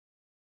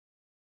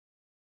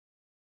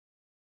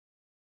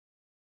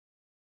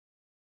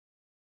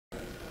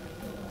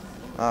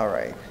All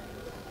right.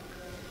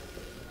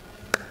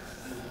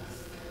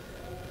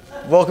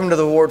 Welcome to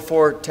the Ward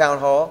 4 Town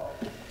Hall.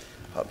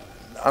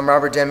 I'm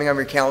Robert Deming, I'm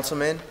your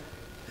councilman.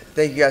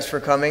 Thank you guys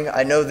for coming.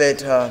 I know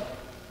that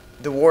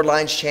the ward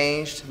lines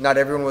changed. Not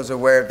everyone was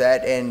aware of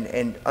that,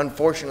 and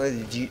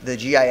unfortunately the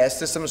GIS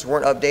systems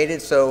weren't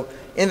updated, so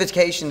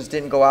invitations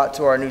didn't go out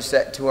to our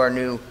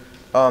new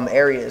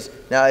areas.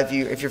 Now if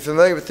you're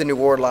familiar with the new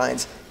ward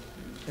lines,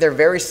 they're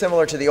very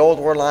similar to the old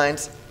ward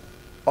lines,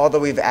 although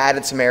we've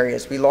added some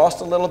areas. We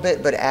lost a little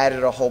bit, but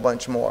added a whole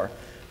bunch more.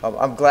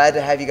 I'm glad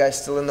to have you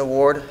guys still in the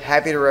ward,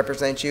 happy to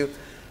represent you,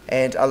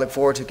 and I look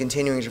forward to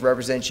continuing to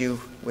represent you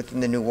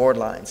within the new ward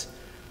lines.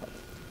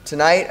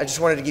 Tonight, I just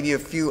wanted to give you a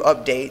few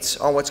updates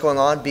on what's going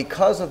on.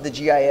 Because of the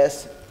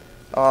GIS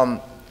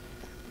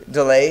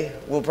delay,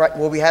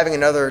 we'll be having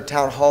another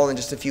town hall in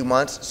just a few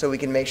months, so we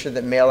can make sure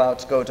that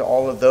mail-outs go to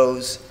all of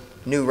those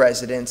new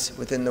residents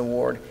within the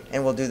ward,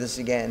 and we'll do this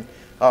again.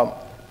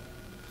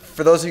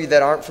 For those of you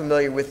that aren't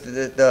familiar with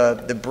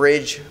the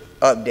bridge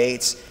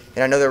updates,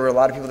 and I know there were a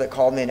lot of people that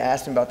called me and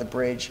asked me about the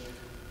bridge.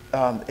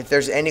 If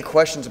there's any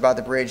questions about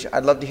the bridge,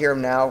 I'd love to hear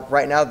them now.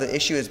 Right now, the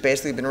issue has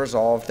basically been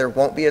resolved. There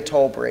won't be a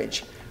toll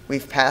bridge.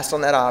 We've passed on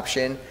that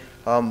option.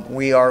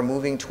 We are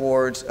moving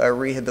towards a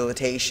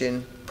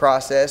rehabilitation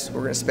process.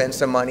 We're going to spend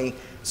some money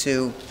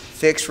to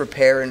fix,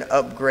 repair, and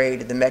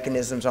upgrade the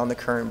mechanisms on the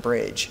current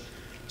bridge.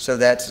 So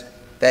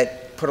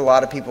that put a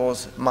lot of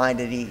people's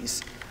mind at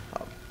ease.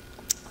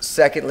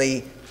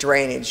 Secondly,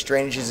 drainage.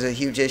 Drainage is a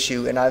huge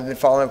issue, and I've been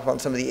following up on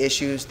some of the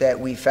issues that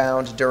we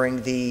found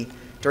during the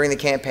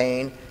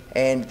campaign,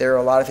 and there are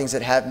a lot of things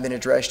that haven't been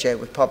addressed yet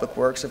with Public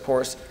Works, of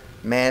course,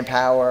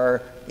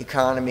 manpower,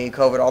 economy,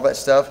 COVID, all that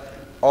stuff.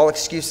 All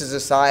excuses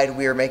aside,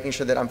 we are making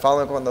sure that I'm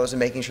following up on those and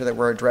making sure that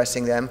we're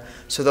addressing them.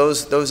 So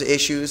those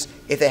issues,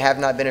 if they have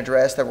not been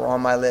addressed, that were on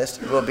my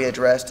list, will be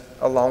addressed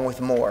along with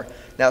more.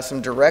 Now,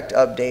 some direct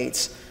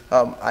updates.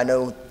 I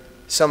know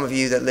some of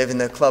you that live in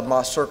the Club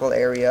Moss Circle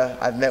area,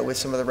 I've met with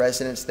some of the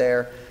residents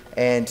there,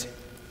 and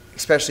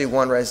especially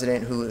one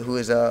resident who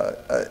is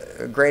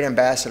a great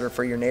ambassador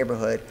for your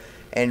neighborhood.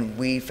 And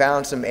we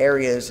found some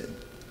areas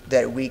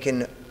that we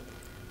can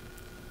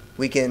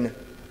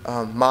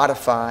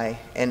modify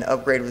and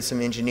upgrade with some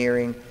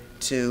engineering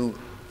to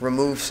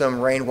remove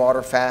some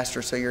rainwater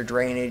faster so your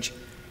drainage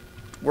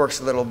works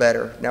a little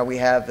better. Now we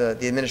have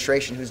the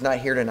administration who's not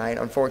here tonight,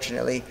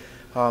 unfortunately,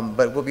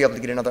 but we'll be able to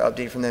get another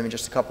update from them in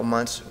just a couple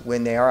months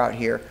when they are out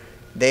here.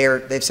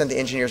 They've sent the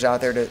engineers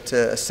out there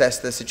to assess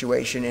the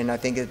situation, and I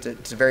think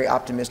it's a very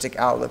optimistic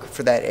outlook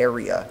for that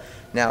area.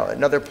 Now,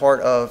 another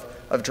part of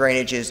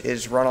drainage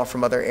is runoff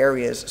from other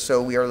areas,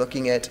 so we are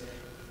looking at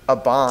a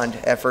bond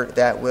effort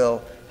that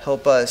will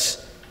help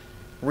us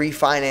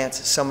refinance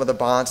some of the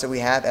bonds that we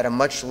have at a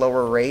much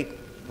lower rate.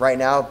 Right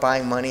now,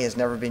 buying money has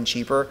never been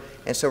cheaper,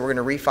 and so we're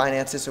going to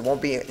refinance this. It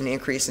won't be an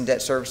increase in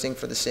debt servicing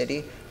for the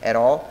city at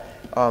all.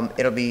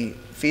 It'll be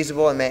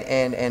feasible and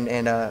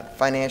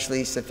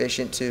financially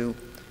sufficient to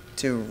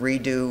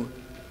redo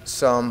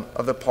some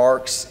of the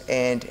parks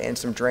and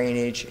some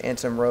drainage and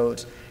some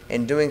roads.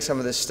 And doing some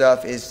of this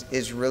stuff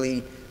is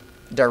really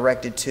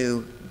directed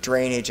to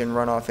drainage and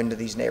runoff into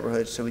these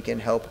neighborhoods, so we can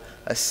help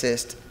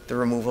assist the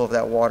removal of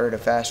that water at a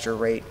faster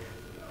rate,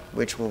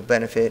 which will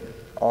benefit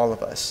all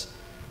of us.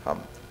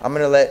 I'm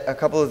going to let a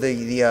couple of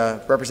the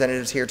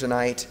representatives here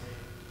tonight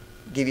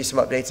give you some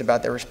updates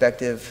about their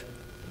respective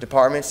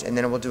departments, and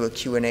then we'll do a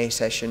Q&A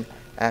session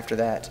after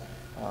that.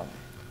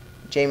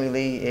 Jamie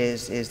Lee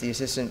is the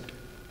assistant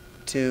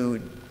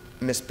to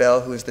Ms.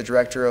 Bell, who is the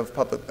director of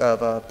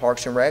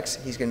Parks and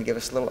Recs. He's going to give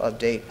us a little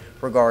update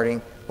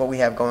regarding what we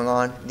have going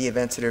on, the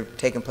events that are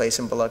taking place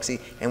in Biloxi,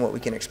 and what we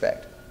can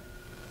expect.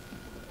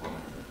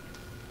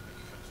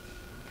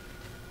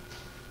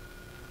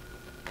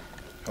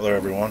 Hello,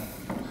 everyone.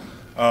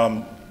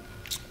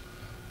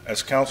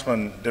 As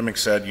Councilman Deming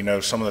said, you know,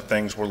 some of the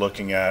things we're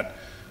looking at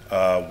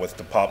with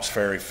the Pops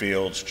Ferry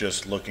fields,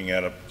 just looking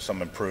at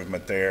some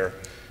improvement there,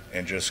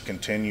 and just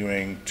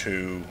continuing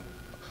to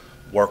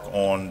work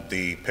on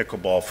the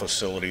pickleball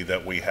facility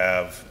that we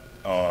have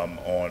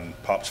on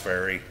Pops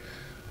Ferry.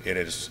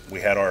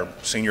 We had our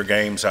senior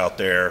games out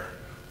there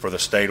for the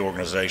state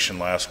organization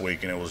last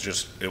week, and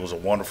it was a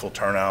wonderful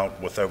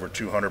turnout with over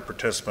 200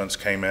 participants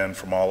came in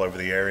from all over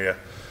the area.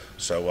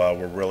 So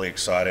we're really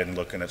excited and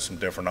looking at some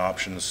different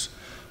options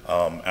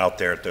out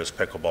there at those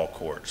pickleball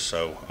courts.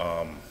 So,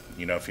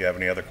 you know, if you have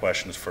any other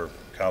questions for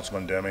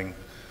Councilman Deming,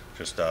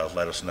 just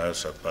let us know.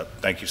 But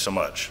thank you so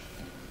much.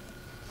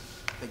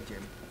 Thank you,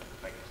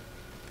 Jim.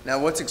 Now,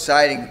 what's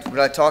exciting, when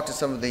I talk to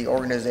some of the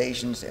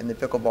organizations and the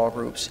pickleball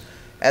groups,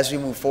 as we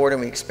move forward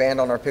and we expand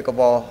on our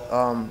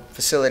pickleball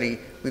facility,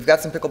 we've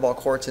got some pickleball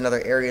courts in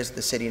other areas of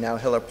the city now,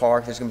 Hiller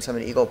Park, there's going to be some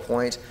in Eagle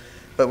Point,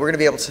 but we're going to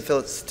be able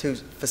to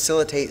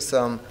facilitate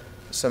some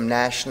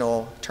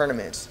national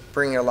tournaments,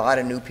 bringing a lot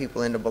of new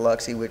people into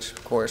Biloxi, which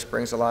of course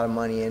brings a lot of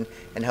money in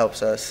and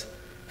helps us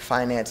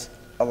finance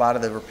a lot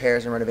of the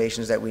repairs and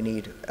renovations that we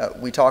need.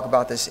 We talk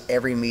about this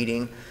every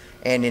meeting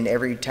and in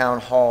every town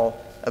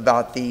hall.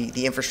 about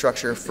the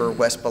infrastructure for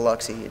West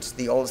Biloxi. It's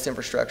the oldest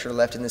infrastructure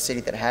left in the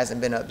city that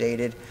hasn't been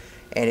updated,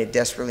 and it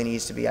desperately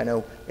needs to be. I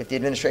know if the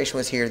administration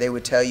was here, they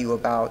would tell you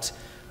about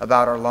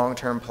our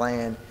long-term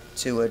plan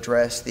to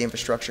address the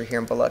infrastructure here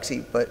in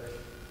Biloxi, but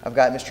I've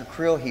got Mr.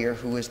 Creel here,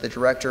 who is the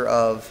Director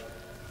of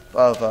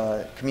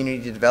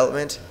Community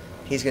Development.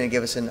 He's going to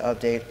give us an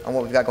update on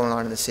what we've got going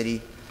on in the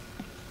city.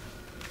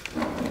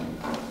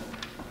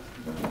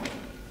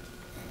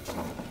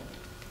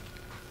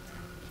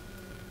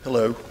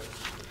 Hello.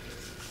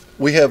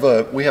 We have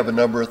a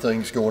number of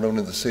things going on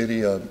in the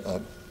city,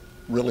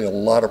 really a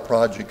lot of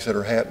projects that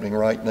are happening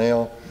right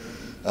now.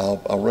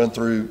 I'll run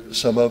through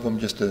some of them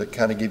just to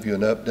kind of give you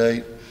an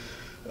update.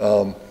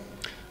 Of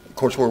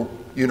course, we're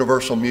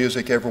Universal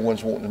Music.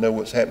 Everyone's wanting to know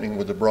what's happening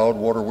with the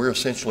Broadwater. We're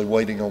essentially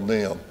waiting on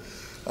them.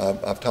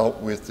 I've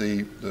talked with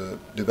the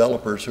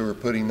developers who are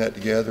putting that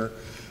together,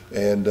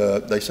 and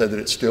they said that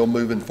it's still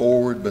moving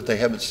forward, but they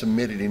haven't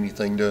submitted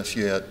anything to us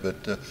yet.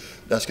 But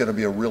that's going to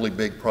be a really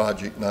big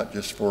project, not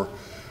just for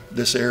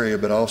this area,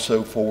 but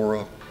also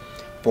for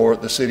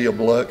the city of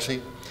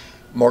Biloxi.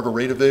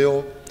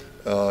 Margaritaville,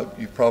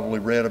 you've probably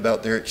read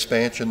about their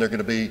expansion. They're going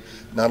to be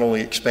not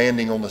only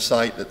expanding on the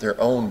site that they're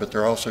on, but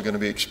they're also going to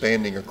be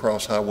expanding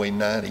across Highway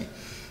 90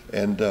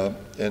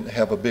 and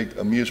have a big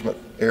amusement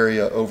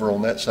area over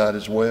on that side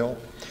as well.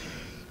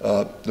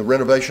 The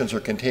renovations are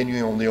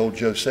continuing on the old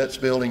Josette's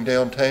building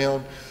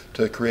downtown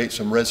to create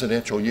some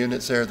residential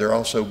units there. They're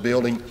also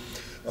building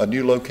a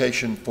new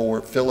location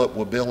for Philip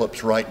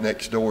Wabillips right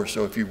next door.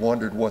 So if you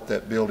wondered what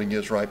that building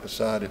is right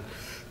beside it,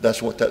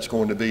 that's what that's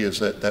going to be, is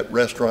that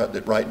restaurant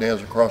that right now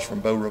is across from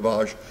Beau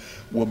Rivage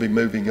will be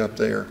moving up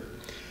there.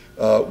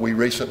 We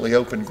recently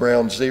opened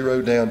Ground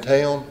Zero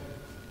downtown.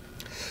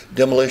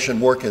 Demolition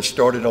work has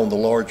started on the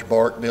large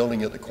bark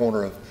building at the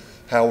corner of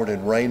Howard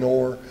and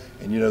Raynor,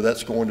 and you know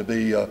that's going to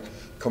be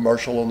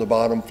commercial on the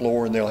bottom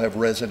floor, and they'll have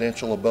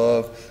residential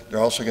above. They're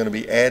also going to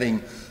be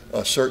adding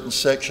a certain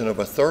section of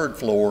a third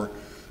floor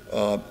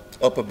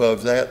up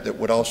above that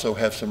would also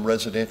have some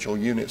residential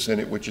units in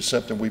it, which is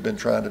something we've been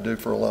trying to do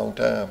for a long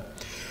time.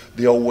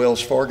 The old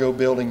Wells Fargo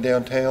building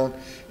downtown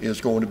is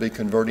going to be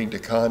converting to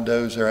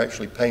condos. They're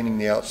actually painting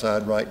the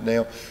outside right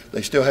now.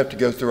 They still have to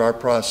go through our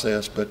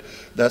process, but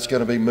that's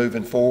going to be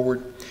moving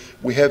forward.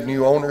 We have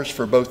new owners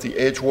for both the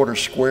Edgewater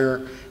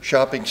Square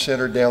shopping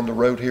center down the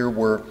road here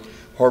where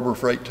Harbor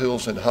Freight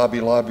Tools and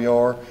Hobby Lobby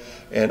are,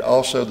 and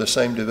also the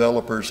same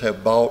developers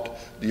have bought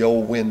the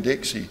old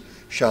Winn-Dixie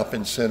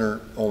shopping center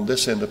on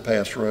this end of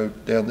Pass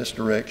Road down this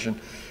direction,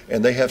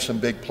 and they have some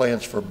big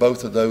plans for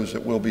both of those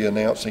that we'll be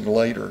announcing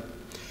later.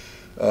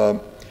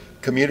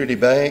 Community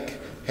Bank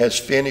has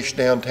finished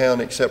downtown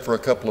except for a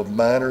couple of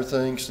minor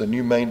things, the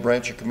new main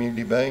branch of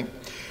Community Bank.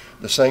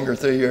 The Sanger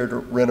Theater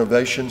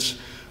renovations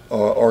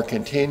are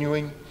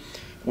continuing.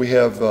 We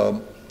have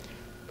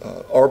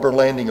Arbor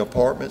Landing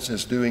Apartments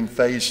is doing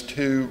phase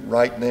 2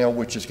 right now,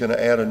 which is going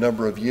to add a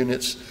number of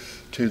units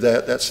to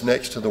that. That's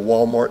next to the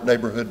Walmart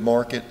Neighborhood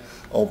Market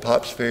on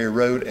Pops Ferry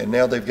Road, and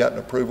now they've gotten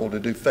approval to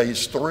do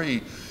phase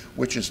 3,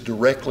 which is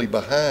directly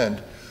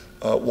behind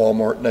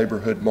Walmart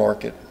Neighborhood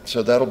Market.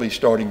 So that'll be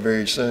starting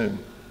very soon.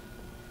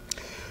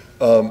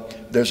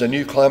 There's a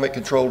new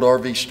climate-controlled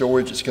RV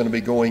storage that's going to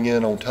be going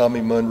in on Tommy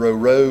Monroe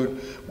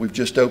Road. We've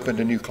just opened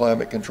a new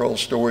climate-controlled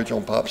storage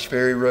on Pops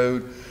Ferry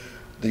Road.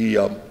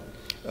 The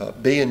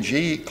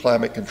B&G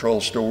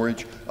climate-controlled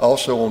storage,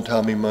 also on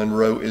Tommy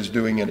Monroe, is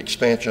doing an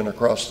expansion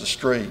across the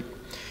street.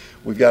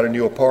 We've got a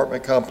new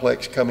apartment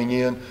complex coming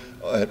in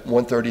at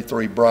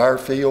 133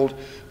 Briarfield,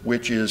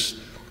 which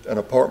is an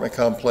apartment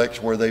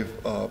complex where they've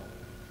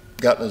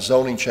gotten a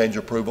zoning change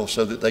approval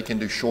so that they can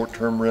do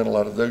short-term rental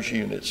out of those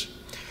units.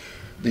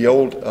 The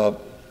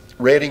old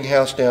Redding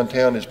House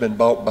downtown has been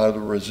bought by the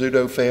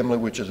Rizzuto family,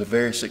 which is a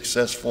very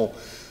successful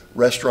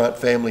restaurant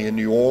family in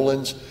New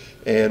Orleans,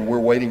 and we're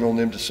waiting on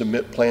them to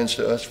submit plans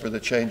to us for the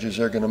changes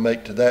they're going to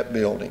make to that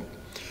building.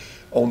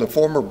 On the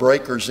former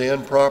Breakers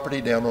Inn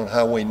property down on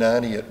Highway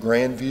 90 at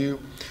Grandview,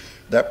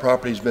 that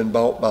property's been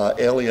bought by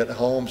Elliott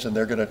Homes, and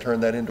they're going to turn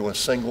that into a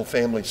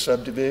single-family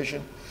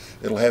subdivision.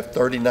 It'll have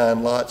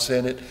 39 lots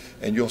in it,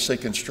 and you'll see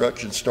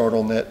construction start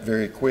on that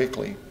very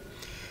quickly.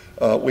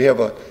 We have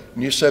a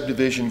new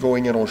subdivision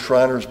going in on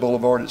Shriners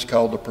Boulevard. It's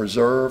called the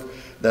Preserve.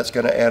 That's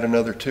going to add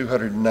another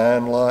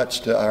 209 lots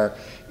to our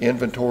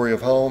inventory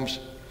of homes.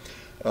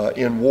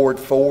 In Ward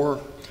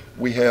 4,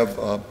 we have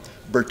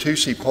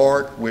Bertucci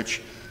Park,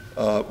 which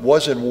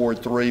was in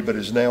Ward 3 but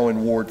is now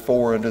in Ward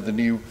 4 under the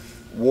new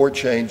ward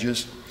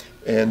changes,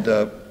 and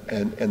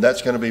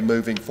that's going to be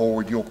moving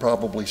forward. You'll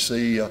probably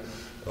see a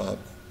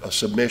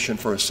submission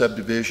for a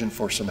subdivision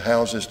for some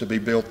houses to be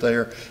built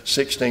there,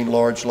 16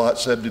 large lot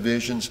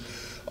subdivisions.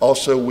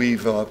 Also, we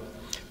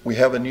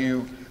have a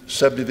new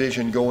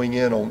subdivision going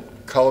in on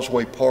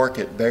Causeway Park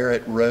at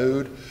Barrett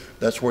Road.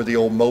 That's where the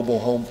old mobile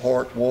home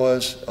park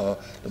was.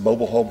 The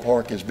mobile home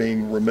park is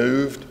being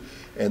removed,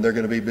 and they're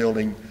going to be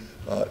building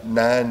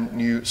 9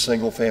 new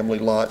single-family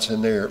lots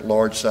in there,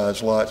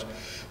 large-size lots.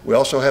 We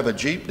also have a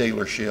Jeep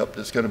dealership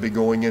that's going to be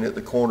going in at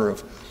the corner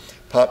of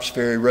Pops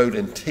Ferry Road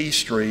and T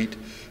Street,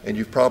 and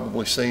you've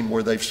probably seen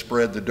where they've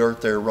spread the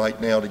dirt there right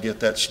now to get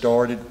that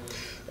started.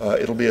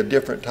 It'll be a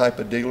different type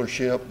of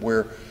dealership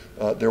where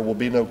there will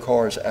be no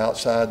cars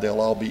outside, they'll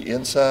all be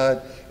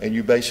inside, and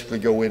you basically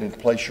go in and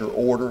place your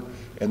order,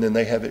 and then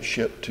they have it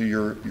shipped to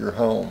your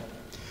home.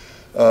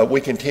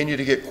 We continue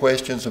to get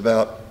questions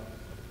about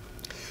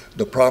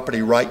the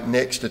property right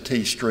next to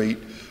T Street,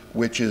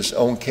 which is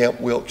on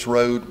Camp Wilkes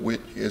Road, which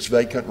is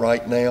vacant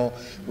right now.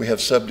 We have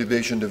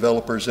subdivision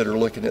developers that are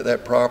looking at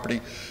that property.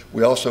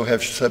 We also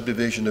have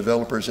subdivision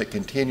developers that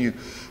continue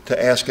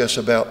to ask us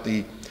about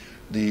the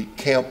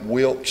Camp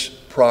Wilkes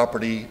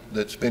property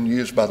that's been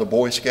used by the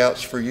Boy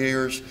Scouts for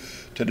years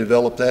to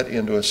develop that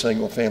into a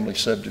single-family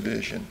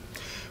subdivision.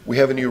 We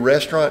have a new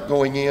restaurant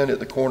going in at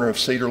the corner of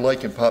Cedar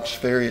Lake and Pops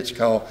Ferry. It's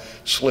called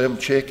Slim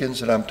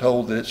Chickens, and I'm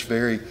told that it's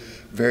very,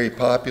 very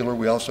popular.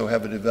 We also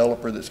have a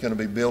developer that's going to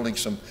be building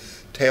some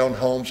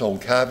townhomes on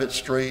Kivett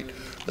Street.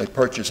 They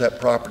purchased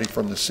that property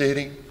from the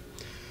city.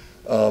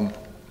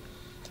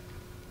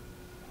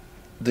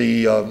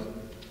 The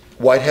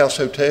White House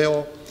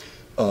Hotel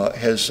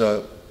is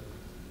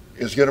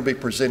going to be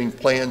presenting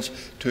plans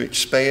to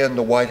expand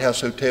the White House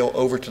Hotel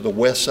over to the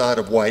west side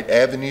of White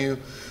Avenue.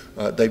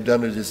 They've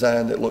done a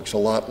design that looks a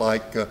lot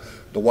like the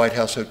White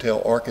House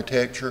Hotel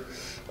architecture.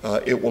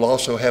 It will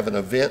also have an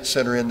event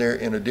center in there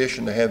in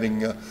addition to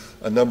having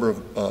a number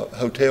of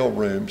hotel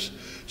rooms.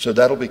 So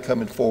that'll be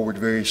coming forward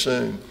very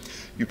soon.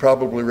 You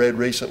probably read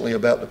recently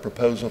about the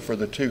proposal for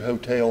the 2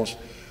 hotels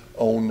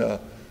on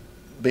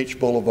Beach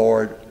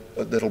Boulevard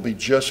that'll be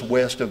just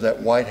west of that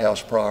White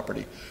House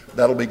property.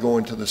 That'll be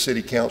going to the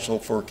City Council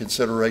for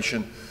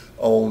consideration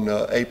on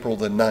April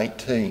the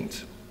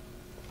 19th.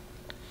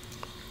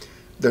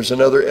 There's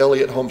another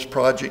Elliott Homes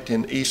project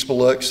in East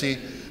Biloxi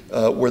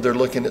where they're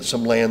looking at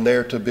some land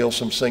there to build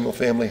some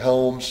single-family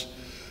homes.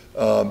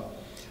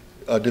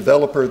 A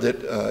developer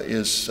that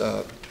is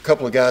a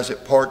couple of guys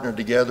that partnered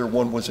together.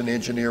 One was an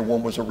engineer,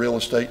 one was a real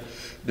estate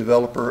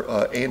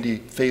developer, Andy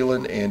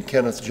Phelan and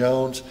Kenneth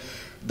Jones.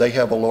 They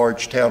have a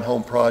large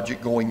townhome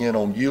project going in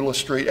on Eula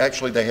Street.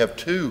 Actually, they have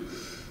 2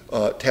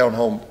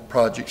 townhome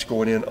projects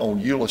going in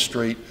on Eula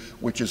Street,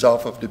 which is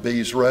off of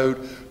DeBees Road.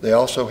 They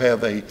also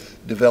have a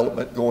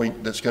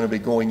development that's going to be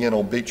going in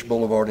on Beach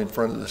Boulevard in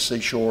front of the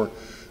Seashore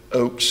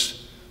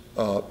Oaks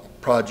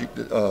project,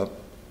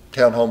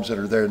 townhomes that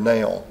are there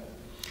now.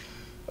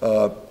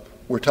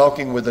 We're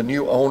talking with a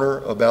new owner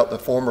about the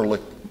former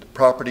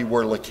property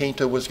where La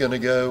Quinta was going to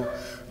go.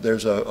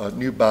 There's a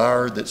new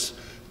buyer that's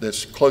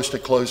close to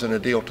closing a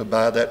deal to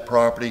buy that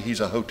property.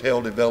 He's a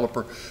hotel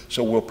developer,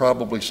 so we'll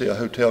probably see a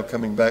hotel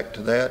coming back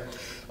to that.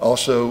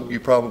 Also, you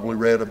probably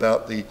read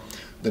about the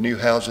new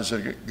houses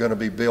that are going to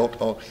be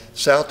built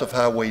south of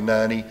Highway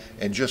 90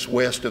 and just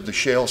west of the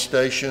Shell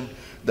station.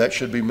 That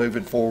should be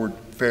moving forward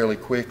fairly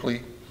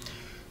quickly.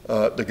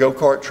 The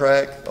go-kart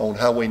track on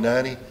Highway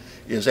 90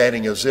 is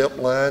adding a zip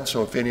line,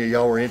 so if any of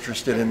y'all are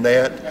interested in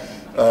that,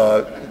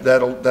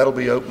 that'll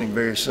be opening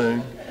very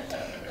soon.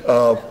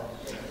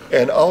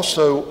 And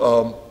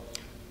also,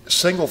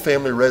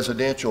 single-family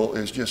residential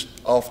is just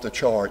off the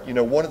chart. You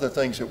know, one of the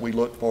things that we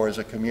look for as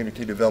a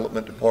community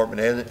development department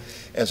and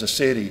as a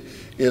city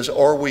is,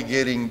 are we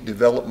getting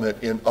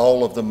development in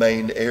all of the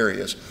main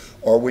areas?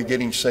 Are we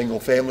getting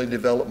single-family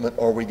development?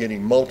 Are we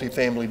getting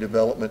multifamily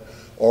development?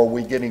 Are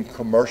we getting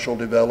commercial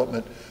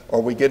development? Are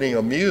we getting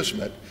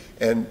amusement?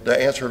 And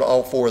the answer to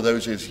all 4 of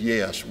those is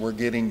yes. We're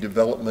getting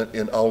development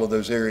in all of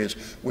those areas,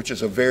 which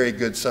is a very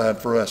good sign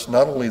for us.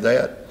 Not only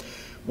that,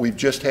 we've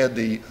just had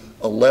the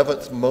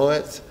 11th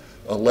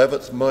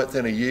month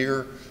in a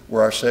year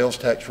where our sales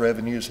tax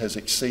revenues has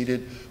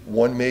exceeded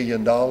 $1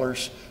 million.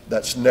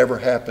 That's never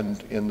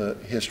happened in the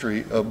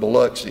history of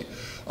Biloxi.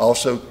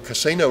 Also,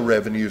 casino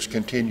revenues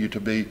continue to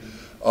be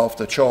off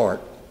the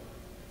chart.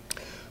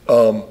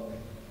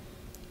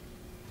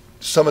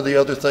 Some of the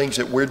other things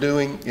that we're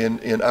doing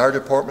in our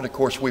department, of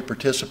course, we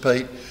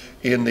participate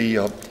in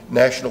the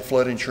National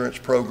Flood Insurance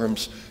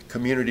Program's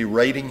community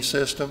rating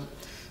system,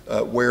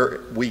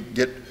 where we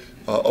get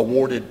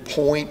awarded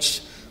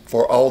points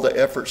for all the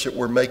efforts that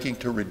we're making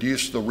to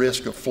reduce the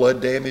risk of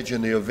flood damage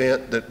in the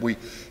event that we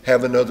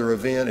have another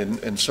event,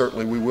 and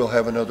certainly we will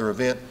have another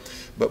event.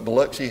 But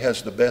Biloxi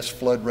has the best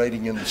flood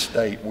rating in the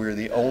state. We're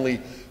the only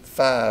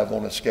 5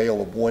 on a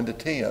scale of 1 to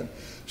 10.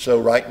 So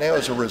right now,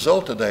 as a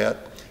result of that,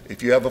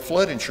 if you have a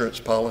flood insurance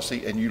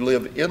policy and you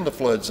live in the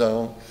flood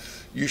zone,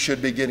 you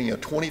should be getting a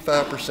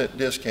 25%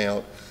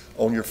 discount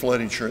on your flood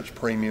insurance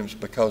premiums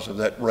because of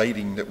that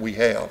rating that we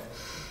have.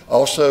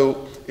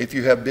 Also, if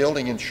you have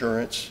building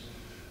insurance,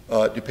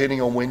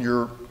 depending on when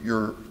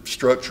your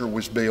structure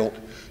was built,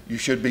 you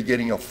should be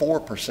getting a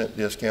 4%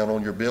 discount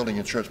on your building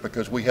insurance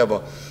because we have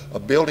a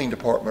building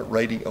department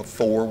rating of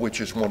 4,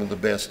 which is one of the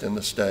best in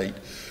the state.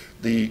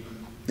 The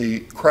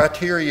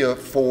criteria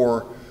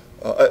for,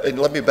 and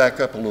let me back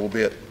up a little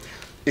bit.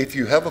 If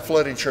you have a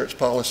flood insurance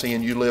policy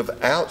and you live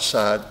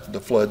outside the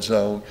flood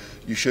zone,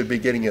 you should be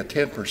getting a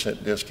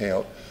 10%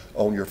 discount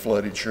on your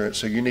flood insurance.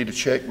 So you need to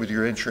check with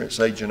your insurance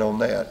agent on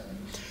that.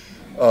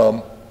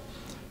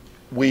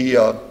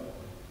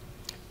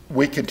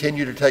 We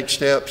continue to take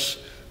steps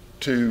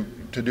to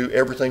do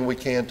everything we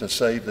can to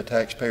save the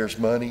taxpayers'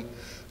 money.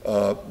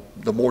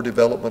 The more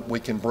development we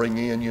can bring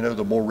in,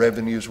 the more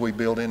revenues we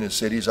build in, and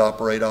cities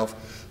operate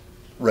off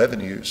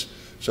revenues.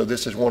 So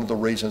this is one of the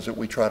reasons that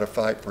we try to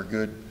fight for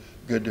good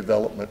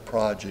development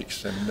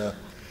projects. And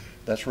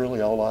that's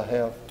really all I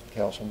have,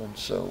 Councilman.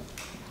 So,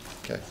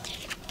 okay.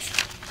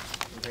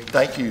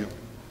 Thank you.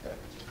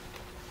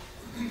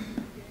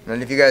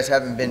 And if you guys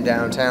haven't been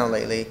downtown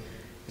lately,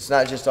 it's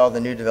not just all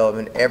the new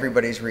development.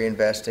 Everybody's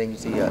reinvesting. You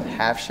see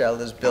Half Shell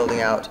is building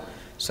out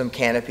some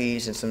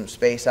canopies and some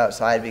space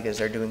outside because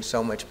they're doing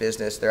so much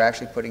business. They're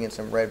actually putting in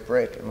some red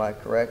brick, am I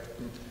correct?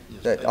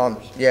 Yes,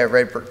 yeah,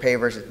 red brick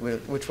pavers,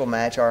 which will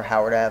match our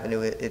Howard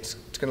Avenue. It's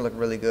going to look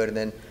really good. And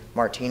then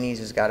Martini's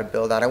has got to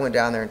build out. I went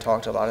down there and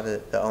talked to a lot of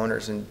the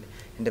owners and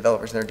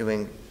developers, and they're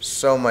doing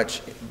so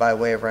much by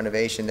way of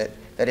renovation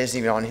that isn't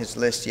even on his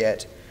list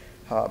yet.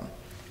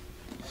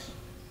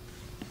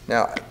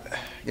 Now,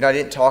 I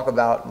didn't talk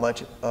about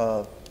much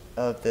of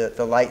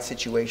the light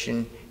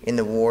situation in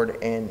the ward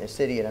and the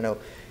city, and I know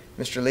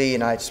Mr. Lee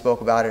and I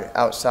spoke about it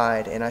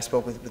outside, and I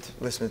spoke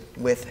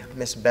with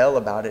Ms. Bell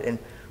about it, and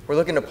we're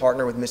looking to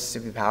partner with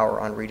Mississippi Power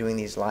on redoing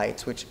these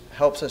lights, which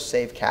helps us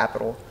save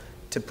capital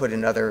to put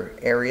in other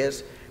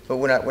areas. But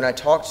when I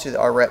talked to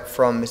our rep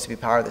from Mississippi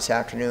Power this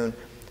afternoon,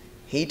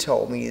 he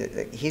told me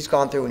that he's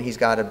gone through and he's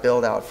got a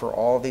build out for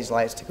all of these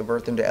lights to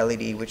convert them to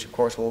LED, which of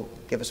course will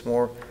give us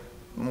more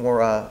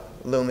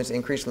lumens,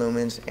 increased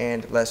lumens,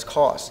 and less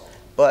cost.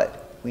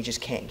 But we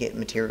just can't get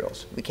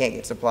materials. We can't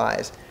get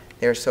supplies.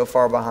 They're so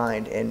far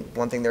behind. And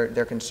one thing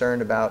they're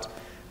concerned about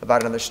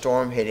another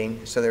storm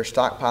hitting, so they're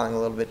stockpiling a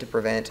little bit to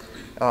prevent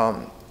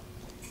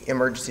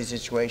emergency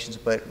situations,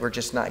 but we're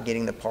just not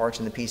getting the parts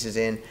and the pieces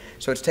in.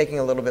 So it's taking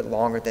a little bit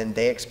longer than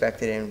they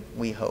expected and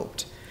we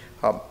hoped.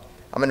 I'm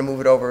going to move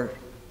it over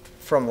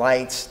from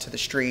lights to the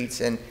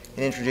streets and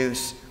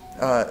introduce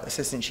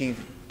Assistant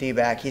Chief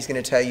D-Back. He's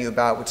going to tell you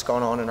about what's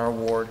going on in our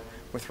ward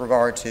with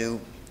regard to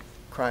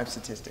crime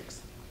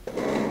statistics.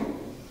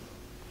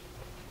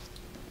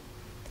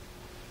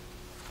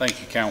 Thank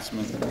you,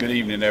 Councilman. Good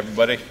evening,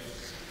 everybody.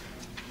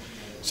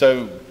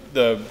 So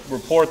the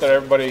report that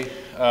everybody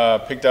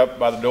picked up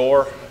by the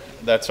door,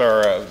 that's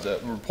our the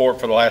report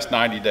for the last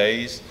 90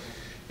 days.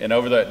 And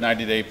over that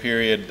 90-day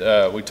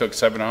period, we took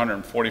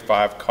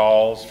 745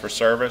 calls for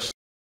service,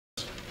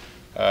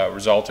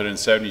 resulted in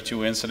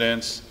 72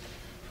 incidents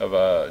of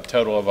a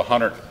total of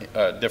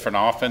 100 different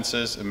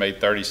offenses, and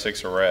made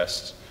 36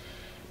 arrests.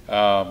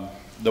 The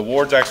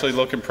ward's actually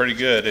looking pretty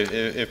good.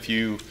 If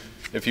you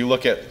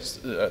look at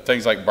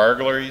things like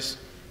burglaries,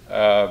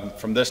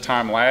 from this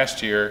time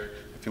last year,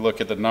 if you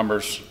look at the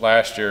numbers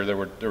last year, there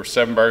were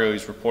 7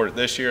 burglaries reported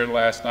this year in the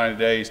last 90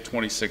 days,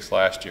 26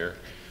 last year,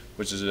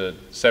 which is a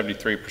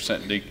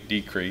 73%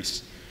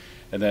 decrease.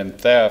 And then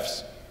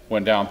thefts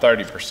went down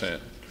 30%.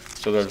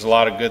 So there's a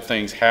lot of good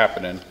things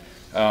happening.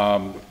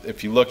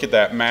 If you look at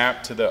that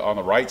map on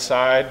the right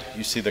side,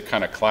 you see the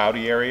kind of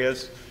cloudy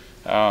areas.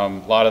 A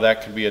lot of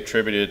that can be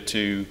attributed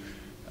to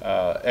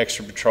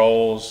extra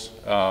patrols,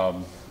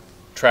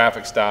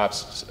 traffic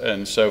stops,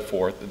 and so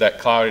forth. That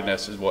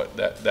cloudiness is what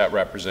that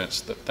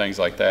represents, things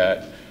like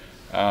that.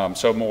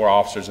 So more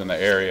officers in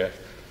the area.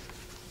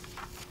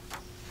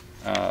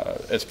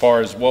 As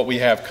far as what we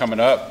have coming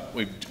up,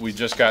 we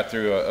just got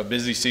through a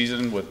busy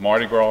season with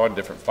Mardi Gras and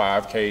different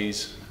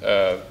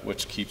 5Ks,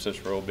 which keeps us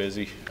real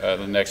busy.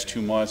 The next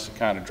 2 months it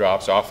kind of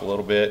drops off a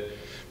little bit,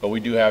 but we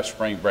do have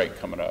spring break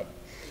coming up.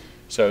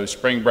 So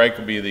spring break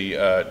will be the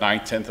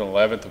 9th, 10th, and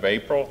 11th of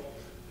April.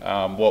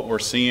 What we're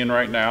seeing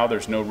right now,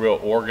 there's no real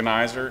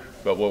organizer,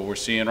 but what we're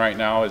seeing right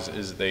now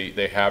is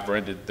they have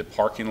rented the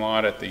parking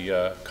lot at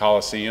the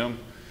Coliseum.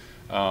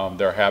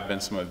 There have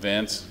been some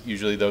events.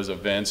 Usually those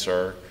events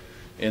are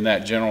in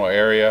that general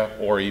area,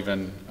 or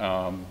even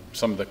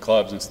some of the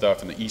clubs and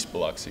stuff in the East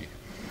Biloxi.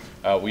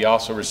 We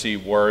also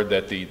received word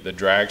that the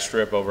drag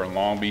strip over in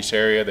Long Beach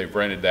area, they've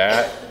rented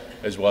that,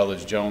 as well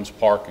as Jones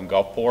Park and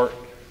Gulfport.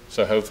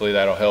 So hopefully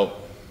that'll help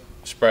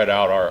spread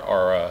out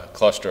our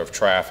cluster of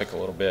traffic a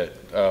little bit,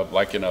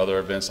 like in other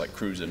events like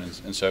cruising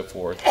and so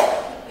forth.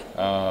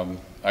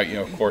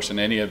 Of course, in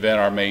any event,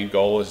 our main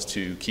goal is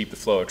to keep the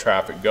flow of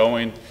traffic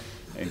going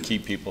and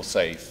keep people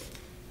safe.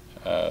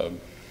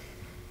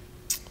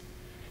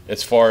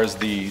 As far as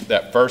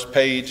that first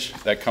page,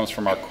 that comes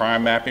from our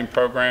crime mapping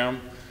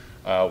program.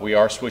 We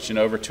are switching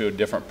over to a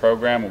different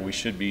program, and we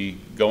should be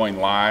going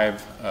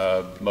live.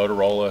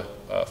 Motorola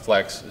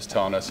Flex is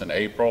telling us in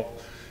April.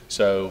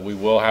 So we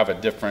will have a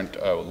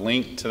different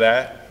link to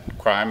that,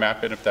 crime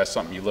mapping, if that's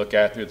something you look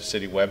at through the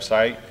city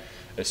website.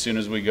 As soon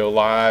as we go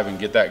live and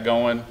get that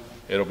going,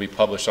 it'll be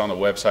published on the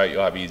website.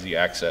 You'll have easy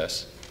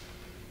access.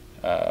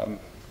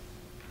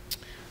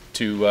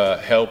 To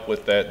help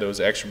with those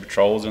extra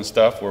patrols and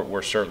stuff,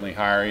 we're certainly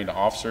hiring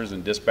officers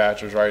and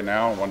dispatchers right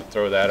now. I want to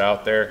throw that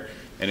out there.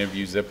 Any of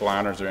you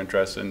zipliners are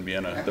interested in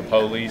being the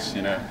police,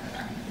 you know.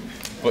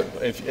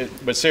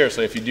 But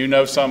seriously, if you do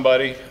know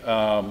somebody,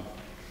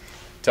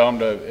 tell them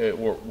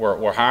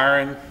we're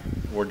hiring.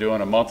 We're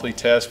doing a monthly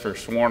test for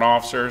sworn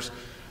officers.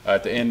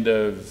 At the end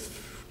of,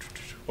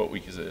 what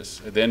week is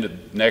this? At the end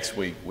of next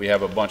week, we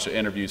have a bunch of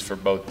interviews for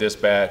both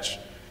dispatch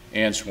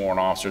and sworn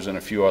officers and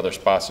a few other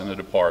spots in the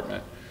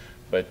department.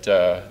 But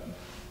the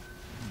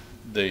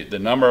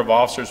number of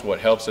officers, what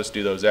helps us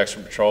do those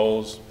extra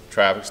patrols,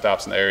 traffic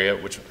stops in the area,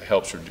 which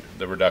helps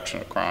the reduction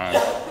of crime.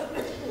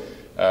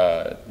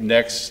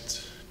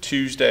 Next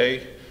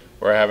Tuesday,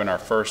 we're having our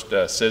first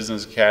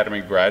Citizens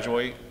Academy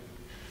graduate.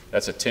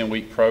 That's a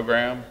 10-week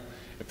program.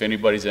 If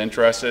anybody's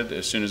interested,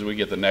 as soon as we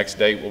get the next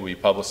date, we'll be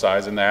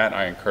publicizing that.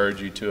 I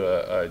encourage you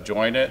to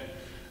join it.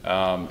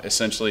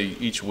 Essentially,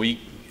 each week,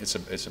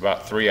 it's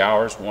about 3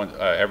 hours,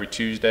 every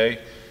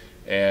Tuesday,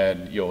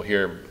 and you'll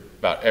hear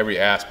about every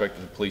aspect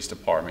of the police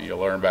department. You'll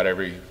learn about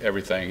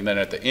everything. And then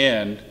at the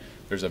end,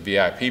 there's a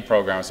VIP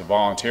program. It's a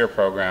volunteer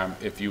program.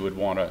 If you would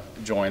want to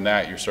join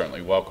that, you're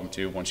certainly welcome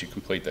to once you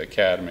complete the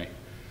academy.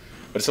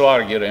 But it's a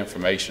lot of good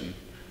information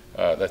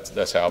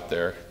that's out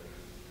there.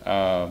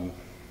 Does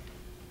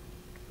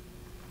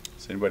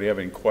anybody have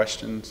any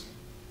questions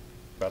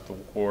about the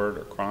ward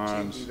or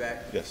crimes? Chief, you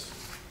back? Yes.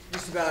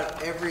 Just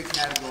about every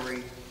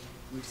category,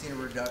 we've seen a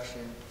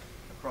reduction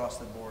across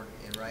the board,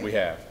 right? We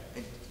have.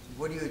 And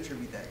what do you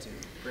attribute that to?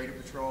 Greater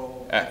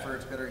patrol,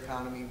 efforts, better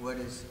economy? What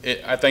is?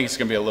 I think it's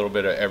going to be a little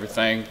bit of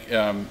everything.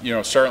 You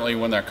know, certainly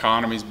when the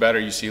economy's better,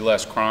 you see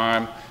less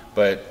crime.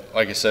 But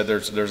like I said,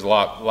 there's a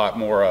lot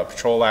more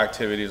patrol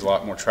activities, a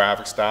lot more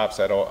traffic stops.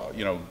 That,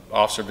 you know,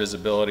 officer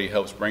visibility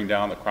helps bring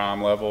down the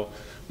crime level.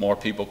 More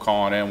people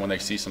calling in when they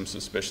see some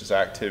suspicious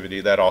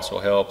activity, that also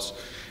helps.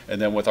 And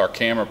then with our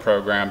camera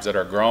programs that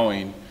are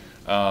growing,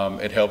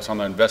 it helps on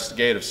the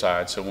investigative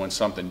side. So when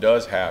something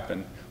does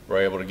happen,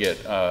 we're able to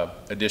get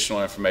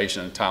additional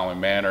information in a timely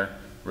manner,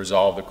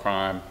 resolve the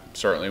crime.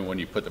 Certainly when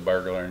you put the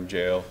burglar in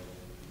jail,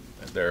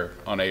 they're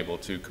unable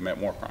to commit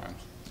more crimes.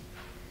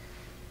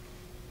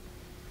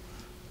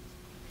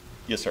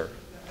 Yes, sir.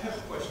 I have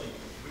a question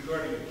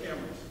regarding the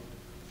cameras.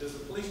 Does the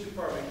police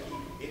department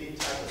keep any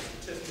type of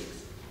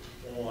statistics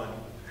on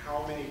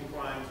how many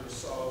crimes are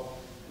solved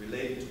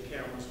related to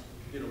cameras,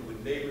 you know,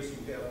 with neighbors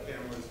who have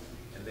cameras,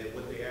 and then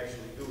what they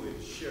actually do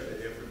is share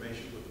that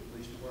information with the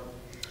police department?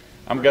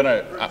 I'm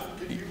gonna.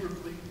 Can you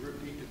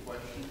repeat the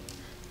question?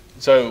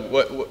 So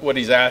what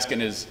he's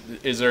asking is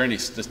there any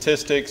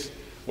statistics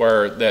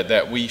where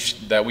that we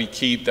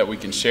keep that we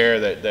can share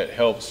that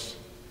helps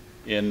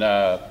in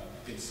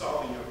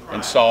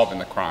solving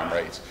the crime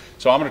rates?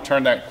 So I'm going to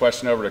turn that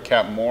question over to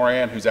Captain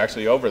Moran, who's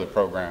actually over the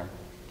program.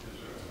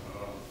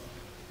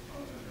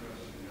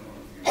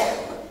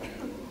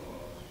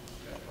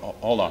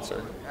 Hold on,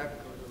 sir. Good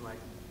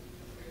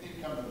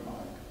evening,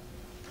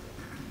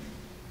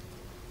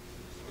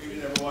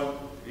 everyone.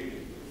 Good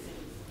evening.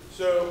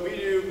 So we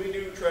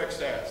do track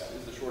stats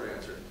is the short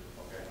answer.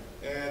 Okay.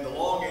 And the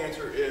long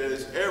answer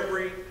is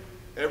every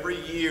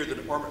year the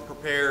department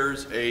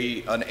prepares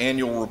an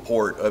annual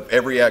report of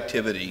every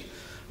activity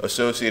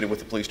associated with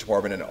the police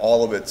department and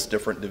all of its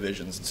different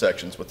divisions and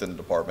sections within the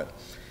department.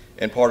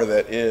 And part of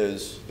that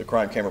is the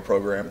crime camera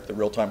program, the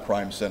real-time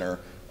crime center,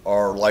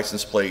 our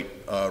license plate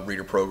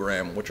reader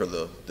program, which are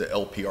the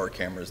LPR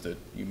cameras that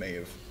you may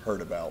have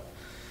heard about.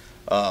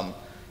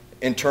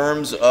 In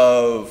terms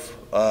of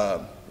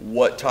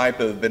what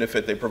type of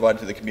benefit they provide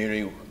to the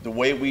community, the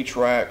way we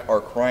track our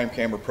crime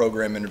camera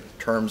program in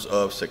terms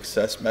of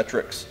success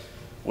metrics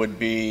would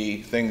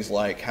be things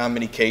like how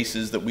many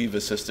cases that we've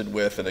assisted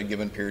with in a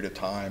given period of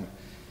time.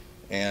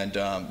 And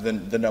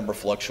then the number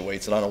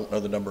fluctuates, and I don't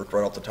know the number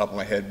right off the top of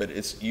my head, but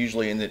it's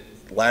usually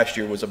last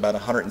year was about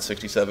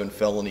 167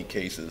 felony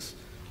cases,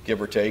 give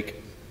or take,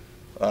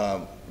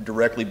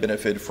 directly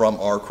benefited from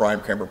our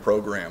crime camera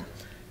program.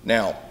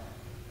 Now,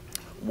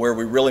 where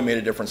we really made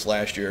a difference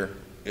last year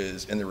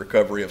is in the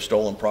recovery of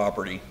stolen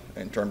property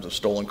in terms of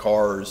stolen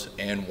cars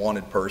and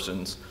wanted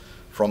persons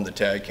from the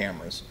tag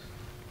cameras.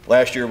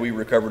 Last year we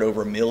recovered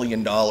over $1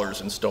 million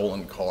in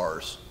stolen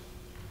cars,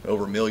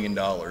 over $1 million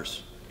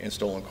in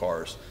stolen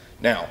cars.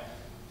 Now,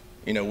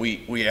 you know,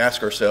 we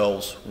ask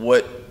ourselves,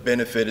 what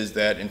benefit is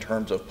that in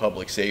terms of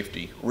public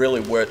safety?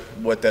 Really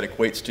what that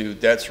equates to,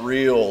 that's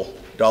real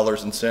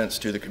dollars and cents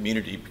to the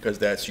community, because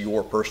that's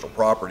your personal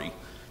property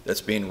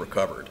that's being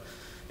recovered.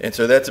 And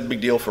so that's a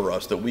big deal for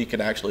us, that we can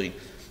actually,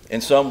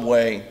 in some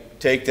way,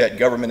 take that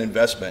government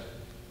investment,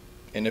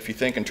 and if you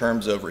think in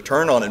terms of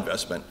return on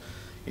investment,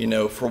 you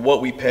know, for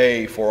what we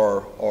pay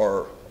for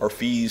our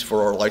fees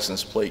for our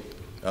license plate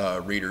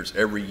readers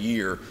every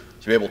year,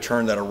 to be able to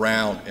turn that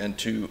around and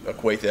to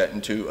equate that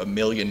into $1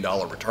 million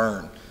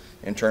return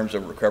in terms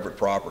of recovered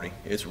property,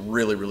 it's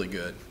really, really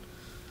good.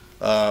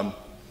 Our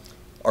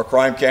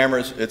crime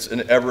cameras, it's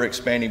an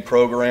ever-expanding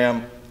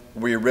program.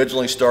 We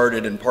originally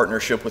started in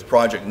partnership with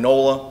Project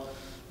NOLA,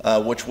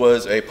 which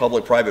was a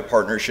public-private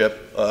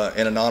partnership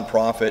and a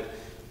nonprofit.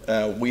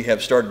 We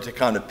have started to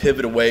kind of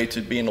pivot away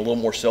to being a little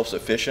more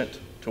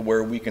self-sufficient, to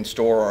where we can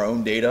store our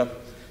own data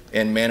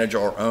and manage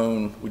our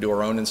own, we do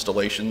our own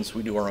installations,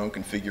 we do our own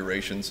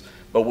configurations.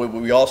 But what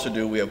we also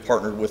do, we have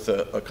partnered with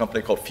a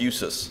company called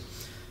Fusus.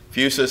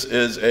 Fusus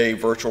is a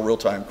virtual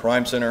real-time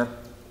crime center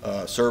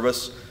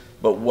service,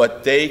 but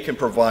what they can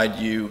provide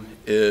you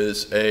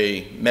is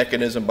a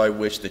mechanism by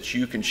which that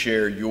you can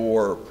share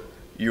your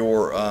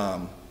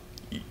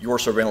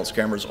surveillance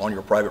cameras on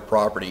your private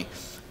property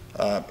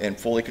and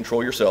fully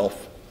control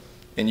yourself,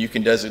 and you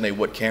can designate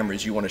what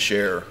cameras you want to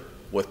share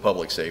with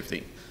public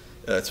safety.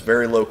 It's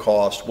very low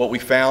cost. What we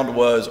found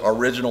was our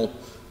original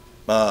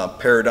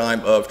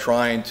paradigm of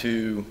trying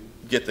to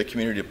get the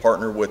community to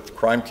partner with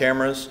crime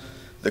cameras,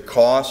 the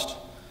cost,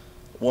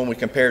 when we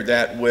compared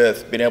that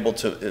with being able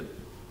to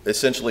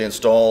essentially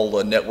install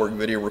a network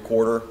video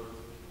recorder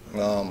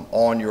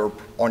on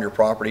your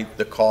property,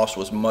 the cost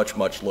was much,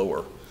 much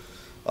lower.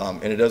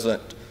 And it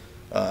doesn't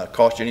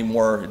cost you any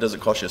more. It doesn't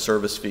cost you a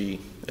service fee.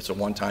 It's a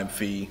one-time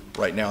fee.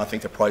 Right now, I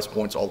think the price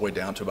point's all the way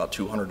down to about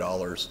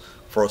 $200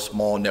 for a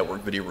small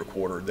network video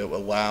recorder that will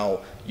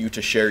allow you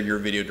to share your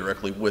video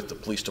directly with the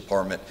police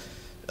department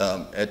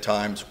at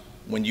times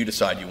when you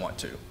decide you want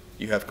to.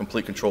 You have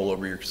complete control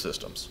over your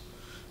systems.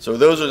 So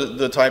those are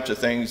the types of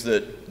things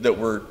that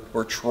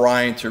we're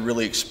trying to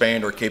really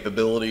expand our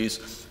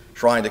capabilities,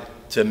 trying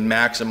to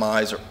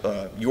maximize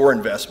your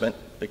investment,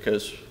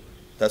 because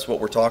that's what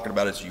we're talking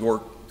about. It's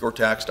your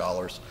tax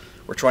dollars.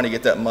 We're trying to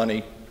get that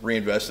money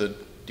reinvested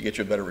to get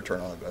you a better return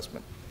on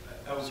investment.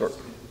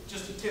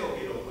 Just to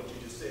tailgate on what you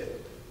just said,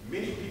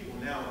 many people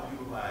now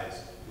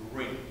utilize the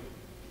Ring.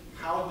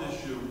 How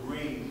does your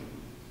Ring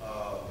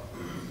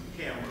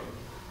camera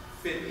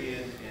fit in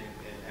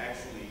and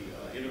actually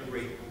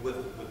integrate with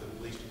the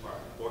police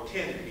department, or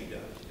can it be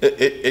done?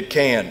 It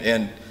can,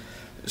 and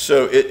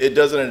so it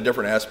does it in a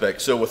different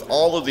aspect. So with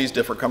all of these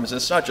different companies,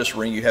 it's not just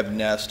Ring. You have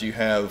Nest, you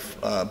have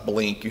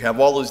Blink, you have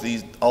all of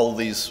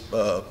these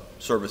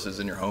services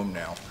in your home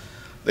now.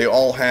 They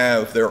all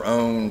have their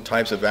own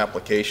types of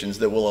applications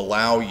that will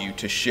allow you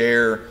to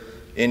share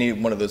any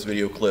one of those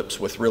video clips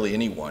with really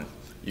anyone.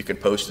 You can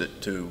post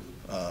it to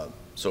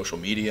social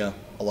media.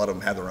 A lot of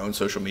them have their own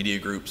social media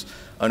groups.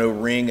 I know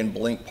Ring and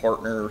Blink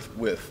partner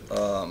with,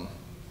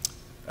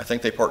 I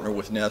think they partner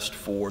with Nest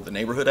for the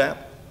Neighborhood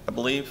app, I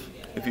believe,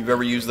 if you've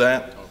ever used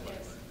that. The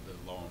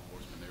law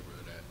enforcement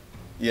neighborhood app.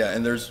 Yeah,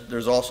 and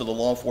there's also the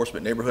law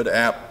enforcement neighborhood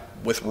app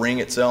with Ring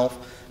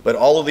itself. But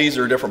all of these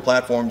are different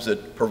platforms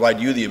that provide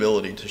you the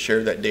ability to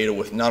share that data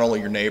with not only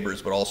your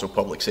neighbors, but also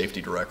public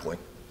safety directly.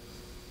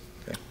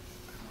 Okay.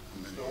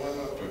 So one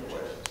more quick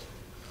question.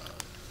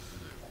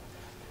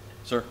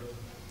 Sir?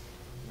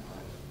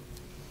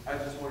 I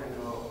just want to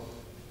know,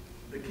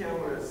 the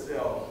camera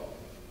itself,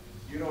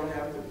 you don't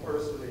have to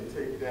personally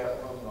take that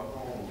from the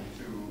home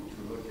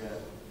to look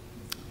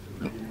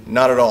at?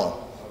 Not at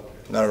all.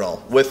 Not at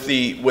all. With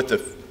the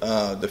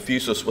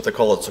Fusus, what they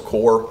call it's a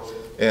core,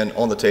 and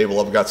on the table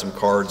I've got some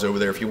cards over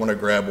there. If you want to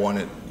grab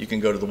one, you can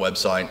go to the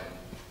website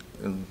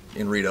and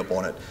read up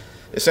on it.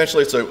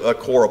 Essentially, it's a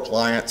core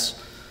appliance.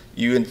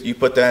 You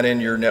put that in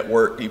your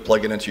network, you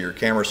plug it into your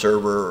camera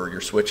server or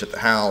your switch at the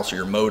house or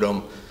your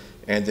modem,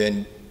 and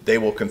then they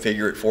will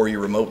configure it for you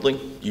remotely.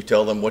 You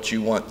tell them what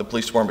you want the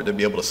police department to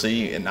be able to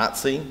see and not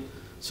see.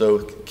 So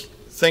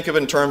think of it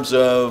in terms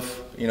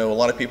of, a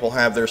lot of people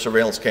have their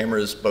surveillance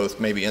cameras both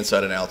maybe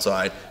inside and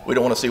outside. We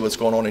don't want to see what's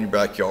going on in your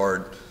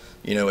backyard,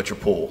 at your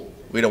pool.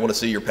 We don't want to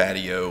see your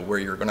patio where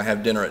you're going to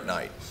have dinner at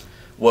night.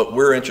 What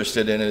we're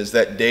interested in is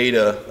that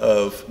data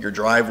of your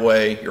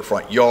driveway, your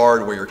front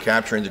yard, where you're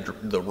capturing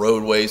the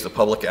roadways, the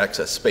public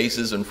access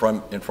spaces in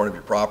front of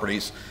your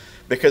properties,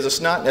 because it's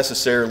not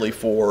necessarily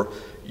for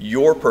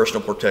your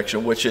personal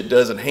protection, which it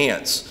does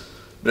enhance,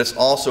 but it's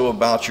also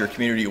about your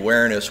community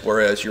awareness,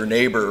 whereas your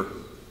neighbor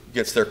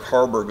gets their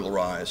car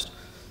burglarized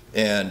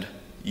and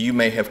you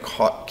may have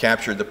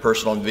captured the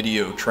person on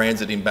video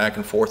transiting back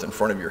and forth in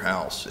front of your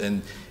house.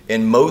 And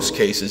in most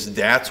cases,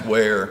 that's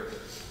where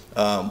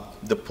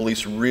the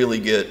police really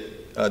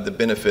get the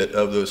benefit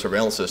of those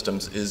surveillance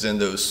systems, is in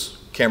those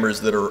cameras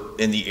that are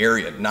in the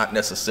area, not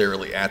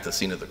necessarily at the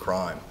scene of the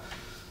crime.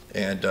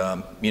 And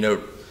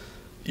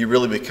you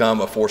really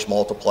become a force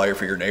multiplier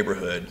for your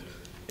neighborhood,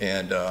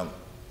 and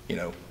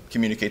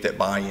communicate that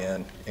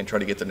buy-in and try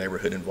to get the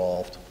neighborhood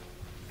involved.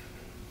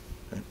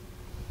 Okay.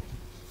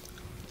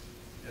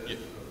 Yeah, this is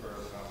the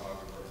first time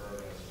I've ever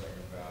heard anything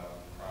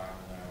about crime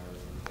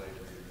cameras and police.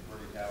 Where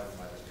do you have them,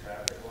 like a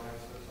traffic light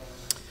system?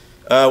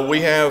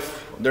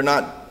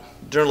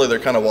 Generally they're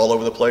kind of all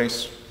over the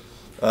place.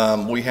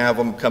 We have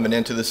them coming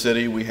into the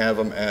city. We have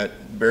them at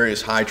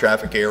various high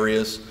traffic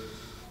areas.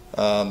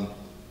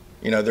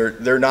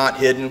 They're not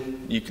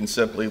hidden. You can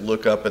simply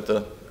look up at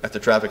the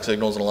traffic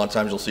signals, and a lot of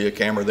times you'll see a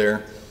camera there.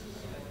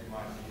 You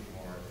might need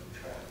more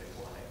traffic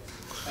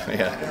lights.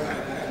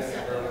 Yeah.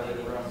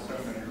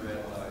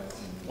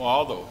 Well,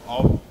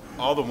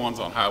 all the ones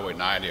on Highway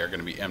 90 are going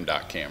to be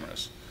MDOT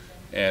cameras,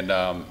 and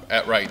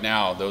right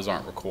now those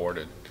aren't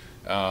recorded.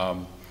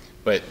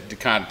 But to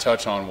kind of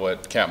touch on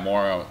what Cap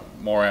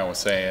Moran was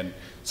saying,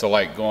 so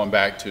like going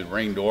back to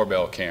Ring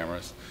doorbell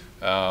cameras,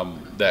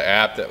 the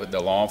app, the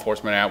law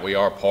enforcement app, we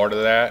are part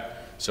of that.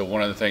 So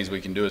one of the things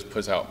we can do is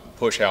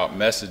push out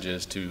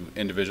messages to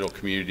individual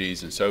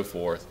communities and so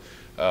forth,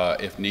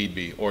 if need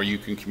be, or you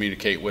can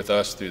communicate with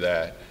us through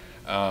that.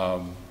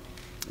 And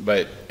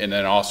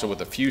then also with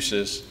the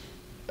Fusus,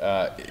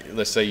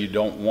 let's say you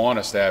don't want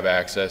us to have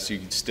access, you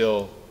can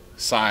still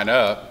sign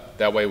up.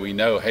 That way we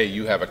know, hey,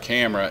 you have a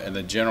camera in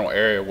the general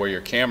area where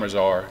your cameras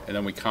are, and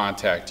then we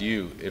contact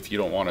you if you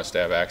don't want us to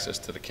have access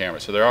to the camera.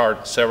 So there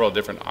are several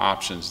different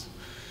options,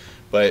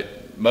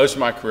 but most of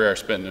my career I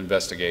spent in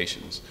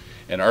investigations.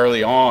 And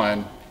early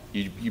on,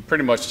 you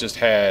pretty much just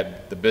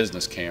had the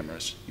business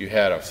cameras. You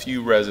had a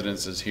few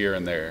residences here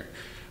and there.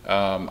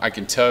 I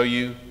can tell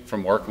you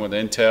from working with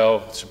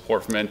Intel,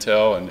 support from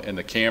Intel, and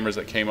the cameras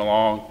that came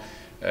along,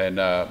 and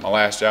my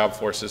last job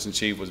before Assistant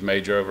Chief was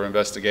Major over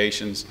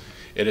investigations.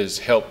 It has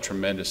helped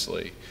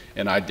tremendously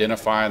in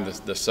identifying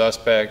the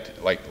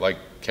suspect. Like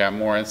Captain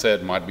Moran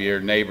said, might be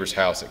your neighbor's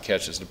house that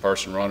catches the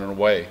person running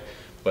away.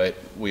 But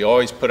we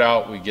always put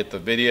out, we get the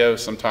video.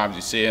 Sometimes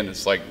you see it and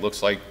it's like,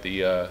 looks like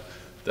the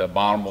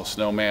abominable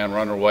snowman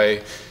running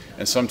away.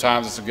 And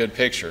sometimes it's a good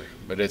picture,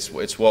 but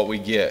it's what we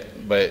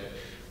get. But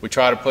we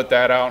try to put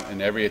that out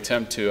in every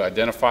attempt to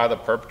identify the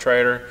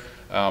perpetrator.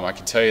 I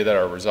can tell you that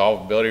our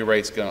resolvability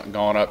rate's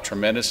gone up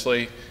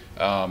tremendously.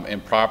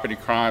 In property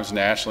crimes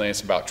nationally,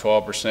 it's about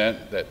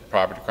 12% that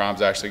property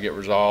crimes actually get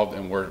resolved,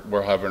 and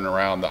we're hovering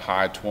around the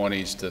high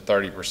 20s to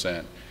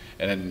 30%.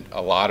 And then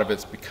a lot of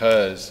it's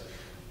because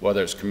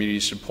whether it's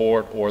community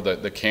support or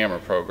the camera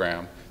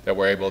program that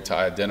we're able to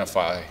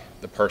identify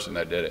the person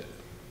that did it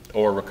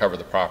or recover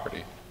the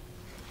property.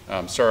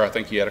 Sir, I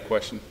think you had a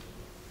question.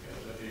 Yes,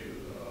 I do.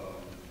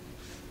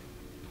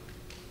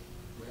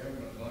 We have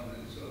an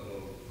abundance of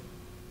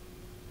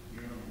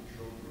young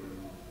children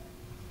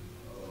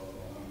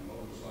on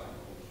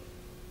motorcycles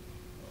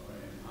in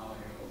Holly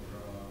Hill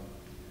Drive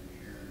and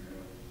Sharon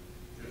Hill.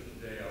 Just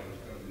today I was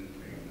coming in the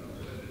meeting, I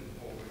was at the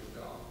four-way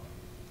stop,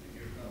 and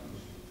here comes a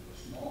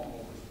small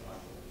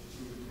motorcycle,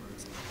 scooter in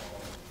the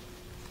car.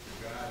 The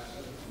guy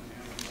sitting on the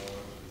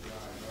handlebars, the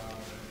guy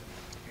driving it,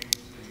 can't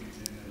see,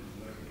 and then the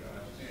other guy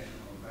standing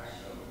on the back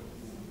of it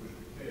with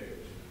the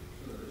pigs.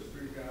 So there's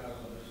three guys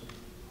on this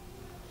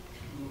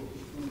little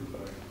scooter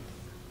thing.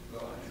 So,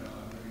 you know, I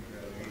think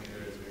that we need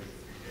to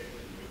get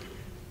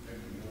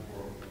maybe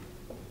more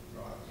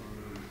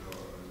drive-throughs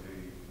or the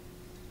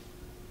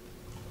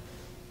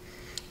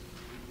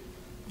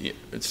Yeah,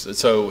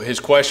 so his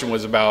question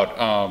was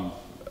about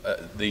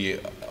the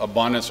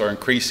abundance or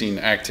increasing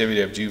activity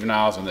of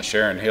juveniles in the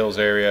Sharon Hills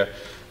area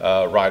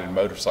riding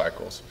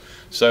motorcycles.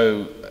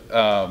 So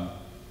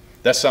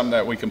that's something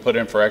that we can put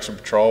in for extra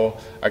patrol.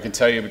 I can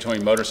tell you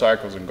between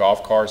motorcycles and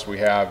golf carts, we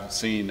have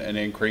seen an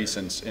increase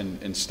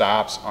in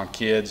stops on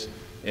kids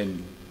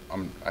in,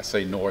 I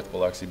say North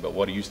Biloxi, but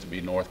what used to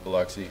be North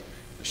Biloxi,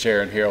 the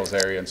Sharon Hills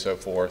area and so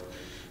forth.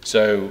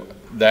 So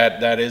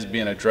that is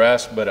being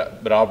addressed,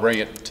 but I'll bring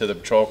it to the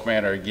patrol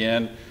commander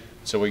again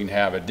so we can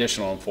have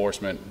additional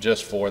enforcement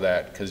just for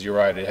that, because you're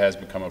right, it has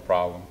become a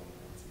problem.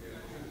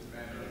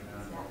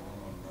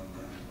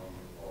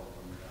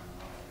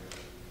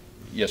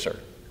 Yes, sir.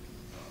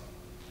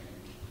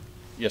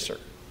 Yes, sir.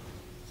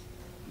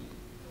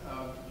 You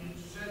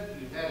said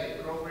you had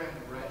a program,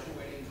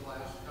 graduating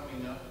class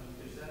coming up.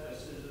 Is that a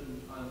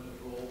citizen on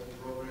patrol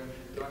program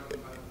you're talking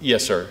about?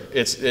 Yes, sir.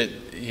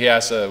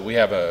 We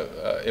have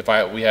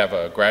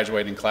a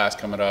graduating class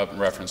coming up in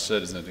reference to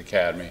Citizens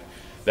Academy.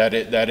 That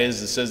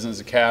is the Citizens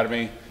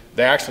Academy.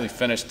 They actually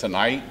finished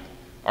tonight.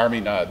 I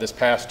mean, this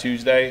past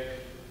Tuesday,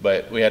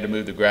 but we had to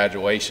move the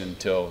graduation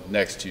till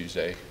next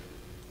Tuesday.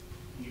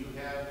 You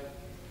have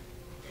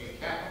a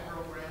CAPA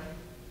program?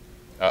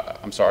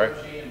 I'm sorry?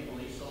 Energy and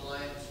Police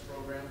Alliance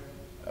program?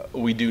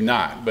 We do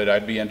not, but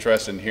I'd be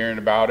interested in hearing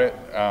about it.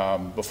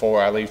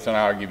 Before I leave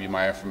tonight, I'll give you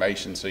my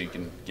information so you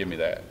can give me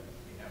that.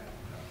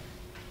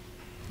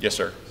 Yes,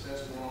 sir.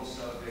 Since we're on the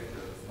subject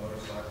of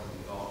motorcycles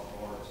and golf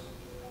carts,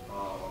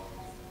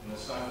 in the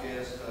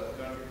Sunkist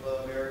Country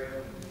Club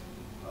area,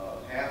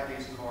 half of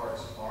these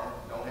carts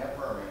don't have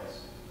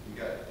permits. You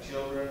got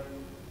children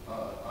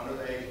under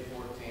the age of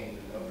 14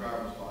 with no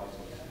driver's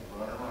license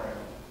running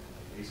around.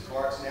 These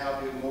carts now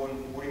do more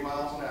than 40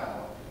 miles an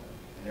hour,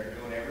 and they're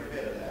doing every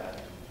bit of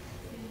that.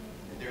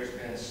 And there's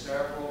been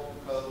several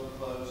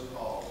close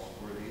calls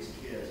where these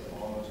kids have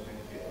almost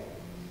been killed.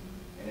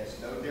 And it's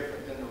no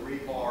different than the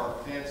rebar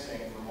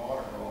fencing for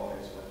Mardi Gras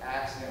is an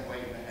accident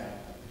waiting to happen.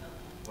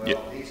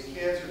 Well, these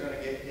kids are going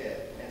to get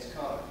hit, and it's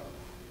coming.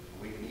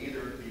 We can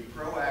either be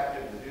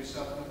proactive and do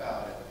something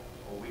about it,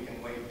 or we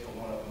can wait until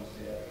one of them's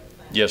dead.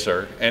 Yes,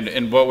 sir.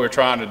 And what we're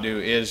trying to do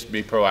is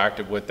be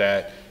proactive with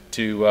that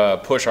to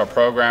push our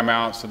program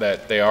out so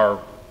that they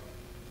are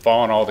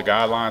following all the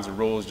guidelines and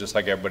rules just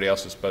like everybody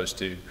else is supposed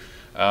to.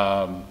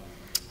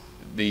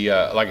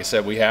 Like I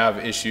said, we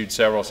have issued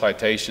several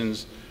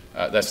citations.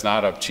 That's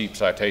not a cheap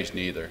citation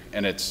either.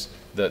 And it's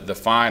the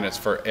fine is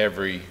for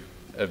every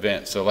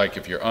event. So like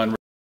if you're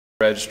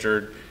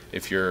unregistered,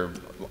 if you're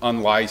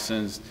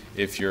unlicensed,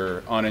 if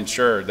you're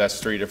uninsured, that's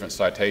 3 different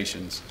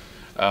citations.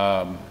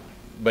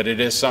 But it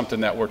is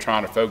something that we're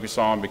trying to focus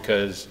on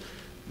because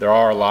there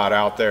are a lot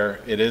out there.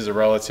 It is a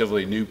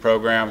relatively new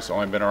program. It's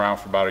only been around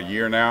for about a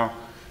year now.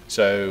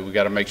 So we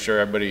got to make sure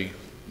everybody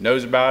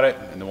knows about it,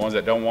 and the ones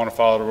that don't want to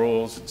follow the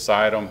rules,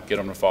 cite them, get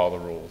them to follow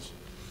the rules.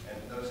 And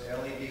those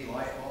LED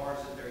light bars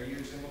that they're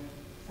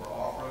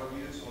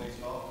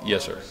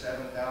Yes, sir. Over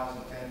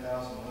 7,000,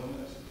 10,000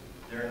 lumens,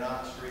 they're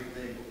not street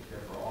legal. They're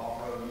for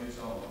off-road use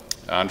only.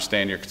 I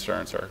understand your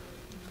concern, sir.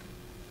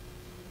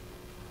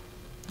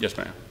 Yes,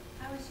 ma'am.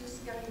 I was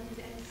just going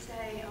to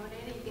say, on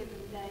any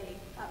given day,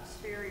 Pops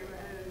Ferry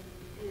Road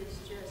is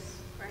just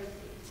crazy.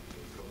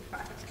 People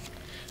driving.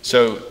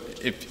 So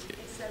if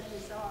It's so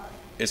bizarre.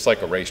 it's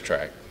like a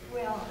racetrack.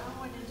 Well, I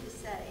wanted to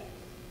say,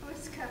 I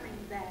was coming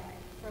back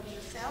from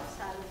the south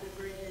side of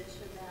the bridge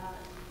about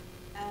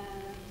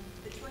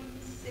between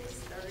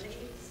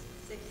 6:30,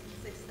 6 and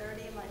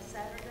 6:30, like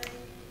Saturday,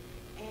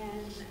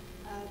 and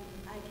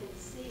I could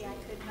see I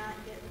could not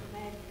get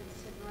from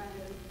Atkinson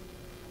Road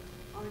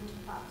onto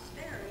Pops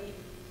Ferry,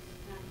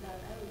 and I thought,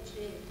 oh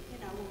gee,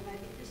 well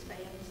maybe this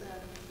band's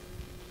up.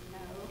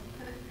 No.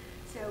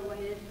 So I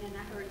waited, and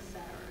I heard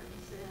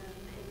sirens, and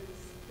it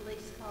was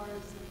police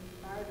cars and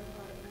fire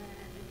department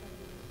and a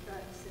couple of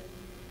trucks and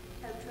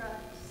tow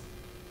trucks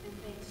and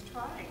things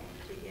trying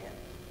to get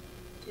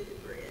to the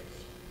bridge.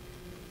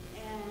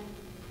 And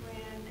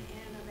when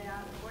in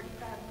about 45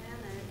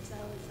 minutes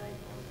I was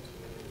able to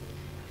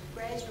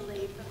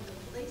gradually, from the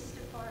police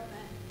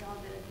department, y'all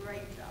did a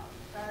great job.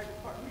 Fire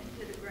department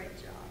did a great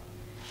job.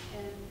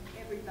 And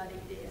everybody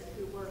did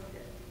who worked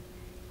it.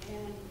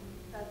 And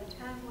by the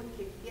time we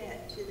could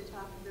get to the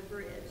top of the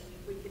bridge,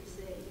 we could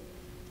see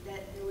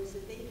that there was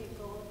a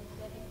vehicle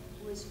that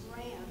was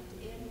rammed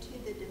into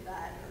the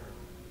divider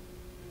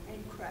and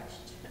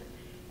crushed.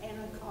 And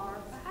a car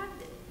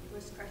behind it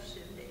was crushed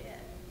into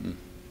it.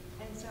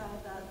 And so I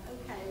thought,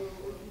 okay,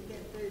 well, we can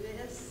get through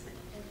this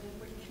and then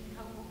we can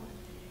go on.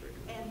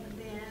 And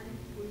then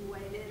we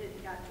waited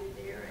and got through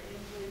there, and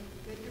with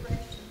good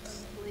direction from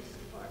the police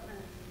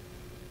department,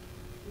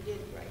 we did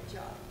a great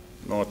job.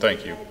 Well,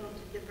 thank you. Being able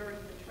to divert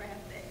the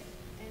traffic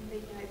and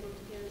being able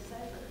to get us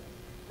over.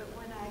 But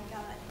when I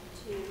got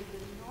to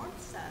the north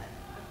side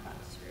of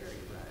Pops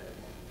Ferry Road,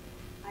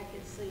 I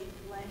could see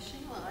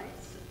flashing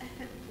lights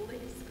and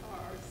police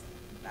cars,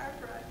 fire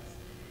trucks,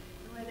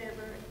 and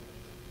whatever.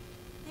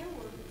 There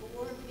were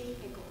 4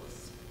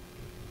 vehicles,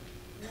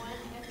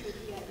 one after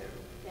the other,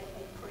 that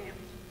had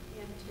crammed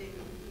into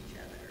each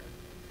other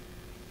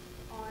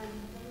on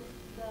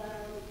the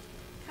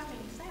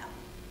coming south.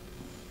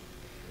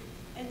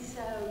 And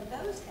so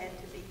those had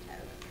to be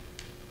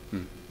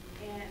towed.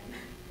 And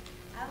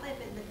I live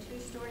in the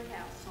 2-story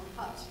house on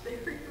Pops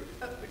Ferry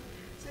Road,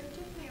 so it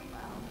took me a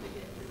while to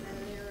get to that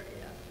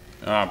area.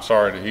 I'm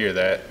sorry to hear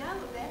that. No,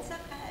 that's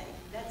okay.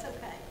 That's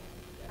okay.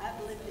 I've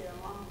lived there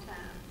a long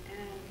time,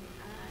 and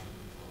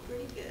I'm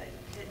pretty good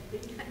at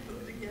being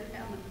able to get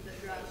out of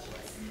the driveway.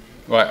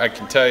 Well, I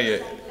can tell you.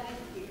 Say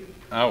thank you.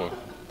 Oh,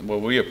 well,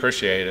 we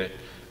appreciate it.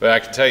 But I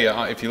can tell you,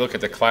 if you look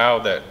at the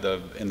cloud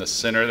in the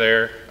center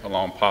there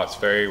along Potts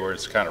Ferry, where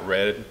it's kind of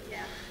red,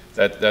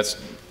 Yeah. that's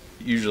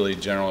usually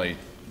generally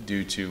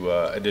due to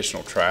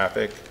additional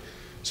traffic.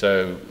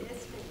 So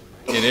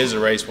it is a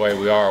raceway.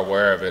 We are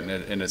aware of it,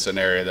 and it's an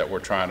area that we're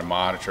trying to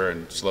monitor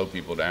and slow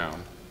people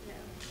down. Yeah,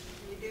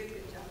 you do a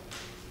good job,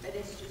 but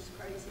it's just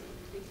crazy,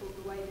 people,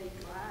 the way they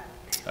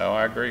drive. Oh,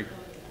 I agree.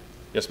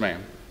 Yes,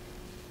 ma'am.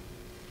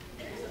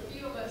 There's a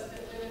few of us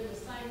that live in the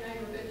same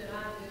neighborhood that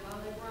I do. I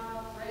live right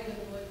off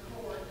Ravenwood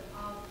Court,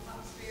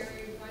 Pops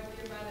Ferry, right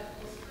there by that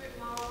little strip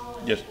mall.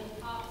 And Yes. little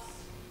Pops.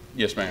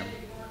 Yes, ma'am.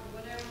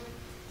 Or whatever.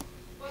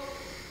 Well,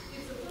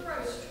 it's a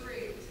thorough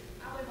street.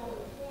 I live on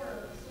the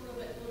corner, sort of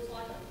that looks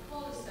like a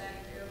cul-de-sac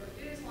there, but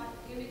it is like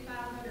Indy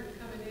 500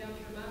 coming down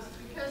through my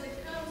street, because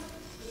it comes,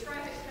 the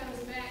traffic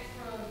comes back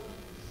from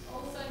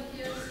Old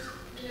Sunkist,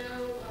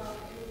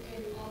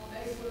 and off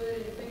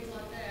Basewood and things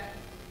like that.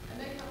 And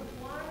they come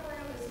flying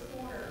around this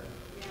corner.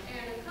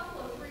 And a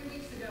couple of 3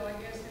 weeks ago, I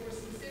guess, there were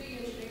some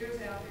city engineers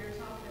out there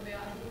talking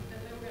about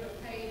that they were gonna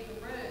pave the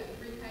road,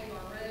 repave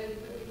our road,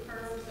 put new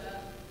curbs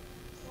up.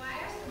 Well,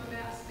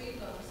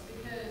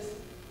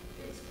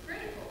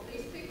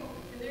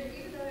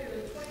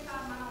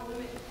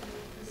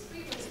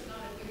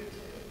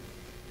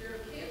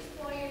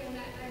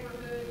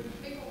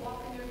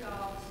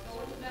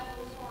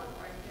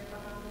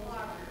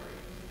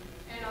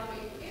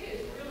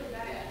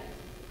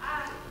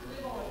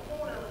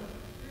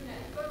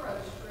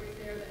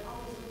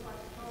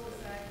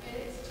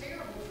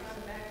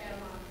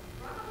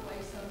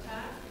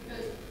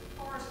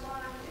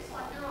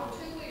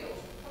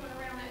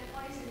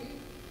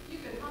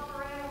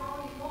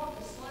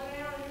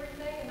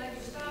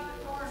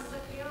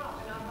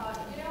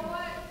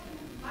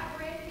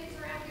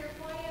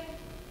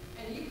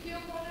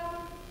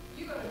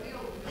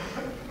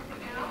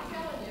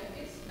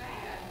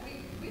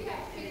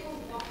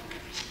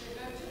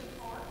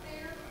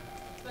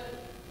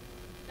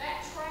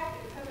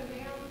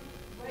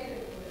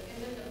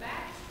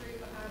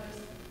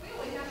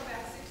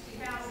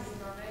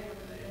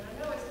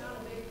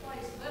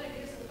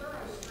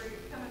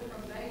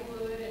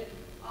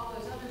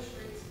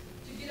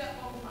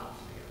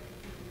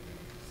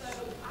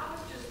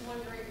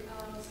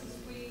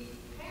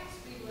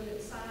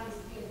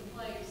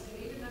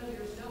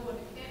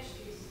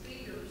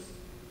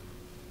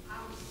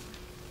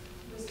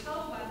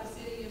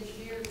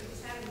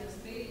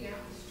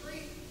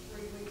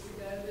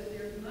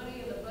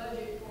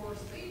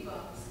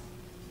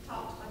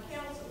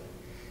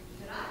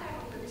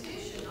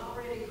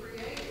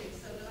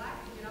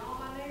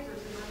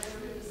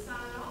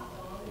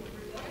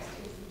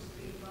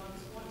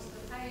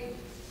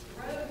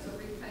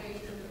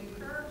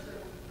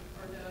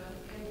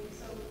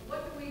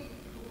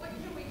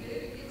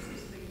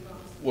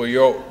 Well,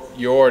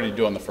 you're already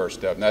doing the first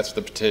step, and that's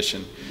the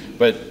petition.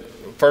 But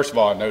first of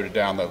all, I noted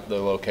down the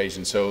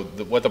location. So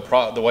the way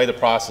the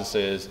process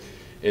is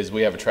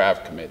we have a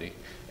traffic committee,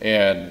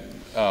 and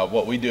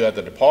what we do at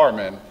the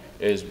department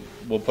is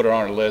we'll put it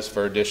on our list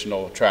for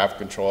additional traffic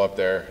control up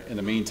there. In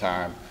the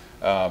meantime,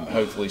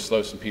 hopefully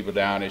slow some people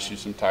down, issue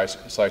some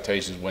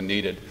citations when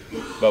needed.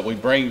 But we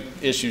bring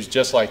issues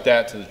just like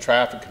that to the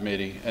traffic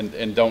committee,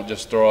 and don't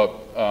just throw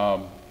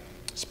up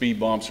speed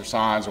bumps or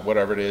signs or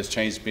whatever it is,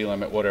 change speed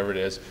limit, whatever it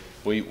is.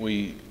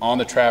 We on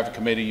the traffic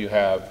committee, you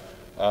have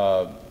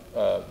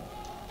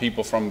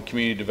people from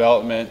community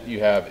development,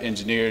 you have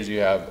engineers, you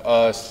have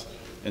us,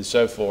 and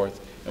so forth.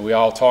 And we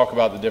all talk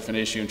about the different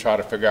issue and try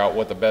to figure out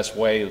what the best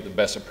way, the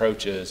best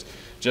approach is.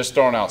 Just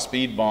throwing out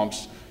speed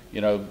bumps,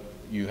 you know,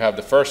 you have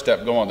the first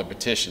step go on the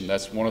petition.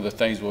 That's one of the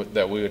things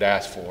that we would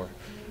ask for.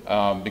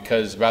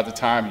 Because by the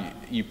time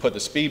you put the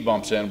speed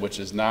bumps in, which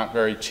is not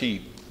very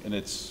cheap, and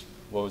it's,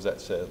 what was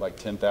that said, like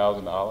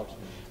 $10,000?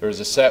 There was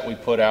a set we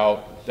put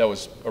out that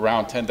was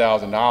around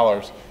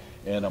 $10,000,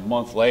 and a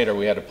month later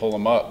we had to pull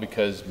them up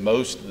because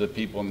most of the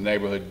people in the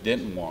neighborhood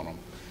didn't want them.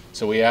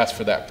 So we asked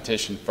for that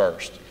petition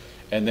first.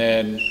 And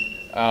then,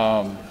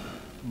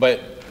 but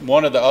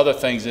one of the other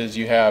things is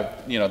you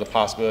have, you know, the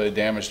possibility of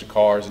damage to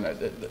cars, and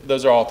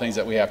those are all things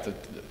that we have to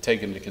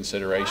take into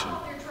consideration. I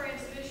want your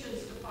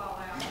transmissions to fall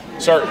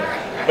out. Certainly,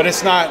 but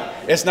it's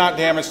not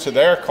damage to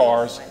their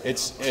cars.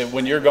 It's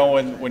when you're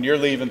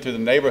leaving through the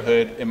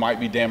neighborhood, it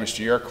might be damage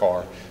to your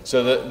car.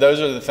 So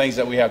those are the things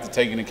that we have to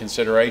take into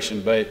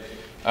consideration. But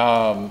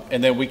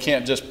and then we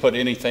can't just put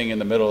anything in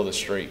the middle of the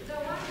street. No, I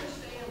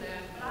understand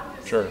that, but I'm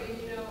just Sure. saying,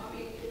 you know, I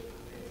mean,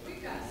 if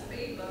we've got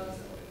speed bumps,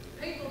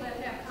 people that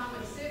have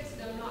common sense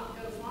do not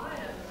go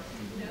flying,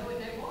 you know, and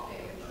they walk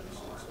everywhere.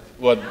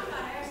 Well, I'm not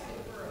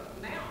asking for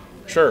a mountain.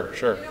 But sure. You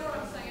know what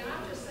I'm saying?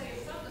 I'm just saying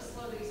something to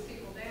slow these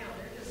people down.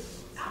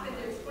 I've been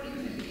there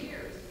 22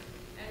 years,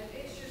 and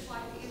it's just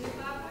like the Indy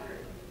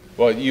 500.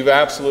 Well, you've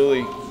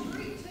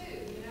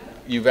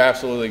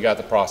absolutely got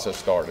the process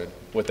started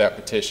with that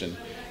petition.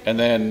 And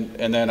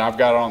then I've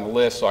got it on the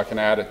list so I can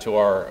add it to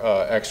our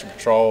extra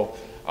patrol.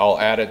 I'll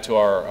add it to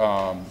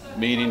our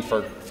meeting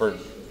for,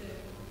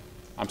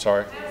 I'm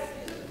sorry?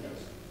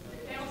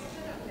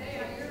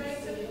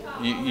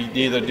 You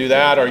either do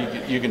that or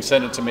you can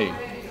send it to me.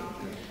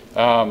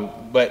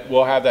 But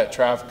we'll have that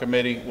traffic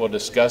committee. We'll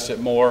discuss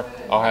it more.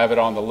 I'll have it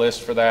on the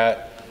list for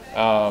that.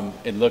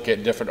 And look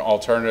at different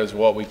alternatives,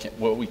 what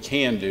we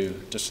can do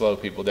to slow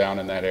people down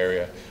in that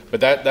area.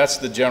 But that's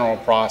the general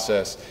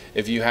process.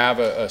 If you have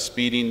a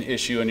speeding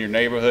issue in your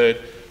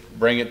neighborhood,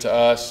 bring it to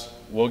us.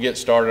 We'll get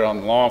started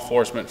on law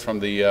enforcement from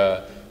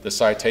the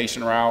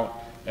citation route,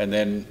 and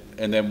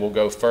then we'll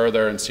go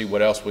further and see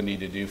what else we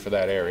need to do for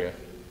that area.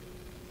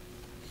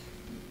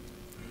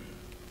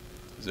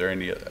 Is there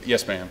any?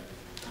 Yes, ma'am.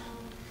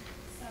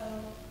 So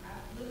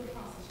I live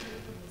across the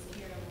street from this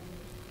area.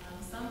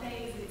 Some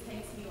days it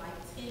takes me like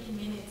 10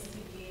 minutes to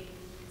get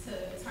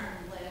to turn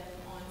left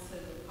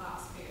onto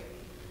Pops Ferry.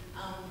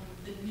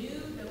 The new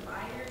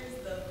dividers,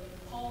 the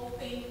pole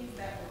things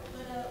that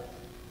were put up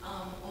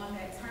on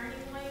that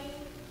turning lane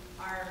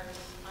are,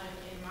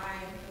 in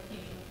my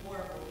opinion,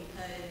 horrible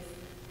because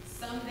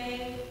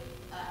someday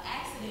an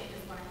accident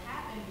is going to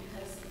happen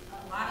because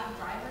a lot of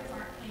drivers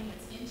aren't paying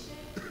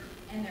attention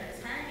and they're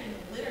turning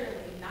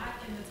literally not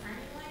in the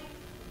turning lane,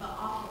 but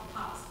off of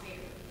Pops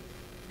Ferry.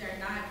 They're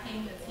not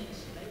paying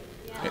attention.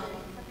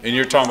 And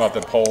you're talking about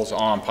the poles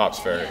on Pops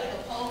Ferry. Yeah,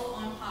 the poles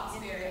on Pops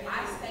Ferry.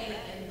 I stay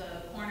in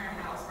the corner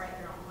house right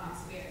there on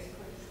Pops Ferry.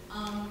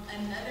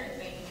 Another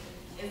thing,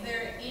 is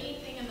there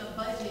anything in the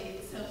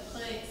budget to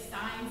put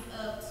signs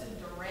up to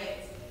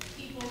direct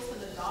people to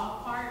the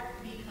dog park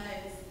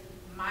because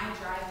my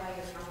driveway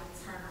is not a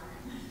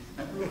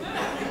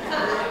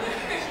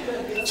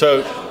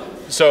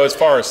turnaround? So as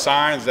far as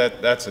signs,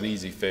 that's an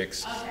easy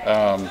fix.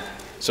 Okay.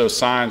 So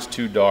signs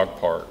to dog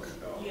park.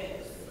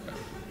 Yes.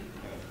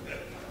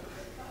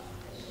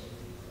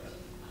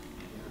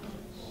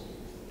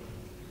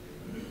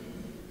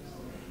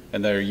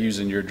 And they're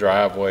using your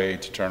driveway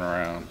to turn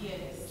around. Yes.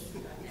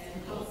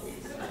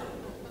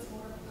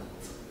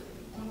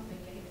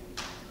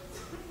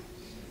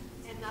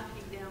 And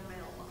knocking down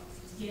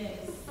mailboxes.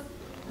 Yes.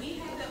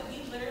 We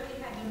literally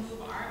had to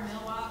move our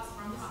mailbox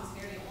from Pops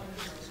Ferry onto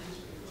the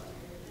country club.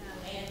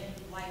 And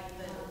like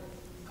the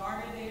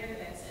garter there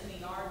that's in the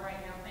yard right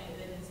now, thank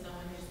goodness no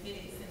one has hit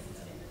it since it's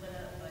been put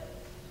up, but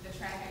the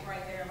traffic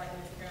right there, like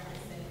Ms. Carolyn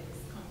said,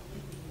 is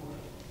completely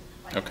horrible.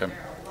 Like, Okay. is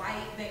there a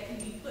light that can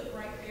be put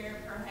right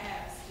there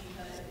perhaps,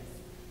 because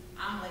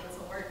I'm late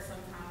to work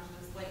sometimes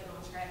just waiting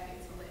on traffic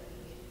to let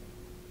me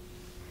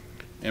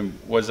in. And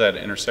what's that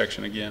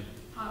intersection again?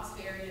 Pops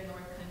Ferry and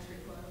North Country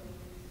Club.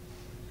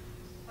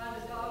 By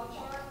the dog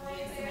park right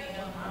Yes, there.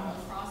 ma'am, I'm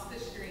across the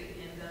street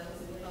and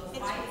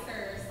those lights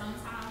are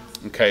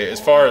sometimes. Okay, as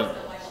far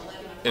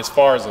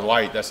as the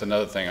light, that's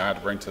another thing I had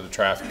to bring to the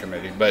traffic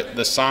committee. But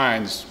the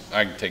signs,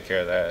 I can take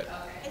care of that.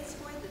 It's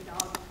where the dog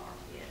park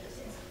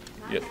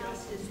is. My Yep.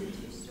 house is a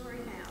two-story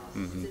house.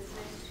 Mhm. It's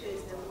next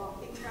to the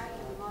walking track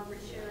in the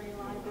Margaret Sherry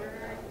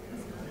Library.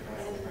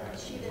 and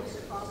she lives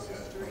across the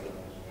street.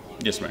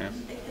 Yes, ma'am.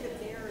 They put a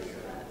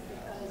barrier up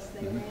because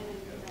they ran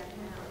into that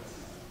house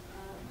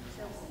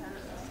several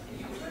times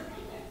and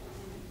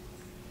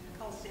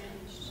caused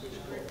damage to the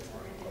bricks.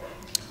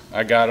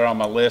 I got it on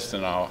my list,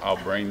 and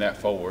I'll bring that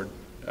forward.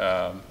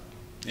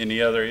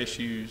 Any other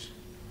issues?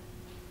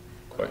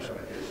 Question?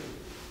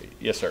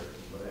 Yes, sir.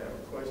 But I have a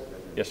question.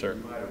 Yes, sir.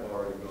 You might have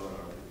already gone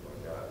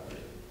over it,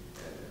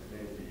 and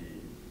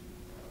maybe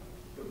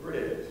the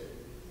bridge,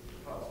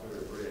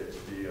 Hospital Bridge,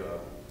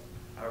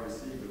 I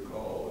received a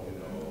call,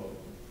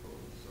 from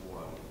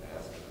someone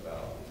asking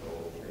about the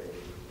toll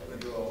cage.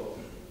 Have you all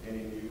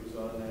any news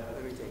on that?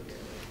 Let me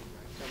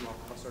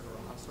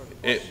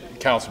take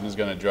Councilman's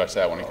going to address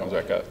that when he comes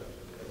back up.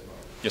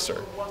 Yes, sir.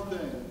 One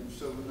thing,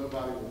 so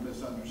nobody will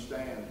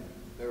misunderstand,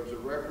 there was a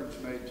reference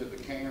made to the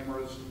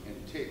cameras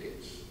and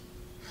tickets.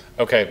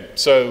 Okay,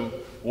 so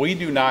we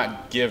do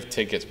not give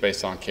tickets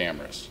based on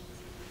cameras.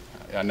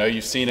 I know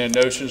you've seen it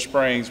in Ocean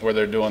Springs where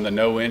they're doing the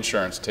no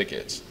insurance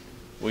tickets.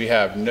 We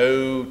have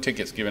no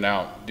tickets given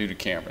out due to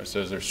cameras.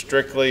 Those are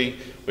strictly,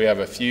 we have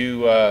a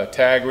few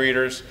tag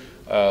readers,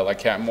 like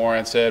Captain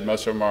Moran said,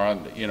 most of them are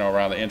on,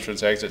 around the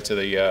entrance exit to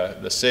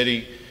the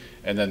city,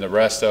 and then the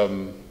rest of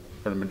them,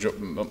 for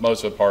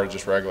most of the part, are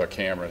just regular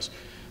cameras.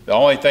 The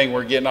only thing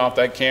we're getting off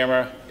that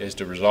camera is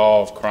to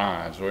resolve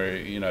crimes.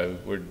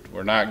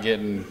 We're not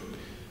getting,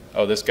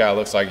 oh, this guy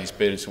looks like he's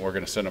speeding, so we're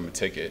going to send him a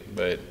ticket.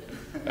 But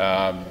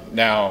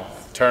now,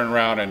 turn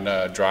around in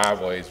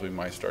driveways, we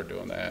might start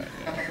doing that.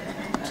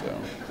 So,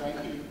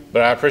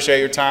 but I appreciate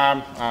your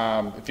time.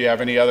 If you have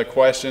any other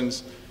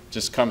questions,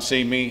 just come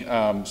see me.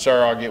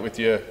 Sir, I'll get with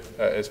you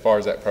as far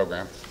as that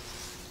program.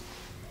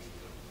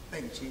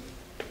 Thank you, Chief.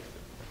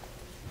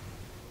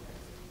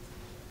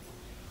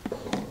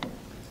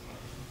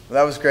 Well,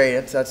 that was great.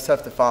 That's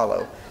tough to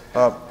follow.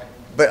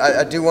 But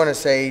I do want to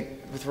say,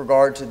 with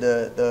regard to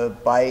the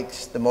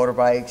bikes, the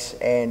motorbikes,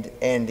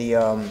 and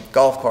the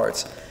golf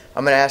carts,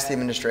 I'm going to ask the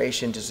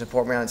administration to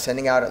support me on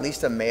sending out at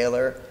least a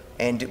mailer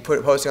and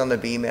posting on the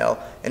B-mail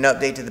an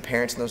update to the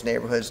parents in those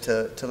neighborhoods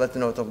to let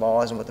them know what the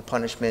laws and what the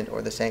punishment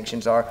or the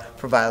sanctions are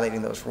for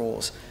violating those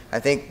rules. I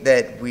think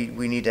that we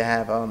need to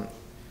have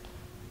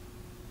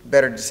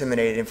better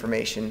disseminated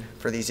information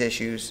for these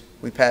issues.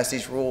 We pass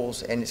these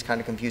rules and it's kind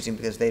of confusing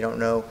because they don't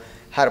know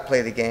how to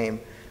play the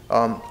game.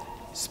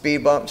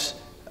 Speed bumps,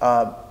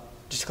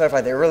 just to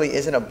clarify, there really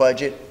isn't a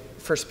budget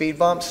for speed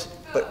bumps,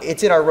 but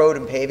it's in our road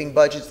and paving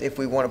budgets if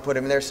we want to put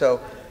them in there. So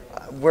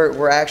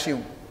we're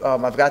actually,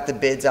 I've got the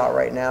bids out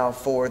right now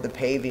for the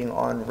paving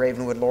on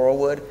Ravenwood,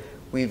 Laurelwood.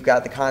 We've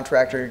got the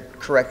contractor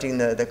correcting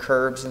the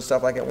curbs and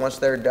stuff like that. Once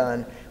they're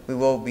done, we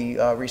will be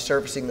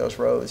resurfacing those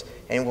roads,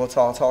 and we'll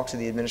talk to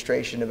the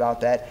administration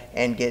about that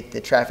and get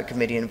the traffic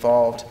committee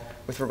involved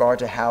with regard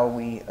to how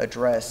we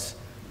address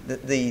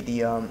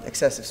the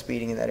excessive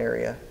speeding in that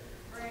area.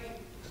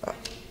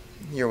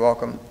 You're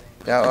welcome.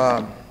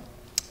 Now,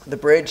 the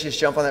bridge, just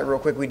jump on that real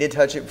quick. We did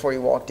touch it before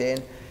you walked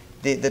in.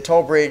 The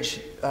toll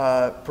bridge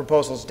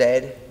proposal's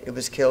dead. It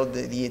was killed.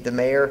 The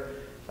mayor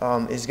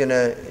is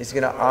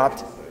gonna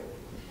opt.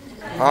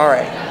 All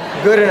right,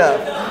 good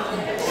enough.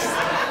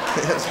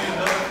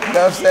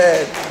 Enough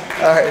said.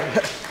 All right.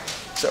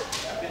 So,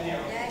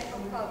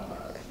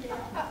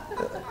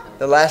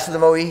 the last of the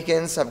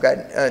Mohicans, I've got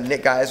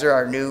Nick Geiser,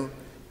 our new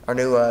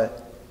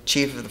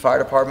chief of the fire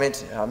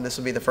department. This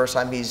will be the first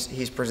time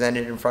he's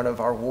presented in front of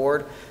our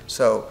ward.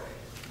 So,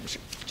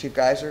 Chief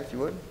Geiser, if you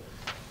would.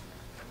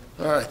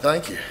 All right,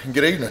 thank you.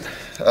 Good evening.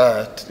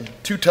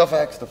 Two tough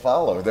acts to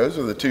follow. Those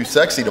are the two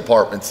sexy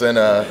departments in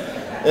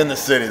the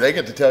city. They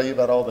get to tell you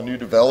about all the new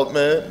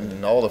development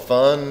and all the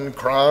fun,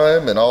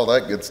 crime, and all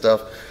that good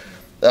stuff.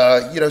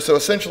 So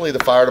essentially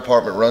the fire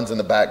department runs in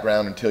the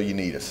background until you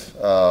need us.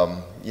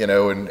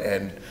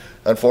 And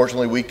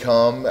unfortunately we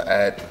come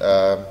at,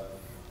 a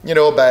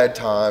bad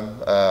time.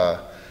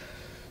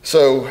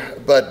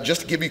 But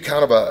just to give you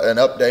kind of an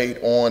update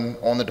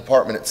on the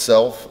department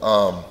itself,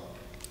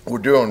 we're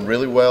doing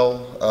really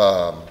well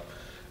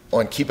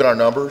on keeping our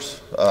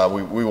numbers.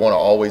 We want to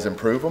always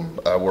improve them.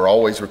 We're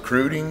always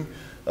recruiting.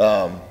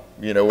 We're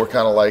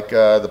kind of like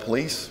the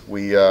police.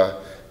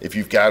 If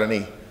you've got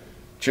any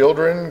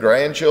children,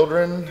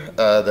 grandchildren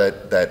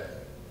that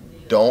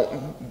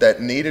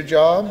need a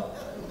job,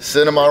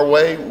 send them our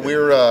way.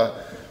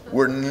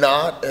 We're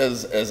not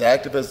as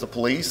active as the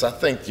police. I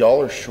think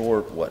y'all are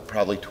short,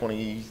 probably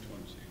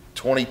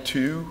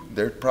 22?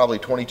 They're probably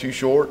 22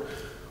 short.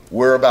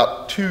 We're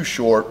about 2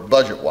 short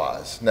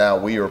budget-wise. Now,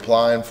 we are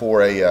applying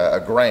for a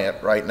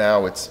grant right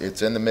now.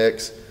 It's in the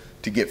mix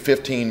to get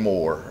 15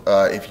 more.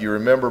 If you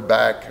remember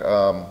back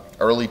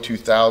early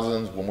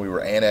 2000s when we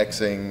were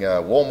annexing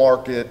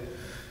Woolmarket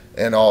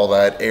and all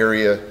that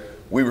area,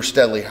 we were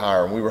steadily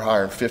hiring. We were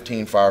hiring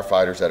 15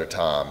 firefighters at a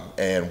time,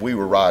 and we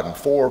were riding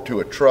 4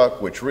 to a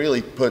truck, which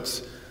really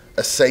puts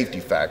a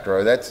safety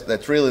factor.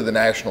 That's really the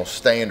national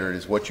standard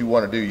is what you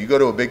want to do. You go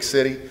to a big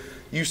city,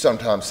 you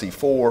sometimes see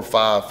 4 or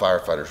 5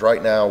 firefighters.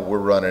 Right now, we're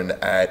running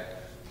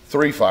at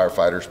 3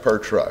 firefighters per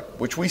truck,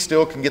 which we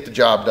still can get the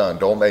job done.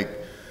 Don't make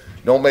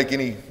don't make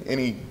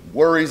any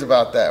worries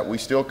about that. We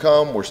still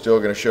come, we're still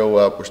going to show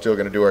up, we're still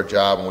going to do our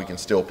job, and we can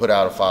still put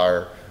out a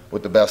fire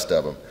with the best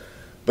of them.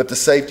 But the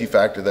safety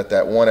factor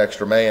that one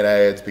extra man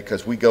adds,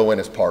 because we go in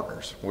as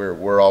partners.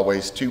 We're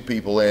always 2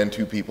 people in,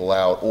 2 people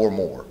out, or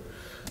more.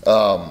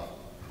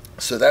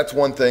 So that's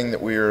one thing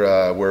that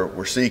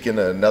we're seeking,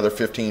 another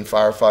 15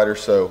 firefighters.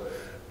 So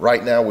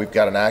right now we've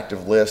got an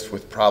active list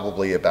with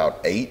probably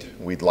about 8.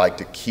 We'd like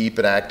to keep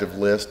an active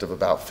list of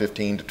about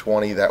 15 to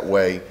 20. That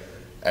way,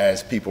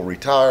 as people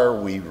retire,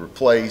 we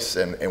replace,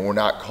 and we're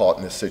not caught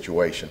in this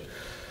situation.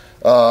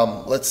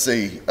 Let's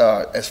see,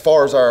 as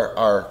far as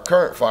our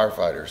current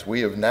firefighters,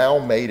 we have now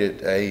made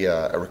it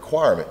a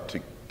requirement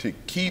to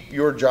keep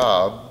your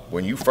job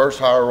when you first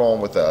hire on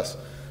with us.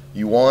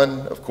 You,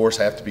 of course,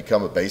 have to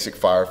become a basic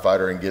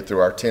firefighter and get through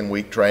our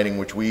 10-week training,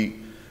 which we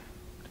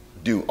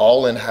do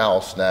all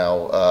in-house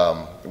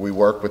now. We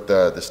work with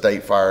the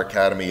State Fire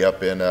Academy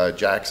up in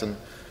Jackson,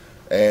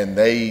 and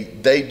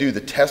they do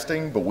the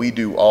testing, but we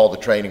do all the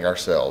training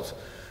ourselves.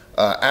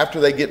 After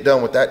they get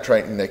done with that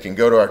training, they can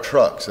go to our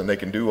trucks and they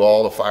can do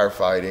all the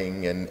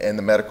firefighting and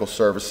the medical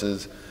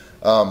services.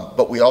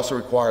 But we also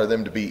require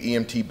them to be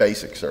EMT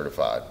basic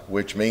certified,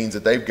 which means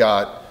that they've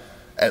got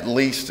at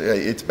least,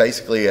 it's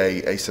basically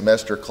a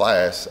semester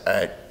class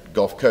at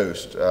Gulf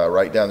Coast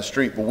right down the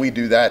street. But we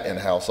do that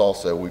in-house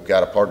also. We've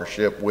got a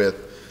partnership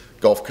with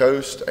Gulf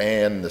Coast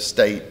and the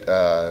state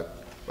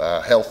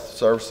health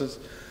services,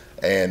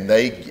 and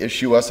they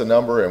issue us a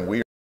number, and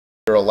we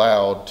are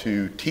allowed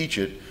to teach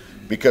it,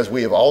 because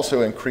we have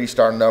also increased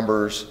our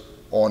numbers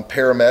on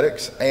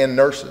paramedics and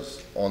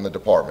nurses on the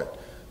department.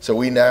 So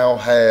we now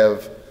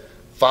have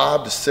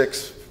 5 to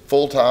 6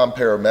 full-time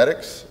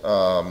paramedics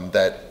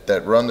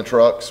that run the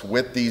trucks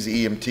with these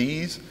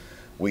EMTs.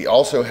 We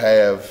also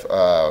have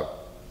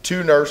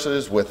 2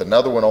 nurses with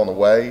another one on the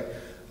way.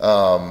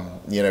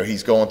 You know,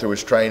 he's going through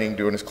his training,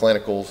 doing his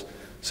clinicals.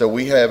 So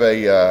we have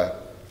a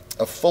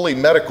fully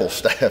medical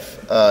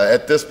staff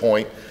at this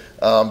point,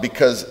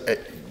 because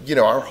you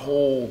know, our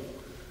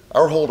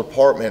whole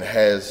department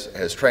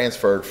has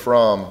transferred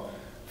from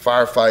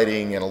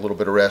firefighting and a little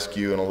bit of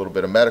rescue and a little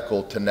bit of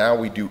medical to now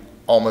we do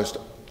almost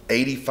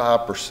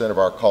 85% of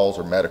our calls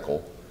are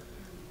medical.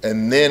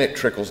 And then it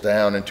trickles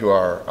down into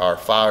our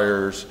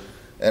fires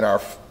and our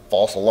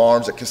false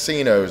alarms at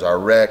casinos, our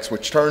wrecks,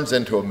 which turns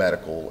into a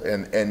medical,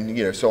 and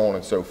you know, so on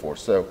and so forth.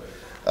 So,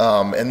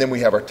 and then we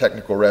have our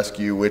technical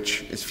rescue,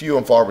 which is few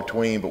and far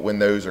between, but when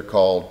those are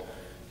called,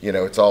 you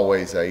know, it's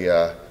always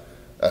a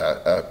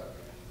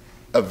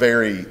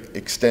very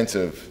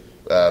extensive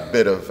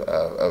bit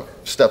of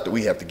stuff that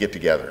we have to get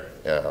together.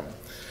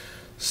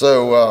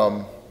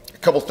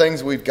 A couple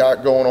things we've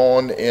got going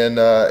on in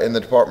the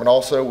department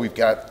also. We've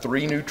got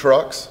 3 new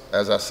trucks,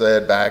 as I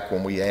said, back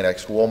when we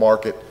annexed Wool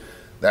Market.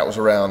 That was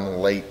around the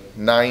late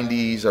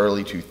 90s,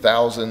 early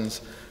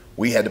 2000s.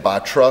 We had to buy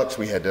trucks.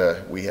 We had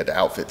to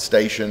outfit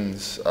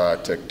stations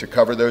to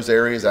cover those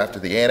areas after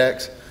the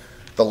annex.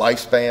 The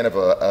lifespan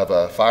of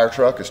a fire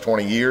truck is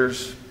 20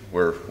 years.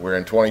 We're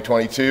in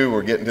 2022.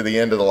 We're getting to the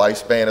end of the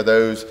lifespan of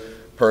those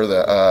per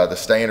the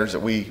standards that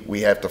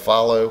we have to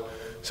follow.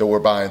 So we're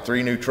buying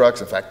 3 new trucks.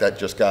 In fact, that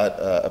just got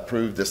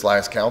approved this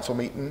last council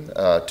meeting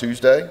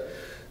Tuesday.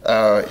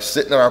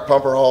 Sitting in our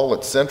pumper hall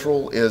at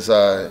Central is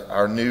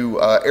our new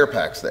air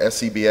packs, the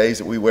SCBAs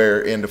that we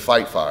wear in to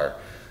fight fire.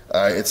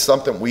 It's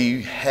something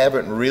we have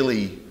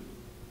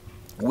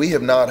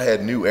not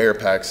had new air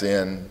packs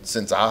in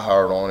since I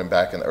hired on them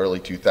back in the early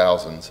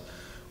 2000s.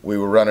 We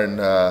were running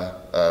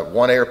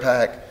 1 air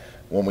pack.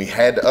 When we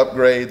had to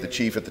upgrade, the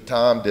chief at the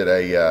time did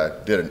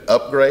an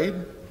upgrade,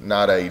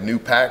 not a new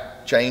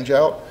pack change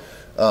out.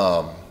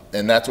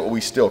 And that's what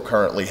we still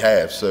currently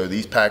have. So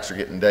these packs are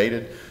getting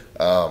dated.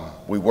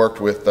 We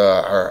worked with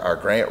our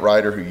grant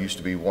writer, who used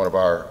to be one of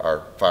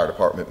our fire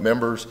department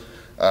members.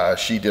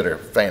 She did a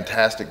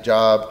fantastic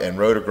job and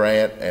wrote a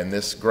grant, and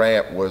this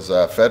grant was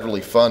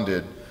federally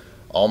funded.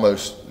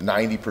 Almost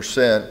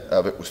 90%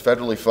 of it was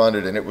federally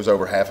funded, and it was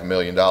over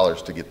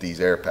 $500,000 to get these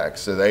air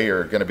packs. So they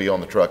are going to be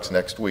on the trucks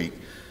next week.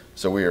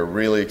 So we are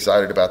really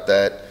excited about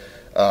that.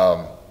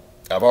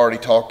 I've already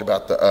talked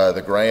about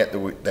the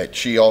grant that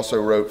she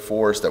also wrote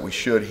for us that we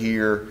should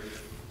hear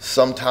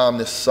sometime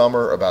this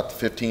summer about the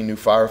 15 new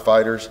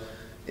firefighters.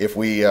 If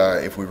we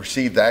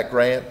receive that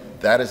grant,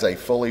 that is a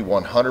fully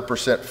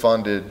 100%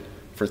 funded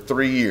for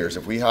 3 years.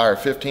 If we hire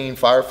 15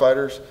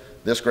 firefighters,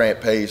 this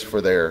grant pays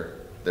for their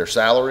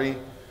salary,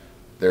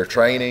 their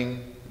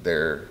training,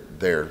 their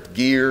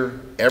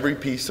gear, every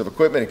piece of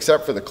equipment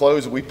except for the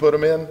clothes that we put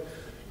them in.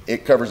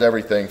 It covers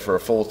everything for a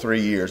full 3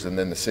 years, and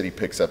then the city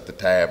picks up the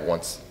tab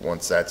once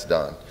that's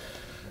done.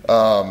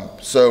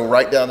 So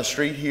right down the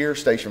street here,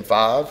 Station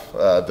 5,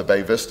 the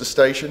Bay Vista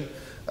station.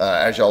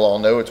 As y'all all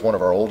know, it's one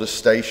of our oldest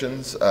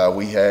stations.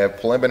 We have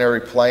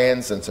preliminary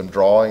plans and some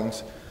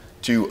drawings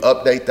to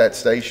update that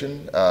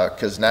station,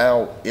 because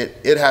now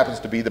it happens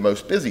to be the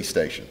most busy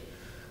station.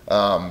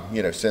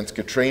 You know, since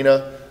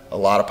Katrina, a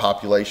lot of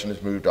population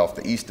has moved off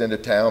the east end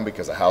of town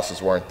because the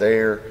houses weren't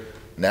there.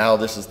 Now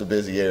this is the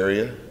busy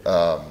area.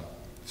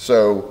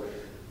 So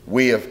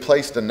We have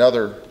placed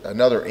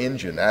another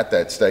engine at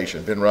that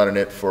station, been running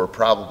it for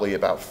probably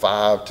about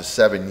 5 to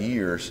 7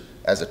 years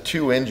as a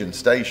 2-engine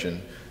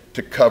station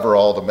to cover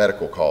all the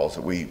medical calls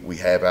that we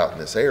have out in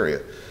this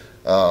area.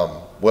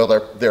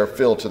 Well, they're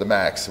filled to the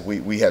max.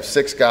 We have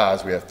 6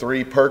 guys, we have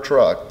 3 per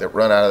truck that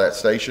run out of that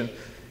station.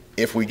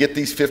 If we get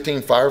these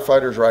 15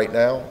 firefighters right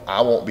now,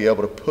 I won't be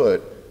able to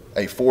put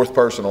a 4th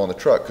person on the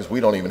truck because we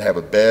don't even have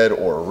a bed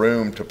or a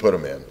room to put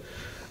them in,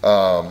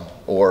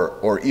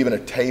 or even a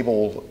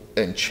table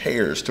and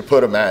chairs to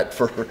put them at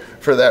for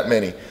that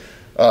many.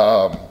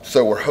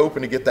 So we're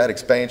hoping to get that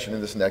expansion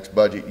in this next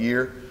budget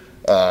year,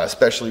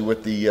 especially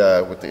with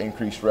the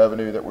increased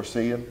revenue that we're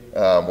seeing.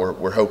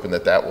 We're hoping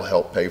that will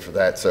help pay for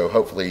that. So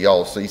hopefully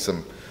y'all see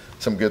some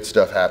good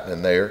stuff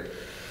happening there.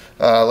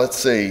 Let's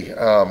see.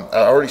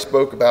 I already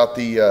spoke about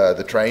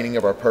the training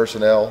of our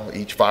personnel.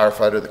 Each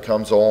firefighter that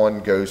comes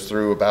on goes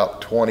through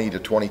about 20 to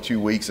 22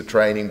 weeks of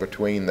training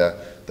between the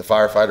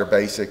firefighter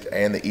basic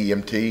and the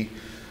EMT.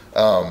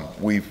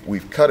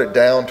 We've cut it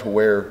down to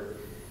where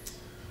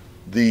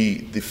the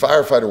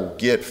firefighter will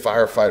get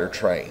firefighter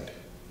trained.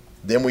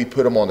 Then we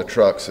put them on the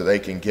truck so they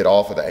can get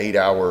off of the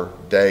 8-hour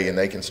day and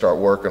they can start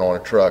working on a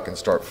truck and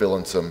start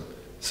filling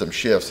some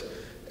shifts.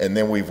 And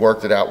then we've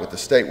worked it out with the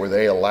state where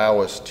they allow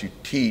us to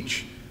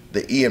teach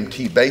the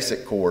EMT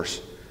basic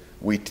course.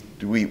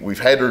 We've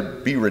had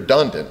to be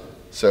redundant.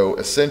 So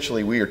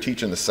essentially we are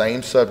teaching the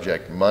same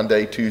subject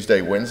Monday,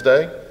 Tuesday,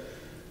 Wednesday.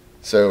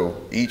 So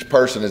each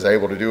person is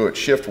able to do it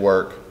shift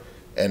work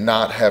and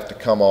not have to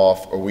come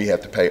off, or we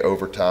have to pay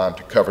overtime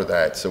to cover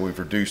that. So we've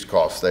reduced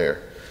costs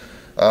there.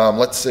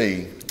 Let's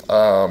see.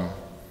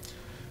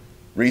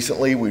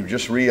 Recently, we've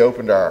just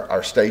reopened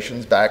our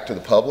stations back to the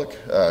public.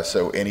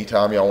 So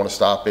anytime y'all want to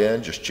stop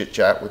in, just chit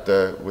chat with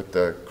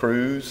the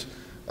crews,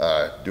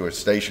 do a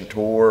station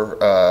tour.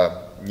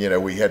 You know,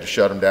 we had to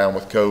shut them down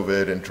with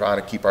COVID and trying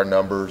to keep our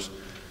numbers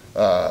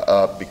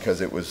up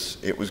because it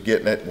was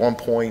getting at one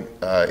point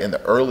in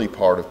the early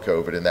part of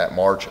COVID, in that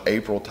March,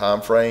 April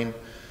timeframe.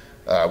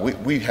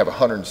 We have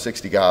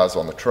 160 guys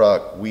on the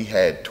truck. We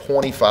had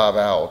 25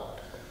 out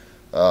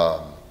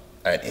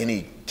at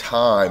any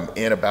time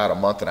in about a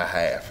month and a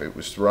half. It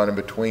was running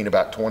between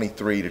about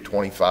 23 to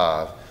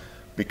 25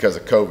 because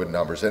of COVID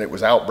numbers, and it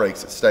was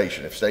outbreaks at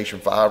station. If Station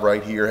 5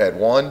 right here had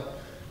one,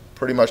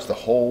 pretty much the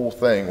whole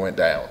thing went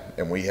down,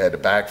 and we had to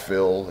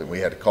backfill and we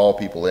had to call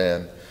people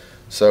in.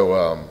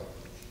 So,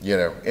 you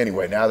know,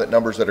 anyway, now that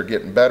numbers that are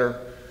getting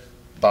better,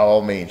 by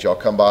all means, y'all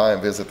come by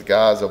and visit the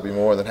guys. They'll be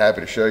more than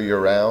happy to show you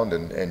around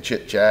and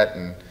chit chat,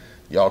 and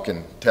y'all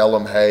can tell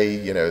them, hey,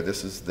 you know,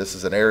 this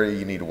is an area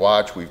you need to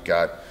watch. We've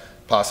got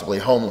possibly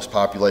homeless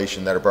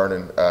population that are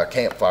burning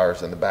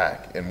campfires in the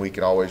back, and we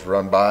can always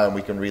run by and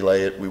we can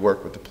relay it. We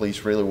work with the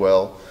police really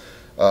well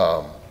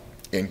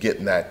in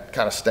getting that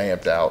kind of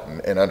stamped out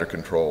and under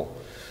control.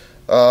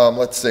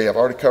 Let's see, I've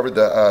already covered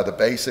the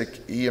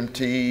basic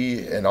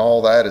EMT, and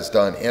all that is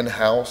done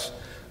in-house.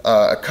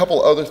 A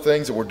couple other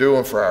things that we're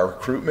doing for our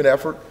recruitment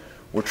effort.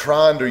 We're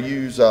trying to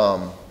use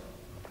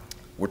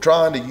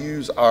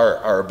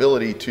our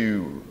ability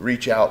to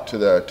reach out to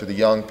the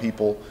young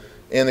people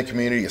in the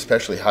community,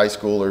 especially high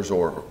schoolers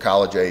or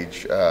college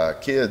age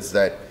kids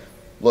that,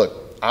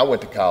 look, I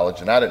went to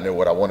college and I didn't know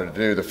what I wanted to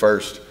do the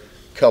first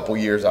couple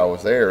years I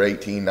was there,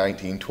 18,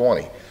 19,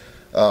 20.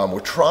 We're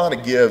trying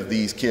to give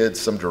these kids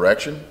some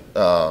direction.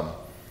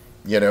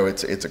 You know,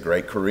 it's a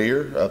great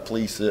career,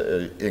 police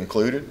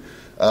included,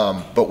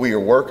 but we are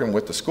working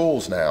with the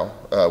schools now.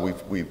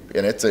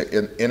 And it's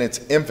in its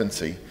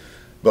infancy,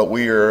 but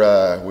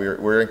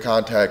we're in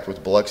contact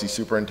with Biloxi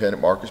Superintendent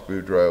Marcus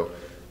Boudreaux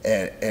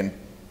and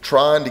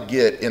trying to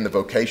get in the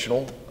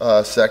vocational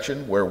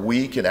section where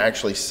we can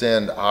actually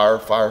send our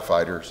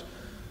firefighters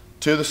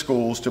to the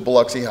schools, to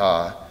Biloxi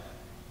High,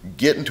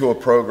 get into a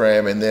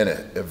program, and then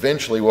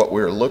eventually what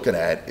we're looking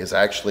at is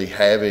actually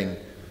having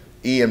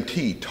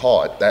EMT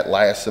taught that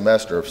last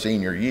semester of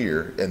senior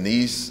year, and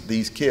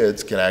these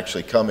kids can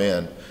actually come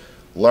in,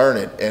 learn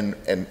it,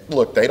 and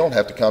look, they don't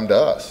have to come to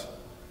us.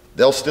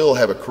 They'll still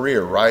have a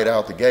career right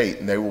out the gate,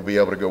 and they will be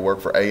able to go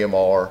work for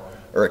AMR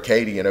or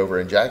Acadian over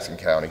in Jackson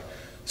County.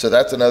 So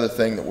that's another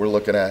thing that we're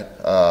looking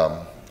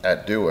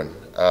at doing.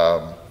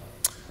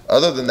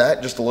 Other than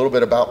that, just a little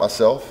bit about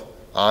myself.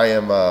 I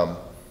am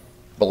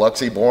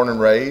Biloxi born and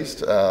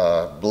raised,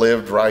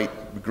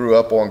 grew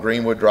up on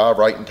Greenwood Drive,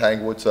 right in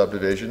Tanglewood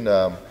subdivision.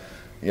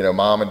 You know,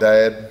 mom and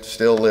dad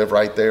still live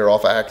right there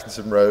off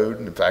Atkinson Road.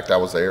 In fact, I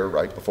was there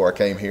right before I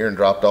came here and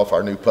dropped off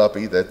our new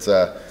puppy that's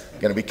going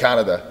to be kind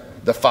of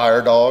the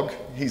fire dog.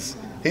 He's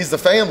the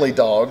family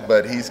dog,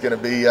 but he's going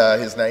to be,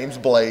 his name's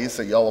Blaze,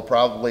 so y'all will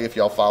probably, if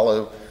y'all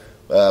follow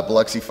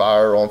Biloxi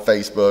Fire on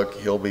Facebook,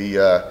 he'll be,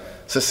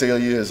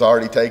 Cecilia has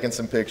already taken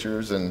some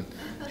pictures, and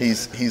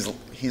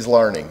he's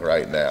learning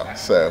right now,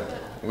 so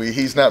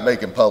he's not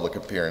making public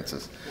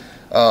appearances.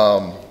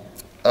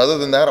 Other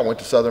than that, I went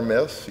to Southern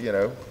Miss, you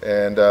know,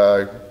 and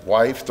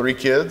wife, 3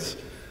 kids.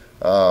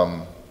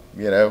 You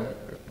know,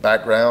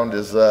 background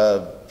is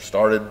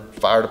started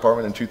fire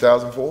department in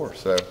 2004,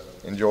 so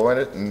enjoying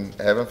it and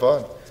having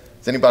fun.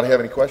 Does anybody have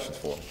any questions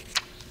for me?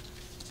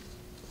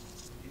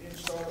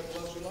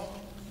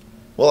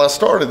 Well, I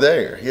started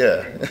there,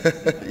 yeah.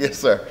 Yes,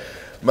 sir.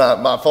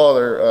 My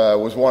father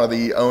was one of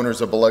the owners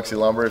of Biloxi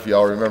Lumber, if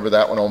y'all remember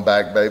that one on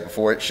Back Bay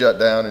before it shut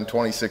down in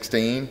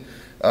 2016.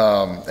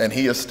 And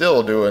he is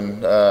still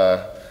doing,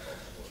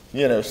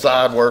 you know,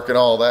 side work and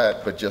all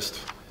that, but just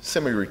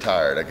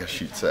semi-retired, I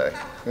guess you'd say.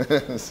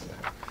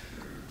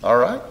 All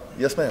right.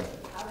 Yes, ma'am.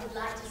 I would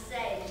like to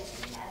say that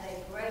you have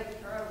a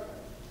great program.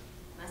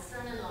 My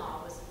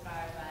son-in-law was a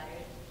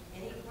firefighter,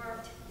 and he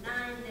worked 9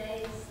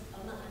 days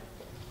a month.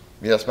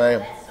 Yes, ma'am.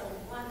 That's a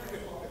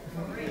wonderful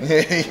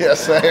career.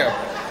 Yes, ma'am.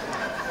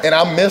 And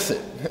I miss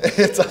it.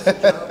 It's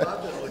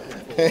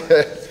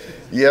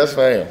yes,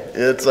 ma'am.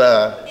 It's still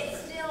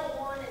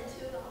 1 and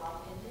 2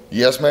 off, isn't it?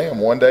 yes, ma'am.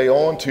 1 day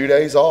on, 2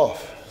 days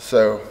off.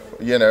 So,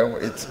 you know,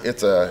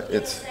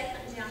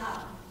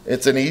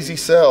 it's an easy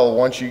sell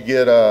once you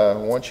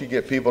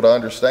get people to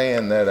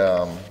understand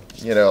that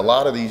you know, a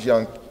lot of these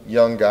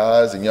young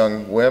guys and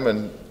young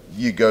women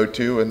you go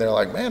to and they're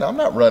like, man, I'm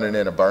not running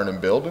in a burning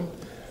building.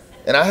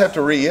 And I have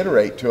to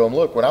reiterate to them,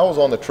 look, when I was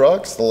on the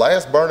trucks, the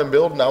last burning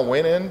building I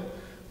went in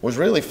was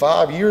really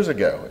 5 years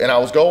ago, and I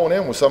was going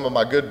in with some of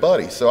my good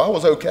buddies, so I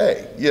was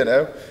okay. You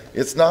know,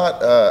 it's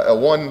not a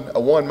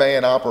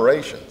one-man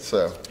operation.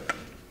 So.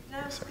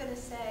 And I was going to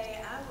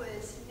say, I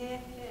was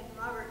Nick and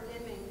Robert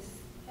Deming's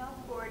health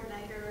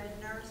coordinator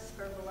and nurse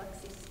for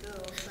Biloxi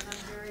schools, and I'm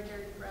very,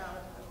 very proud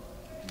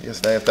of them.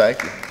 Yes, ma'am.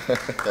 Thank you.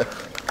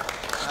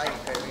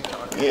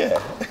 Yeah.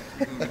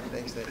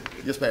 Thanks, Dave.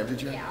 Yes, ma'am.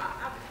 Did you?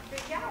 Yeah, do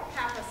y'all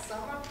have a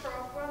summer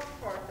program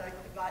for the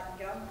like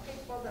young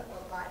people that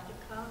would like to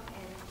come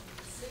and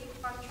see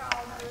what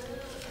y'all do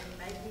and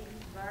maybe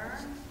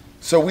learn?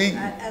 So we.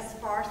 As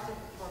far as the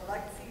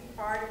Biloxi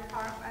Fire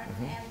Department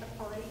and the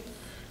police.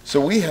 So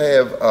we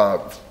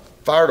have,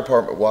 fire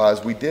department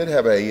wise, we did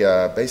have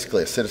a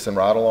basically a citizen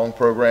ride-along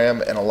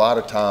program, and a lot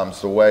of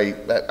times the way,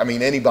 I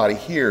mean, anybody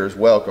here is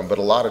welcome, but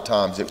a lot of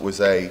times it was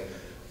a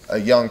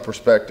young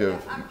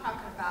perspective. Yeah, I'm talking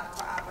about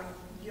for our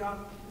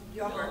younger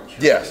children.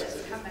 Yes.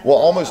 Well,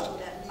 almost.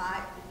 That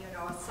might, you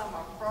know, a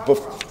summer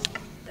program.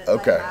 That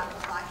Okay. they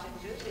might like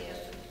to do this,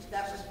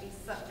 that would be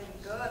something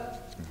good,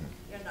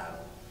 you know.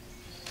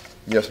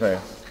 Yes, ma'am.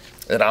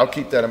 And I'll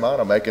keep that in mind.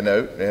 I'll make a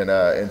note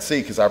and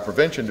see, because our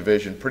prevention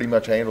division pretty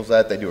much handles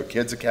that. They do a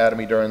kids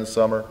academy during the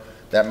summer.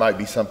 That might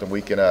be something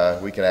we can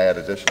add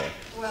additionally.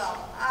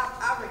 Well,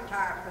 I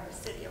retired from the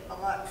city of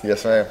Biloxi.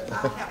 Yes, ma'am.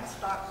 I'll have to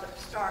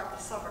start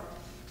the summer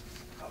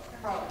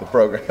program. The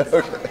program. The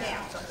summer Okay.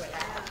 camp that we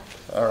have.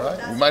 All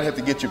right. We might have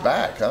to get you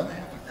back, huh?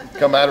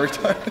 Come out of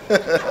retirement.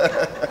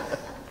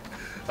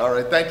 All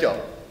right. Thank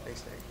y'all.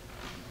 Thanks, Dave.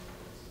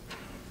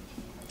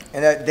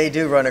 And they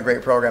do run a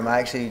great program. I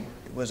actually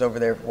was over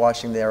there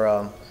watching their,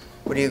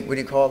 what do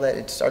you call that?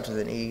 It starts with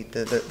an E.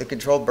 The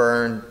controlled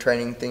burn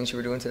training things you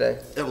were doing today?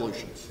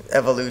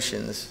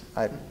 Evolutions.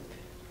 I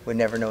would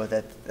never know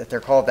that they're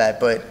called that,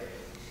 but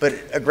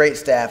a great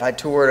staff. I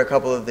toured a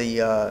couple of the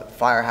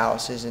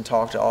firehouses and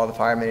talked to all the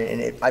firemen,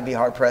 and I'd be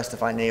hard pressed to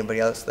find anybody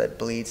else that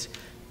bleeds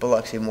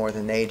Biloxi more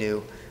than they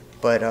do.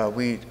 But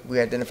we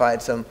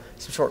identified some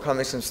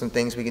shortcomings and some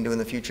things we can do in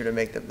the future to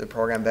make the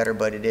program better.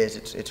 But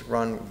it's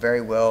run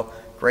very well.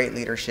 Great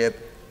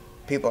leadership.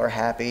 People are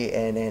happy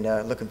and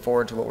looking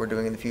forward to what we're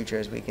doing in the future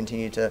as we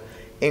continue to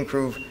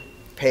improve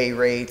pay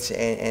rates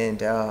and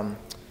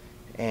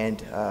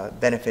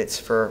benefits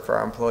for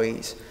our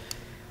employees.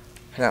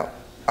 Now,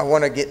 I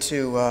want to get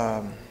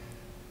to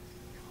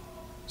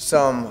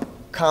some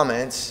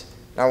comments.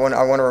 I want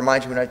to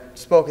remind you, when I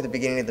spoke at the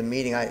beginning of the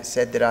meeting, I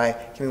said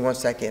that give me 1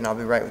 second and I'll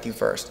be right with you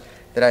first,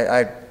 that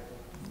I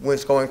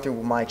was going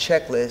through my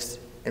checklist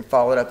and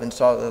followed up and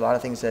saw a lot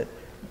of things that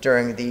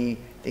during the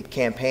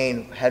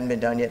campaign hadn't been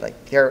done yet,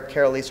 like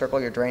Carol Lee Circle,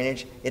 your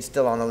drainage, it's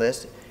still on the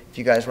list, if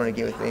you guys want to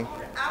get with me.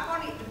 I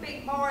want it to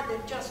be more than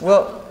just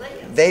Well, on the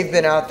list. they've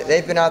been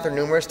out there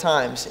numerous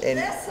times, and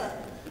Listen,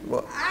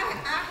 well, I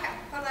have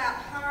put out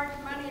hard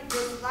money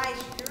this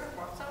last year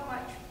for so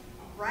much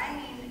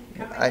rain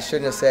coming. I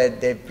shouldn't have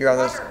said you're on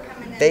those.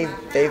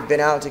 They've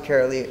been out to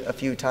Carol Lee a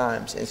few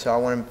times, and so I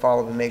want to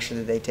follow up and make sure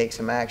that they take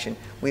some action.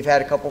 We've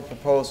had a couple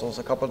proposals,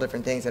 a couple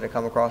different things that have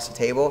come across the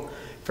table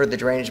for the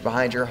drainage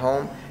behind your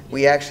home.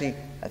 We actually,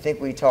 I think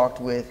we talked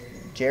with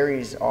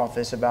Jerry's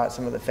office about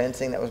some of the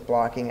fencing that was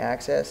blocking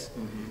access.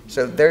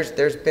 So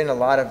there's been a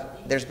lot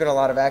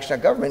of action.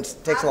 Now, government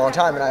takes a long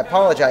time, and I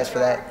apologize for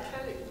that.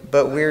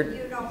 But we are.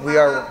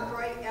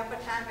 Great every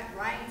time it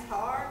rains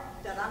hard,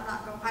 that I'm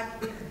not going to have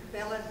to be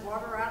bailing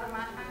water out of my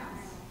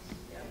house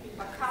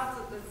because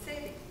of the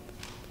city.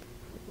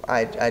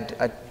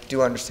 I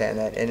do understand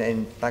that,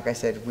 and like I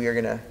said, we are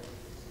gonna.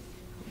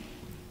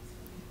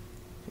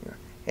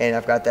 And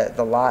I've got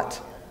the lot,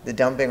 the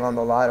dumping on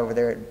the lot over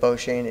there at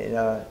Beauchene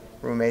and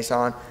Rue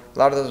Maison. A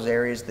lot of those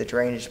areas, the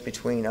drainage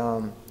between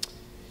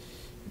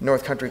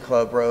North Country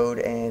Club Road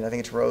and I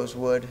think it's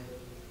Rosewood,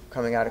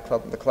 coming out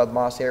of the Club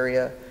Moss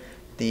area,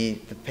 the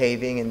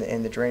paving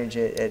and the drainage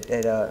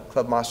at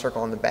Club Moss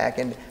Circle on the back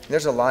end. And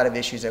there's a lot of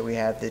issues that we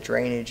have. The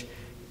drainage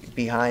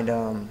behind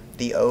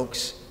the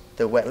oaks,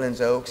 the wetlands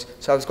oaks.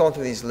 So I was going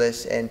through these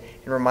lists and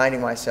reminding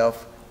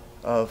myself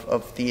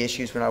of the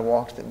issues when I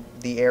walked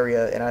the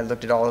area, and I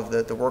looked at all of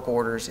the work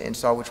orders and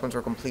saw which ones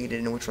were completed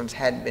and which ones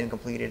hadn't been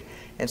completed.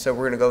 And so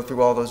we're going to go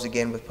through all those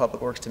again with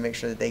Public Works to make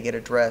sure that they get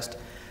addressed.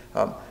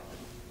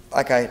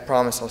 Like I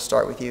promised, I'll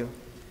start with you.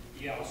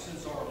 Yeah,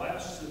 since the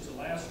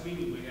last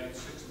meeting we had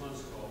 6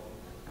 months ago,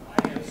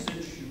 I have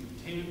sent you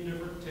 10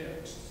 different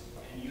texts,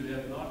 and you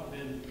have not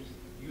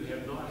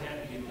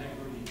had the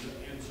integrity to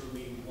answer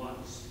me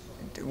once.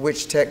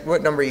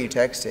 What number are you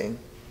texting?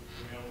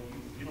 Well,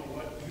 you know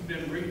what? You've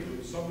been reading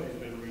them. Somebody's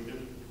been reading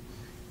them.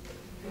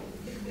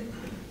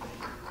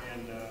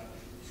 And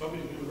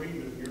somebody's been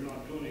reading them. You're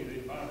not doing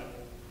anything about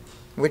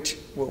it.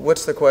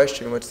 What's the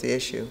question? What's the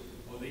issue?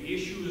 Well, the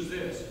issue is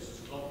this. This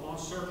is Club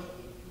Moss Circle.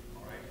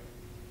 All right.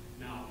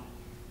 Now,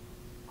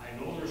 I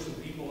know there's some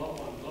people up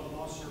on Club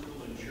Moss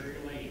Circle and Cherry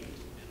Lane,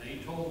 and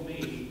they told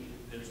me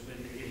that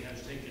it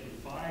has taken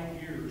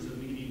 5 years of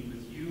meeting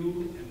with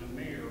you and the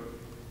mayor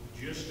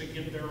just to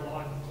get their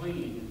lot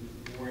clean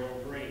before it'll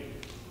drain.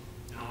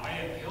 Now, I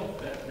have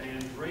helped that man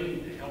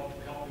drain, to help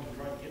him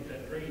try to get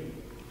that drain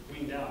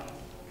cleaned out,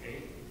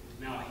 okay?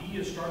 Now, he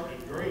is starting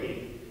to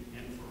drain,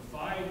 and for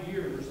 5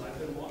 years, I've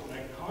been wanting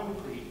that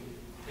concrete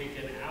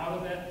taken out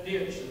of that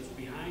ditch that's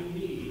behind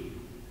me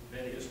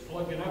that is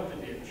plugging up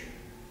the ditch.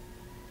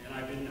 And I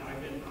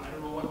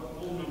don't know what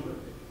phone number,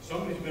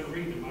 somebody's been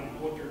reading them, I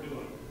don't know what they're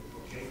doing,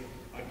 okay?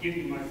 I give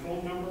you my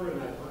phone number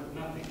and I've heard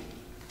nothing.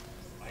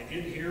 I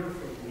did hear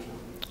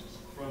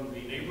from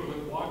the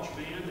neighborhood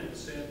watchman that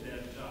said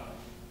that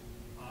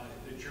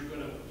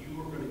you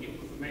were gonna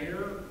get with the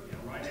mayor, and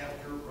right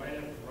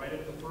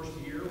at the first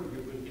year,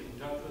 you're gonna get in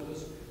touch with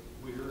us.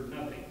 We heard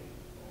nothing.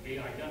 Okay,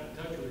 I got in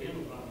touch with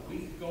him about a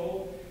week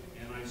ago,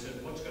 and I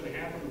said, what's gonna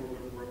happen?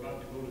 We're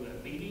about to go to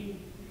that meeting,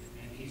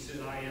 and he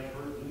said, I have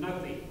heard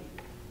nothing.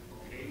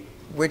 Okay.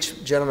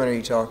 Which gentleman are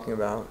you talking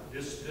about?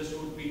 This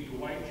would be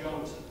Dwight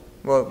Johnson.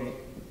 Well,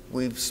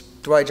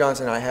 Dwight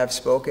Johnson and I have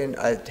spoken.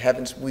 You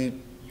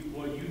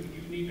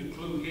need to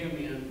clue him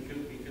in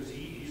because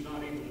he's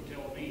not able to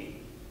tell me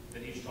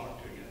that he's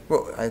talked to you.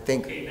 Well, I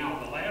think. Okay, now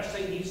the last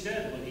thing he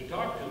said when he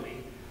talked to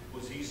me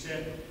was he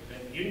said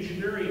that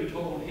engineering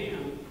told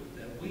him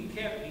that we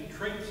can't be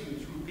traipsing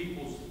through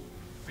people's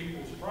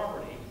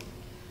property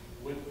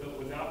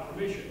without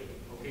permission.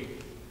 Okay,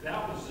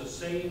 that was the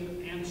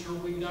same answer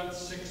we got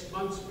 6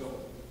 months ago,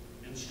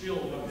 and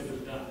still nothing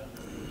is done.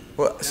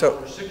 Well, now,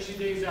 we're 60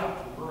 days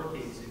out from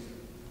hurricane season.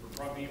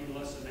 We're probably even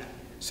less than that.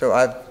 So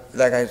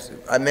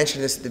I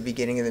mentioned this at the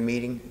beginning of the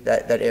meeting,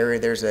 that area,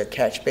 there's a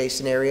catch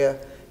basin area.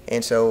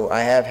 And so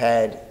I have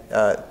had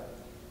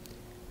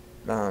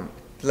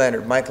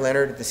Mike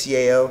Leonard, the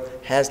CAO,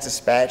 has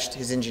dispatched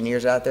his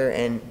engineers out there,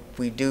 and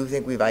we do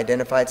think we've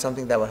identified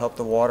something that will help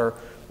the water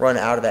run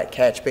out of that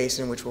catch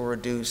basin, which will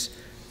reduce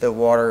the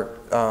water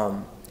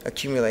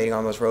accumulating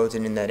on those roads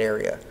and in that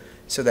area.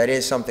 So that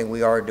is something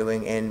we are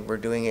doing, and we're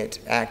doing it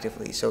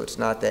actively. So it's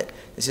not that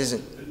this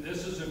isn't.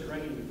 This is a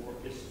draining before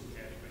it gets to the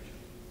catch basin.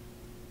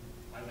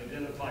 I've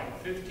identified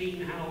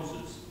 15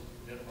 houses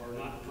that are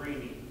not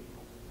draining.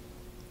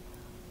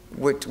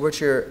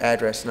 What's your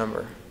address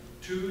number?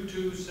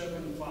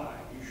 2275.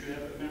 You should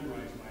have it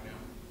memorized by now.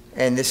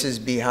 And this is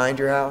behind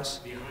your house?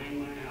 Behind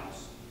my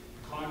house.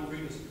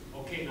 Concrete is,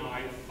 okay, now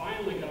I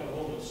finally got a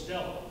hold of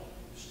Stella.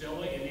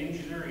 Stella in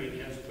engineering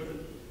has put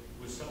it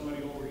with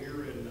somebody over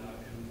here in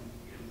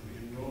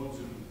roads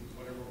and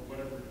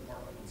whatever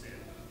department it's in.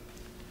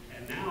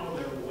 And now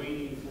they're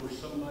waiting for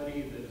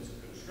somebody that is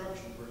a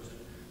construction person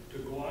to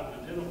go out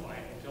and identify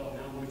it and tell them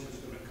how much it's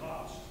going to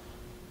cost.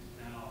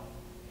 Now,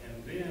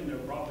 and then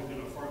they're probably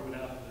going to farm it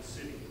out to the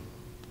city.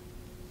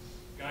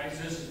 Guys,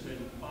 this has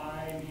been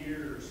 5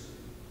 years.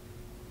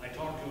 I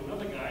talked to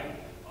another guy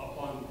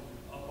up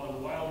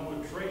on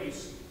Wildwood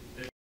Trace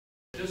that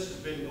this has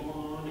been going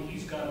on.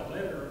 He's got a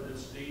letter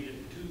that's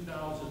dated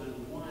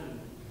 2001.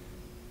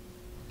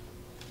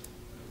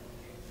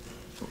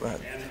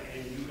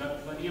 And you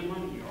got plenty of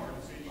money. You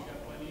already said you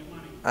got plenty of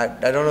money.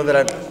 I don't know that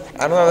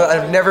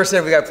I've never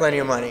said we got plenty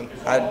of money.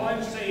 All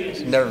I'm saying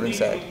is never you been need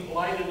said. to be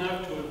polite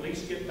enough to at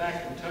least get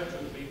back in touch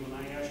with me when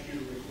I ask you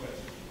to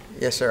request.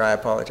 Yes, sir, I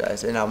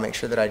apologize, and I'll make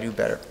sure that I do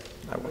better.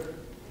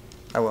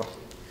 I will.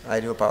 I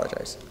do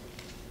apologize.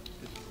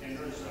 And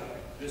there's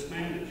this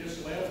man that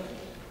just left.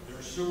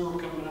 There's sewer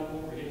coming up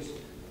over his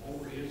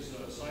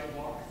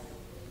sidewalk,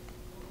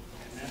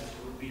 and that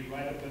would be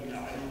right up in.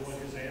 I don't know what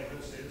his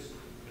address is,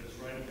 but it's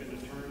right up in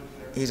the turn up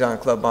there. He's on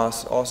Club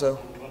Moss also?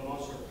 On Club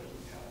Moss Circle,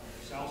 yeah.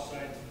 South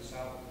side to the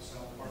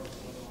south part of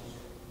Club Moss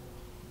Circle.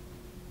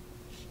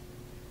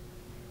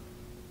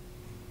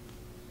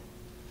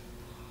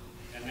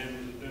 And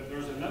then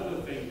there's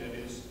another thing that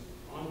is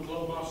on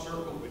Club Moss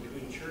Circle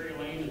between Cherry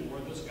Lane and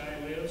where this guy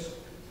lives.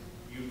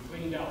 You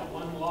cleaned out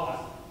one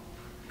lot.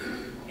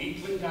 He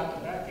cleaned out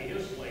the back of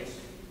his place,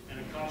 and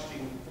it cost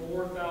him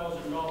 $4,000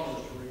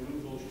 to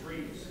remove those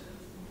trees.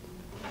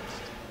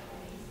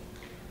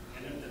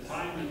 And at the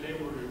time that they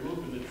were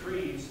removing the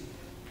trees,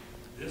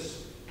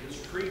 this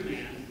tree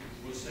man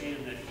was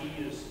saying that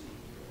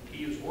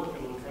he is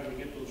working on trying to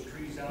get those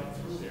trees out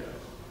through there.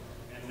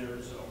 And and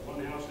there's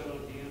one house down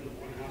at the end and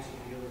one house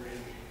at the other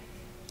end.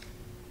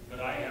 But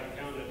I have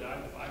counted,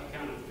 I've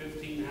counted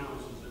 15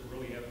 houses that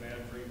really have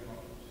bad drain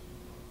problems.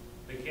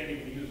 They can't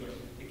even use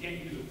they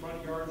can't use the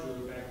front yards or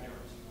the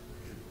backyards.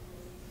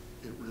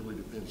 It really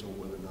depends on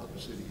whether or not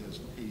the city has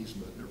an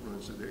easement that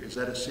runs through there. Is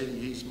that a city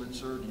easement,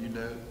 sir? Do you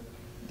know?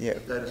 Yeah.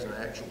 If that is an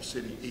actual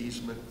city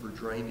easement for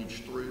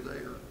drainage through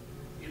there?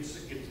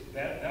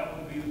 That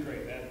would be the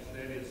drain.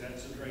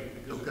 That's the drain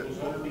because Okay. it goes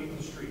underneath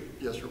the street.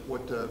 Yes, sir.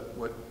 What the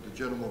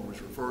gentleman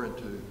was referring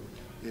to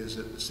is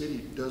that the city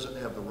doesn't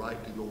have the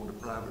right to go onto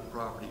private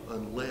property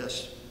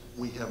unless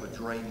we have a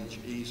drainage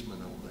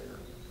easement on there.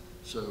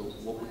 So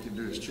what we can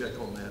do is check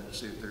on that to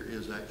see if there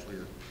is actually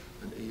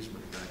an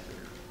easement back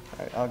there.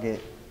 All right,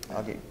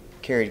 I'll get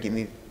Carrie to give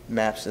me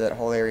maps of that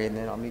whole area, and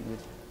then I'll meet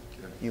with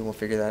you and we'll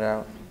figure that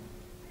out.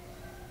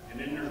 And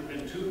then there's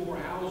been 2 more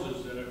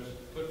houses that have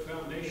put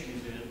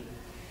foundations in,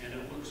 and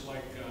it looks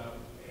like,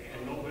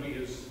 and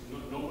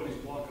nobody's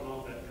blocking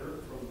off that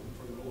dirt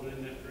from going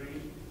in that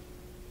drain.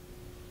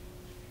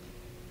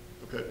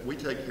 Okay, we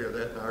take care of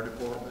that in our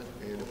department,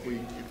 and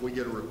if we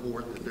get a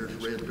report that there's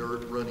red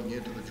dirt running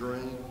into the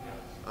drain,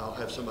 I'll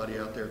have somebody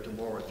out there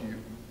tomorrow. If you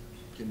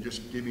can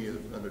just give me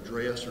an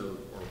address or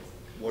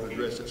what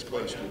address it's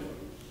close to. You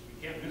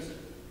can't miss it.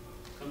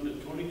 Come to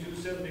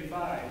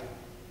 2275,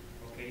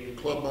 okay?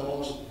 Club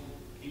Malls?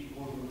 Keep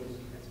going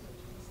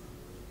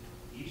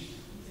east.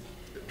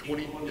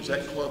 20, is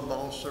that Club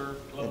Mall, sir?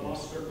 Club Mall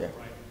Circle, Yeah.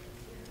 right.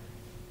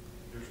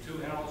 There's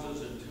 2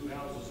 houses and 2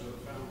 houses that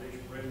are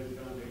foundation, brand new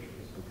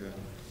foundations. Okay.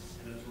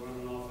 And it's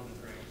running off in the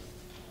drain.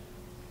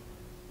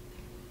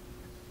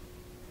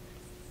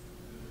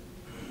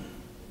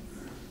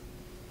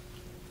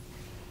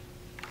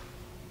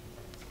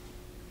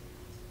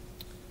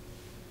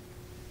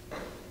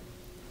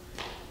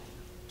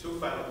 Two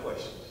final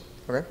questions.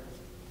 Okay.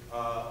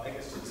 I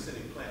guess to the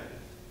city planner.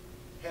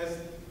 Has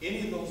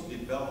any of those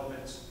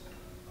developments,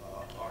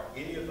 are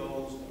any of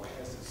those, or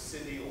has the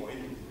city or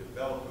any of the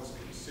developers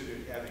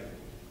considered having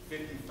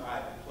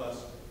 55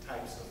 plus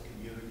types of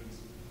communities?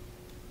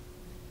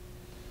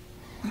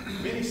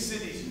 Many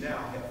cities now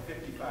have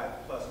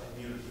 55 plus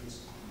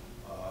communities.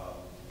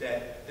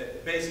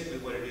 That basically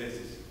what it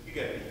is you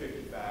got to be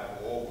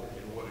 55 or over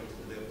in order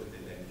to live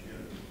within that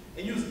community.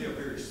 And usually they're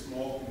very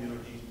small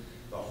communities.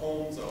 The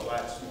homes are a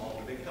lot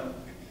smaller. They come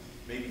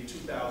maybe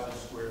 2,000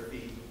 square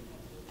feet.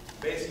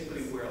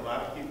 Basically where a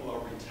lot of people are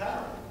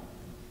retiring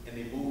and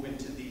they move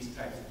into these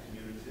types of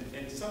communities.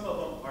 And some of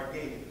them are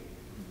gated.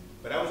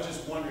 But I was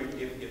just wondering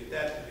if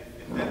that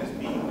is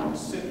being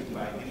considered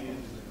by any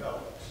of the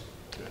developers.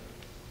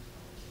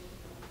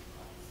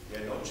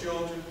 There are no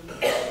children.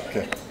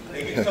 Okay.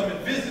 They can come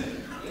and visit,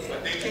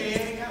 but they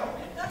can't hang out.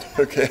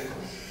 Okay.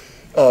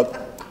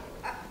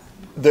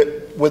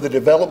 With the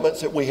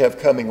developments that we have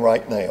coming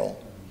right now,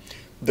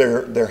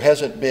 there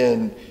hasn't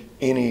been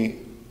any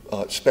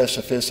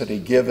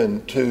specificity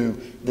given to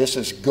this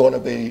is going to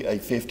be a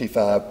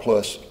 55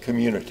 plus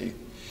community.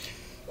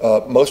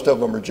 Most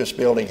of them are just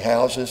building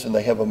houses and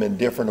they have them in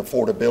different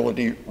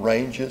affordability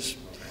ranges.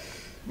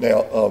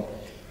 Now,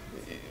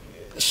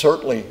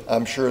 certainly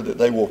I'm sure that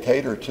they will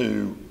cater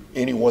to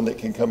anyone that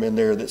can come in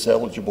there that's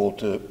eligible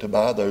to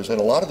buy those. And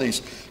a lot of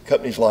these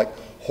companies like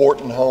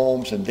Horton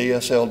Homes and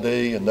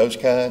DSLD and those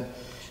kind,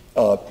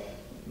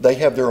 they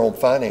have their own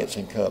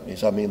financing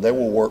companies. I mean, they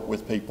will work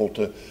with people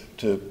to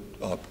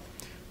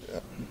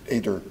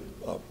either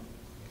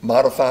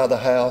modify the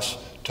house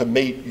to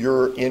meet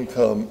your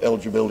income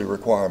eligibility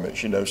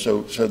requirements, you know,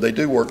 so they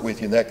do work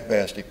with you in that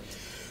capacity.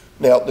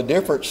 Now, the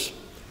difference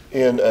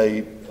in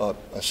a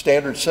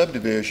standard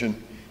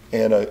subdivision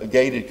and a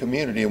gated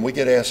community, and we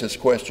get asked this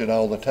question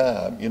all the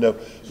time, you know,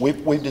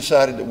 we've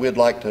decided that we'd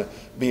like to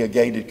be a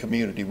gated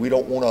community. We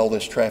don't want all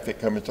this traffic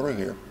coming through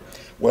here.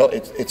 Well,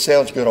 it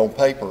sounds good on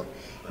paper,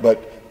 but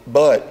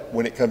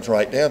when it comes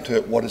right down to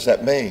it, what does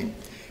that mean?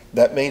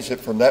 That means that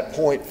from that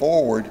point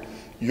forward,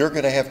 you're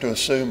going to have to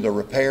assume the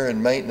repair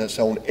and maintenance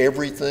on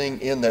everything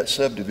in that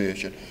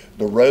subdivision,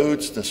 the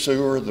roads, the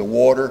sewer, the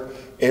water,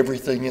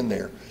 everything in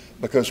there.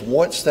 Because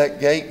once that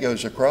gate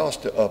goes across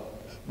to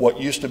what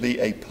used to be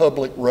a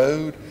public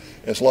road,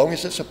 as long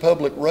as it's a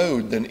public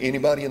road, then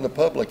anybody in the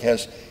public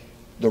has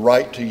the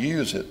right to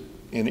use it.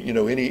 And, you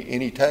know,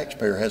 any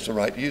taxpayer has the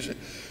right to use it.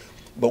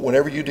 But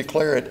whenever you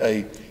declare it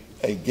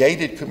a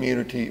gated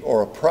community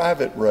or a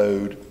private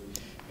road,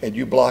 and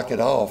you block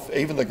it off,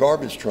 even the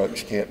garbage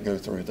trucks can't go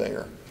through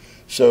there.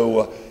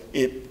 So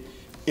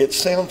it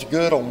sounds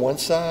good on one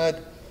side,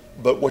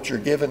 but what you're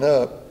giving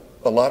up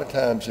a lot of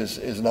times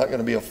is not going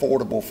to be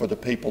affordable for the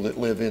people that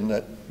live in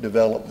that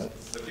development.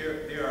 But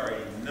there are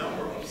a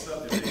number of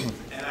subdivisions,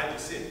 and I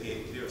just said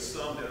gated. There are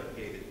some that are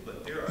gated,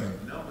 but there are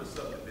a number of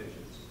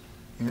subdivisions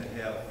that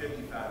have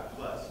 55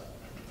 plus,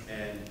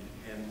 and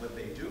what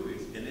they do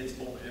is, and it's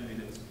open, I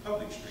mean, it's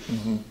public streets,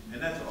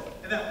 and that's all.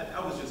 And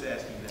I was just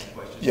asking that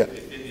question. Yeah.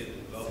 If any of the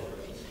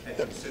developers had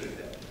considered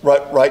that.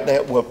 Right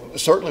now, well,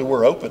 certainly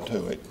we're open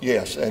to it,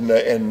 yes, and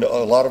a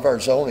lot of our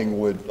zoning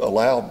would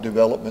allow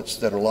developments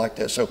that are like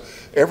that. So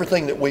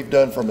everything that we've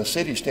done from a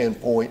city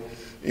standpoint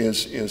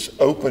is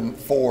open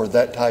for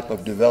that type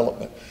of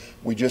development.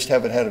 We just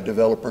haven't had a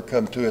developer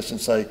come to us and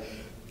say,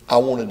 I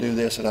want to do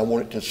this and I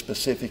want it to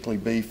specifically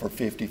be for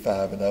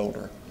 55 and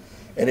older.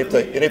 And if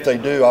they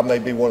do, I may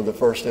be one of the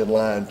first in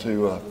line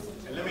to.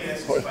 And let me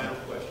ask you a final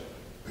question.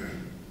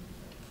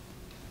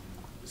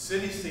 The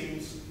city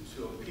seems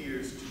to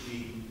appears to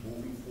be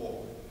moving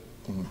forward,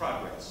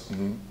 progress.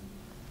 You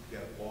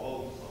got a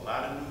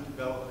lot of new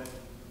development,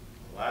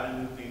 a lot of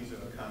new things that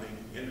are coming,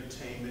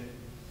 entertainment,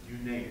 you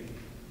name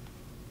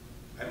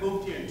it. I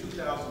moved here in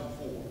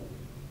 2004.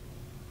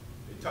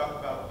 They talked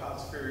about the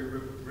Pops Ferry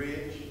River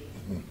Bridge.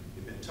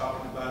 They've been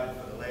talking about it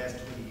for the last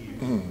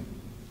 20 years.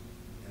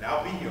 And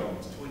I'll be here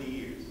almost 20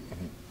 years.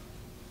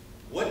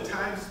 What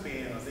time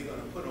span are they going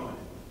to put on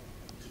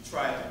it to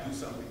try to do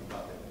something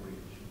about that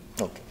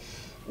bridge? Okay.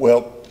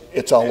 Well,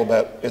 it's all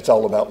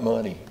about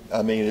money.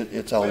 I mean,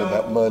 it's all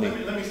about money.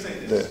 Let me say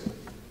this.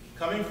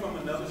 Coming from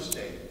another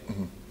state,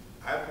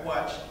 I've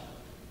watched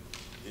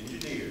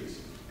engineers,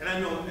 and I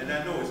know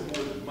it's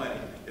more than money.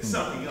 It's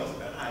something else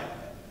behind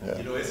that. Yeah.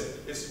 You know,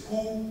 it's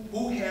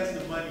who has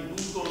the money,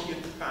 who's going to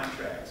get the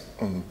contracts,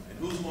 and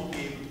who's going to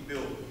be able to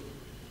build it.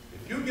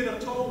 If you get a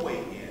tollway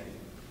in,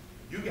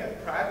 you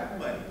got private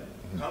money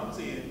comes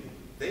in,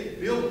 they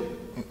build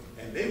it,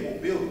 and they will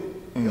build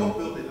it. They'll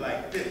build it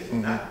like this,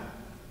 not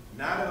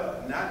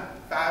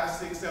 5,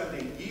 6,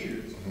 7, 8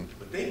 years,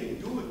 but they can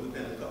do it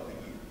within a couple of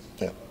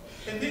years.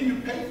 Yeah. And then you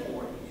pay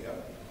for it.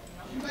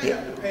 You might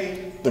have to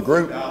pay the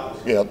group.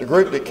 Yeah, the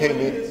group that came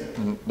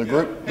in.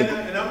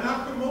 And I'm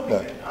not promoting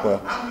it.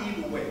 I'm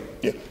either way.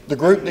 Yeah, the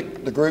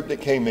group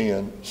that came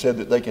in said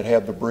that they could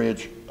have the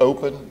bridge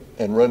open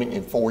and running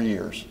in 4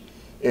 years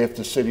if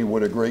the city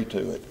would agree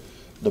to it.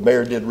 The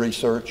mayor did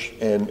research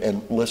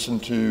and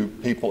listened to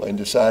people and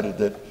decided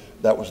that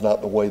that was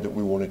not the way that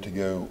we wanted to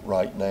go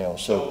right now.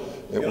 So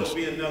it'll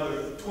be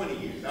another 20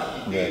 years.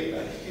 I'll be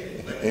dead.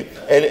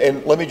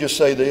 And let me just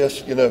say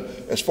this, you know,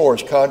 as far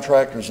as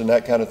contractors and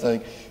that kind of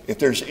thing, if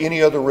there's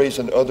any other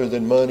reason other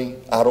than money,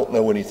 I don't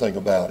know anything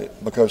about it,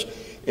 because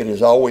it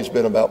has always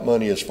been about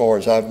money as far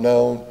as I've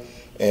known.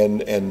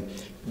 And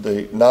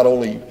not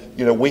only,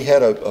 you know, we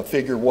had a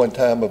figure one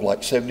time of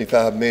like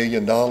 $75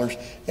 million,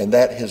 and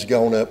that has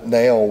gone up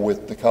now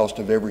with the cost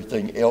of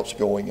everything else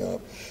going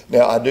up.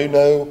 Now, I do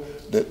know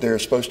that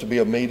there's supposed to be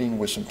a meeting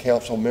with some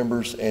council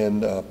members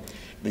and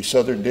the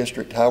Southern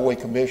District Highway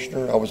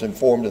Commissioner. I was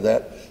informed of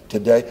that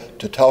today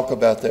to talk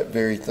about that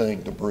very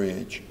thing, the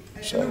bridge.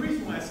 And the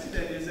reason why I say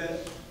that is that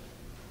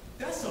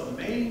that's a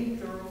main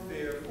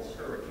thoroughfare for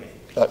hurricanes,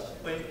 but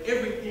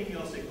everything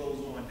else that goes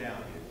on down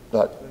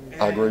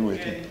here. I agree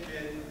with you. And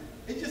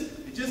it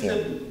just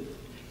doesn't,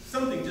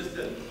 something just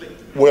doesn't click.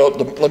 Well,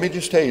 let me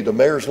just tell you, the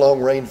mayor's long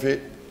range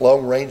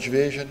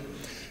vision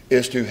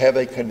is to have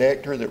a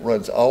connector that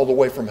runs all the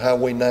way from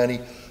Highway 90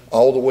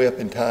 all the way up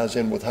and ties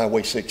in with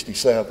Highway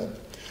 67.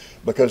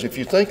 Because if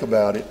you think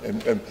about it,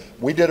 and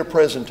we did a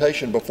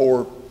presentation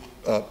before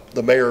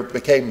the mayor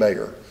became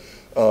mayor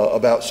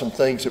about some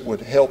things that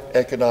would help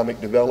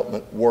economic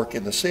development work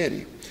in the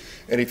city.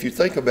 And if you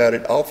think about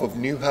it, off of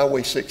New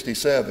Highway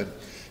 67,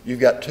 you've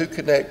got two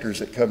connectors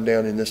that come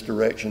down in this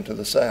direction to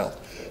the south.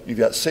 You've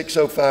got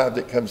 605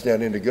 that comes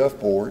down into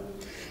Gulfport,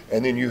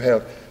 and then you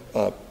have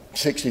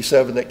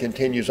 67 that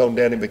continues on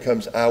down and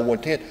becomes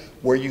I-110,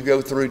 where you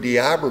go through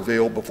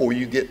D'Iberville before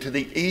you get to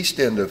the east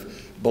end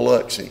of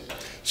Biloxi.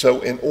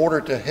 So in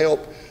order to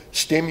help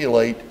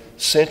stimulate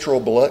central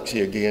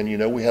Biloxi again, you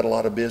know, we had a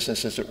lot of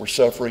businesses that were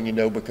suffering, you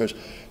know, because,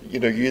 you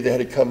know, you either had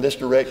to come this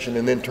direction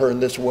and then turn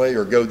this way,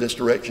 or go this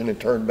direction and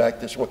turn back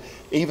this way,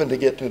 even to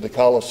get to the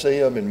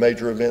Coliseum and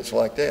major events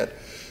like that.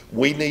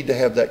 We need to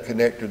have that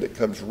connector that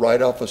comes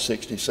right off of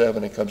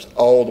 67 and comes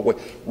all the way,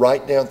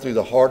 right down through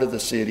the heart of the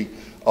city,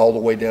 all the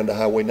way down to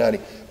Highway 90.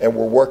 And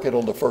we're working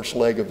on the first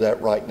leg of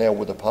that right now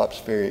with the Pops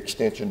Ferry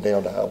extension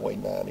down to Highway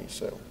 90.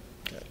 So,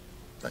 okay.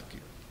 Thank you.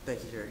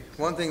 Thank you, Jerry.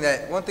 One thing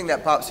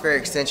that Pops Ferry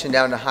extension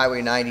down to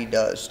Highway 90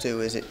 does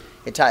too is it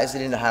ties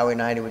it into Highway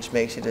 90, which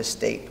makes it a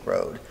state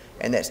road.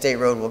 And that state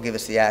road will give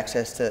us the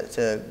access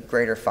to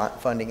greater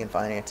funding and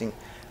financing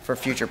for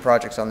future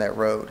projects on that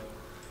road.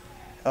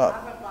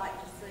 I would like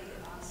to see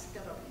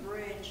instead of a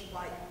bridge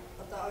like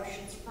the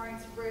Ocean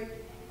Springs Bridge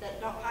that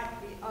don't have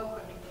to be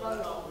open and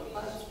closed for the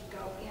boats to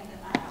go in and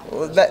out.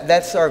 Well,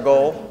 that's our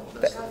goal.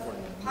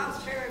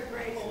 Pops Ferry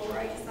Bridge is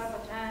great,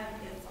 summertime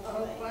it's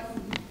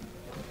open.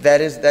 That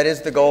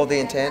is the goal, the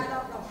intent. I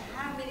don't know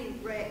how many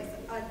wrecks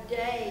a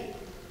day,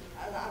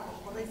 the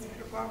police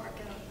department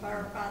can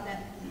verify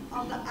that,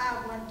 on the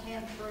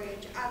I-110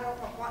 bridge. I don't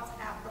know what's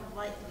happened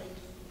lately,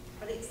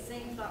 but it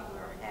seems like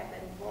we're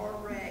having more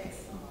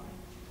wrecks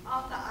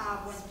on the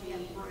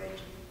I-110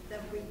 bridge than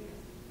we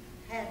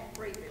had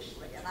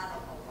previously, and I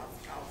don't know what's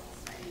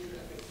causing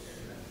that.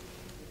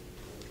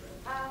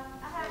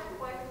 I have a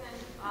question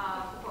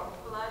for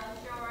flood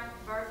insurance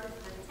versus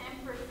the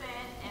 10%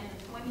 and the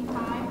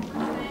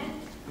 25%.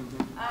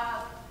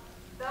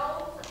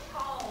 Those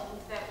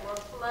homes that were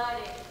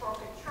flooded for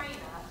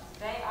Katrina,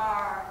 they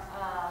are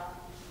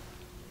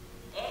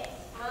X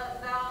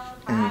flood zone,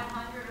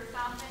 500 or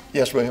something?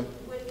 Yes, ma'am.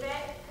 Would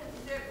that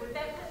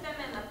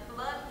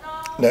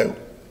No.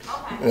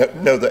 Okay.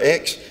 No, the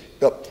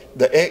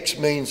X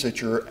means that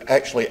you're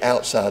actually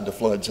outside the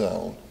flood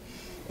zone.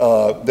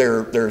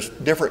 There's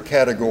different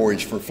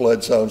categories for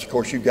flood zones. Of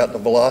course, you've got the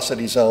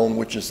velocity zone,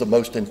 which is the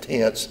most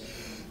intense,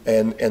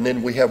 and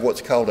then we have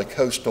what's called a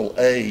coastal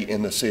A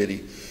in the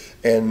city.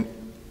 And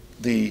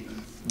the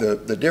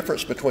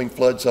difference between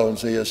flood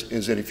zones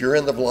is that if you're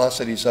in the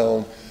velocity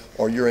zone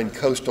or you're in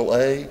coastal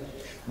A,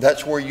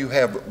 that's where you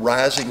have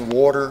rising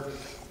water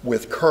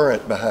with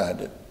current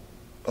behind it.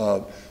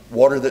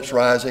 Water that's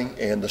rising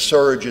and the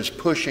surge is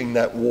pushing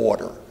that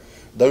water.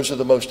 Those are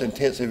the most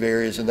intensive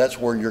areas, and that's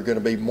where you're going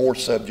to be more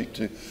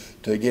subject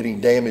to getting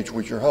damage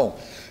with your home.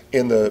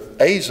 In the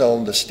A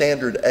zone, the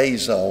standard A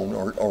zone,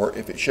 or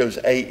if it shows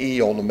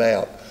AE on the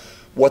map,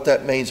 what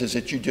that means is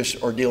that you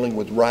just are dealing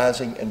with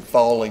rising and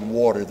falling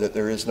water, that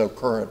there is no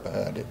current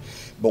behind it.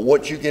 But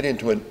once you get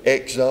into an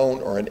X zone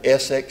or an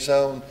SX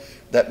zone,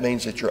 that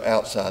means that you're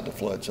outside the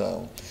flood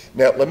zone.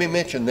 Now, let me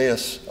mention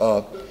this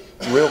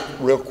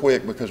real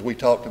quick, because we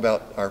talked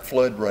about our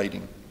flood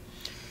rating.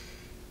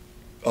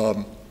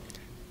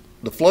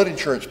 The flood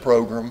insurance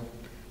program,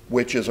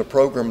 which is a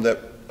program that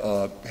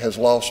has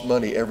lost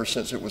money ever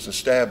since it was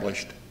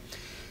established,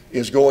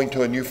 is going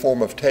to a new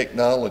form of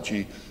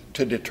technology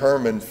to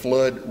determine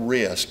flood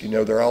risk. You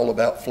know, they're all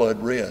about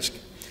flood risk.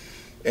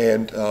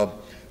 And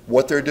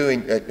what they're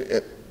doing,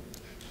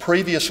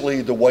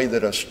 previously the way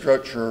that a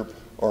structure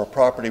or a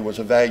property was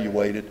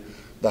evaluated,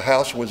 the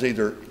house was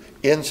either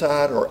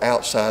inside or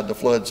outside the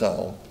flood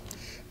zone.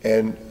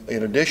 And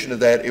in addition to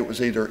that, it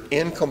was either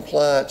in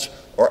compliance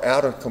or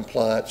out of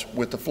compliance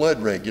with the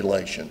flood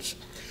regulations.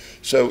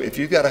 So if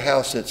you've got a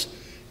house that's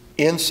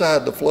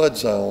inside the flood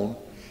zone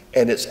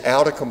and it's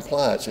out of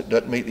compliance, it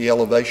doesn't meet the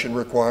elevation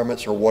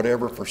requirements or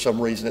whatever, for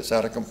some reason it's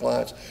out of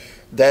compliance,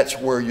 that's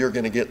where you're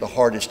going to get the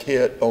hardest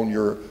hit on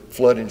your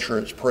flood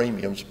insurance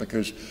premiums,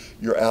 because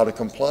you're out of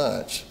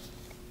compliance.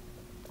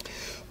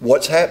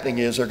 What's happening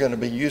is they're going to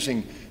be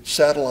using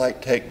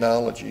satellite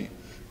technology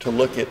to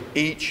look at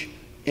each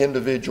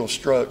individual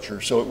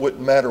structure, so it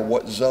wouldn't matter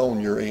what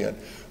zone you're in.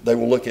 They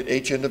will look at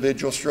each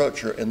individual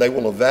structure and they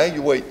will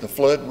evaluate the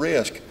flood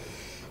risk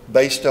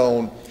based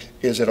on,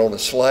 is it on a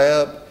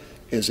slab,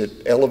 is it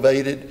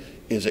elevated,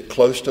 is it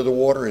close to the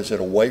water, is it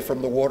away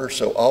from the water?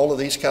 So all of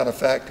these kind of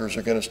factors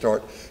are going to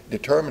start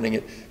determining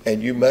it,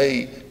 and you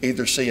may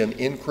either see an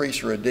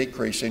increase or a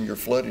decrease in your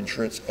flood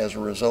insurance as a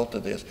result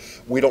of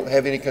this. We don't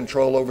have any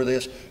control over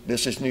this.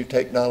 This is new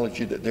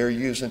technology that they're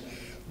using.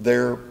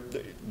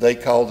 They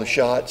call the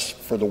shots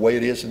for the way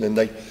it is, and then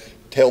they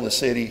tell the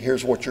city,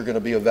 here's what you're going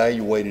to be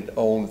evaluated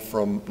on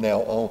from now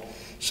on.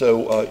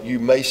 So you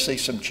may see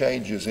some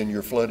changes in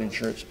your flood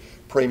insurance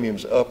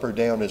premiums up or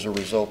down as a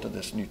result of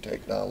this new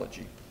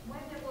technology. When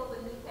will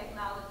the new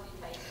technology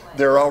take place?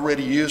 They're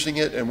already using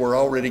it, and we're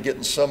already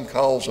getting some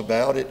calls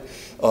about it.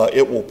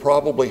 It will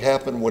probably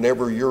happen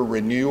whenever your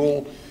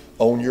renewal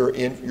on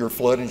your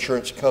flood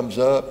insurance comes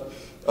up.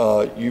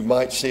 You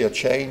might see a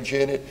change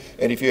in it.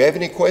 And if you have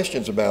any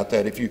questions about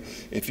that, if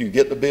you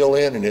get the bill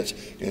in and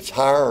it's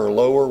higher or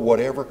lower,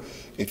 whatever,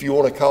 if you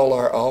want to call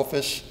our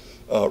office,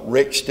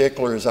 Rick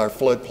Stickler is our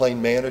floodplain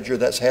manager.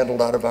 That's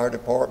handled out of our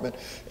department,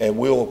 and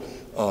we'll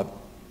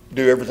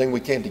do everything we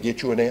can to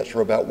get you an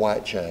answer about why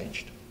it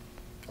changed.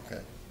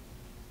 Okay.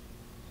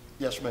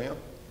 Yes, ma'am?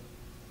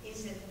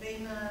 Is it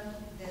FEMA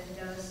that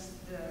does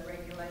the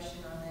regulation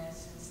on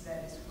this, since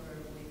that is where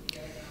we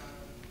get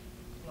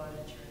our flood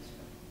insurance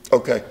from?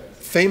 Okay.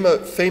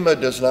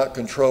 FEMA does not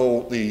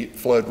control the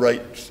flood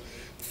rates.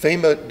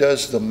 FEMA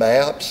does the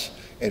maps,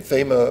 and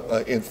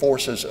FEMA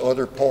enforces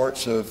other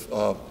parts of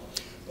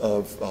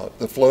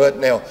the flood.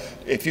 Now,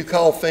 if you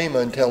call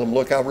FEMA and tell them,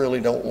 look, I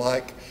really don't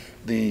like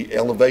the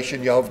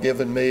elevation y'all have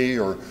given me,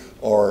 or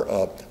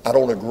I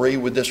don't agree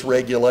with this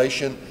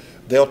regulation,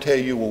 they'll tell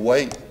you, well,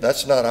 wait,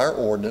 that's not our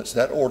ordinance.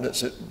 That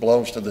ordinance, it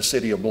belongs to the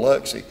city of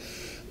Biloxi.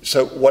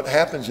 So what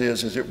happens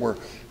is that we're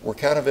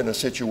kind of in a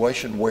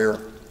situation where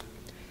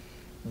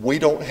we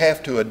don't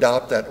have to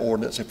adopt that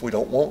ordinance if we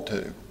don't want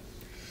to.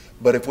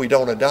 But if we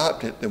don't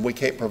adopt it, then we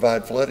can't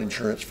provide flood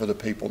insurance for the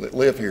people that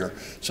live here.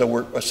 So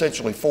we're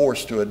essentially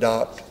forced to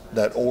adopt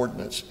that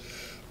ordinance.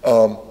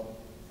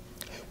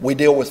 We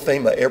deal with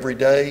FEMA every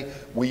day.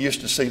 We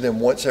used to see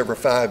them once every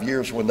 5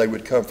 years when they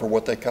would come for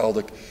what they call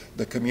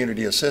the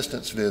community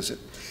assistance visit.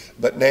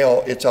 But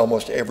now it's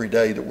almost every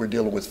day that we're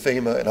dealing with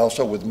FEMA, and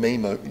also with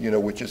MEMA, you know,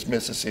 which is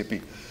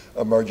Mississippi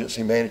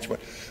Emergency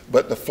Management.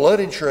 But the flood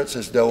insurance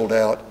is doled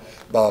out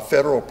by a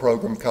federal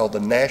program called the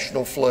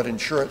National Flood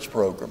Insurance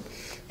Program.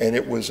 And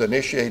it was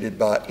initiated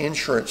by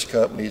insurance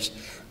companies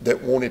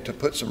that wanted to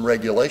put some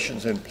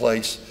regulations in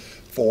place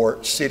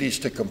for cities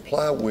to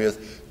comply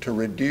with to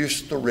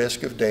reduce the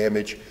risk of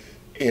damage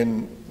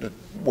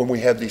when we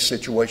have these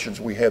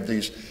situations, we have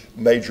these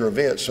major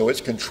events. So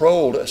it's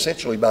controlled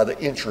essentially by the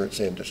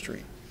insurance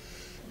industry.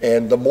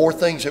 And the more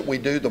things that we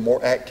do, the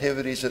more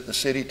activities that the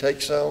city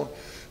takes on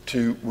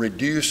to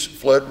reduce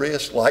flood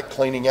risk, like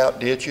cleaning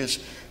out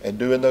ditches and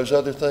doing those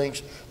other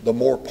things, the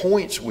more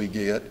points we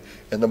get,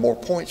 and the more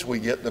points we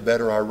get, the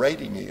better our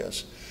rating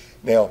is.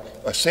 Now,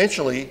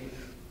 essentially,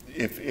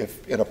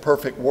 if in a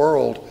perfect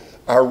world,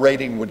 our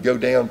rating would go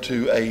down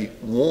to a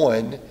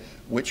 1,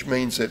 which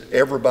means that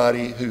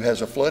everybody who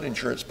has a flood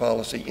insurance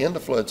policy in the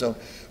flood zone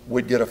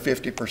would get a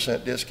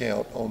 50%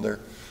 discount on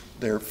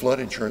their flood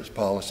insurance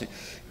policy.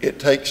 It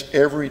takes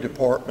every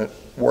department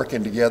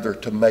working together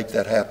to make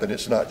that happen.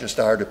 It's not just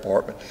our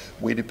department.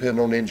 We depend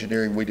on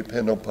engineering, we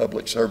depend on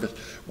public service,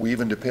 we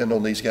even depend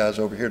on these guys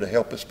over here to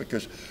help us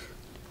because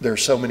there are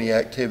so many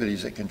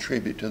activities that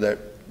contribute to that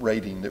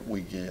rating that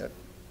we get.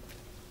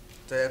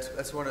 So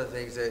that's one of the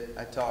things that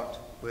I talked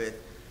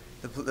with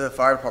the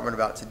fire department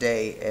about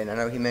today, and I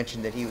know he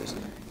mentioned that he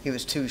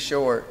was too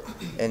short,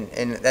 and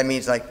that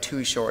means like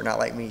too short, not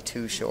like me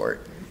too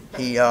short.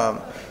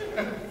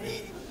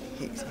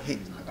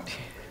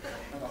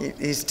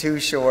 He's too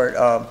short,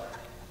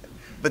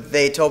 but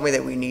they told me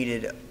that we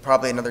needed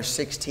probably another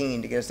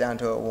 16 to get us down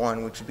to a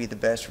 1, which would be the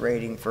best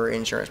rating for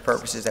insurance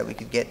purposes that we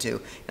could get to.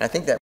 And I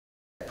think that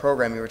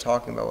program you were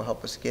talking about will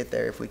help us get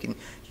there if we can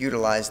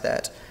utilize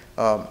that.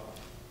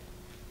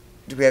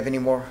 Do we have any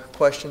more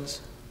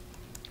questions?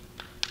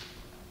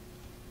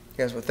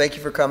 Yes, well, thank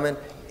you for coming.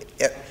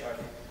 Yep.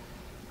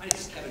 My name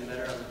is Kevin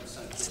Metter. I'm with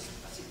Sunkist.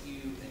 I sent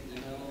you an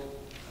email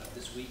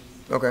this week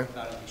Okay.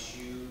 about an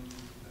issue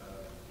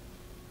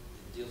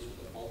that deals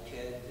with a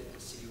bulkhead that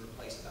the city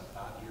replaced about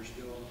 5 years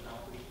ago on the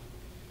property.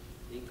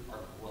 I think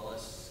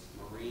Arguellas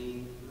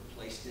Marine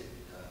replaced it.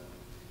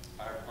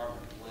 Fire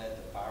department led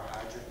the fire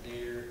hydrant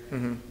there,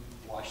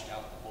 washed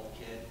out the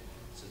bulkhead,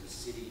 so the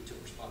city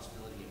took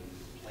responsibility and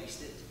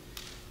replaced it.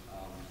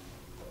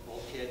 The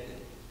bulkhead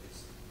that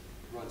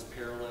runs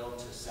parallel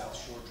to South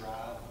Shore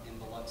Drive in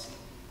Biloxi.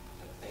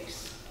 The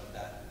base of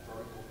that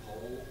vertical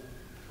pole,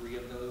 3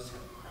 of those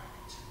have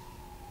cracked.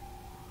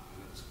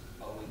 And it's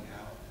bowing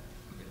out.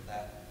 If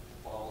that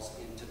falls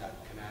into that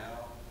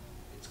canal,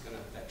 it's going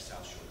to affect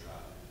South Shore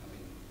Drive. I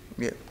mean,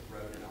 Yep. the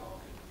road and all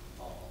could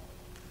fall.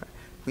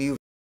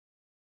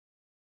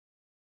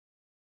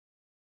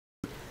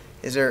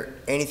 Is there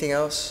anything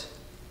else?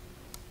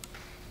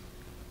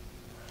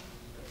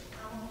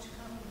 I want to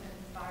compliment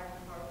the fire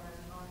department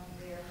on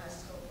their high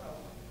school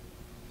program.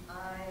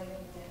 I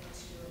went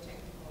to a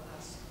technical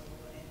high school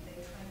and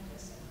they trained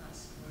us in high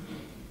school.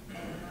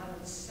 And I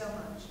would so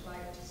much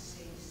like to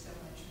see so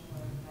much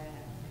more of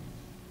that.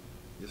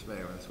 Yes,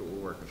 ma'am, that's what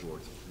we're working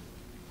towards.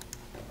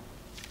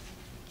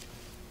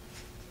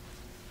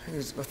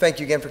 Well, thank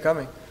you again for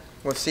coming.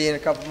 We'll see you in a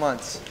couple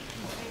months.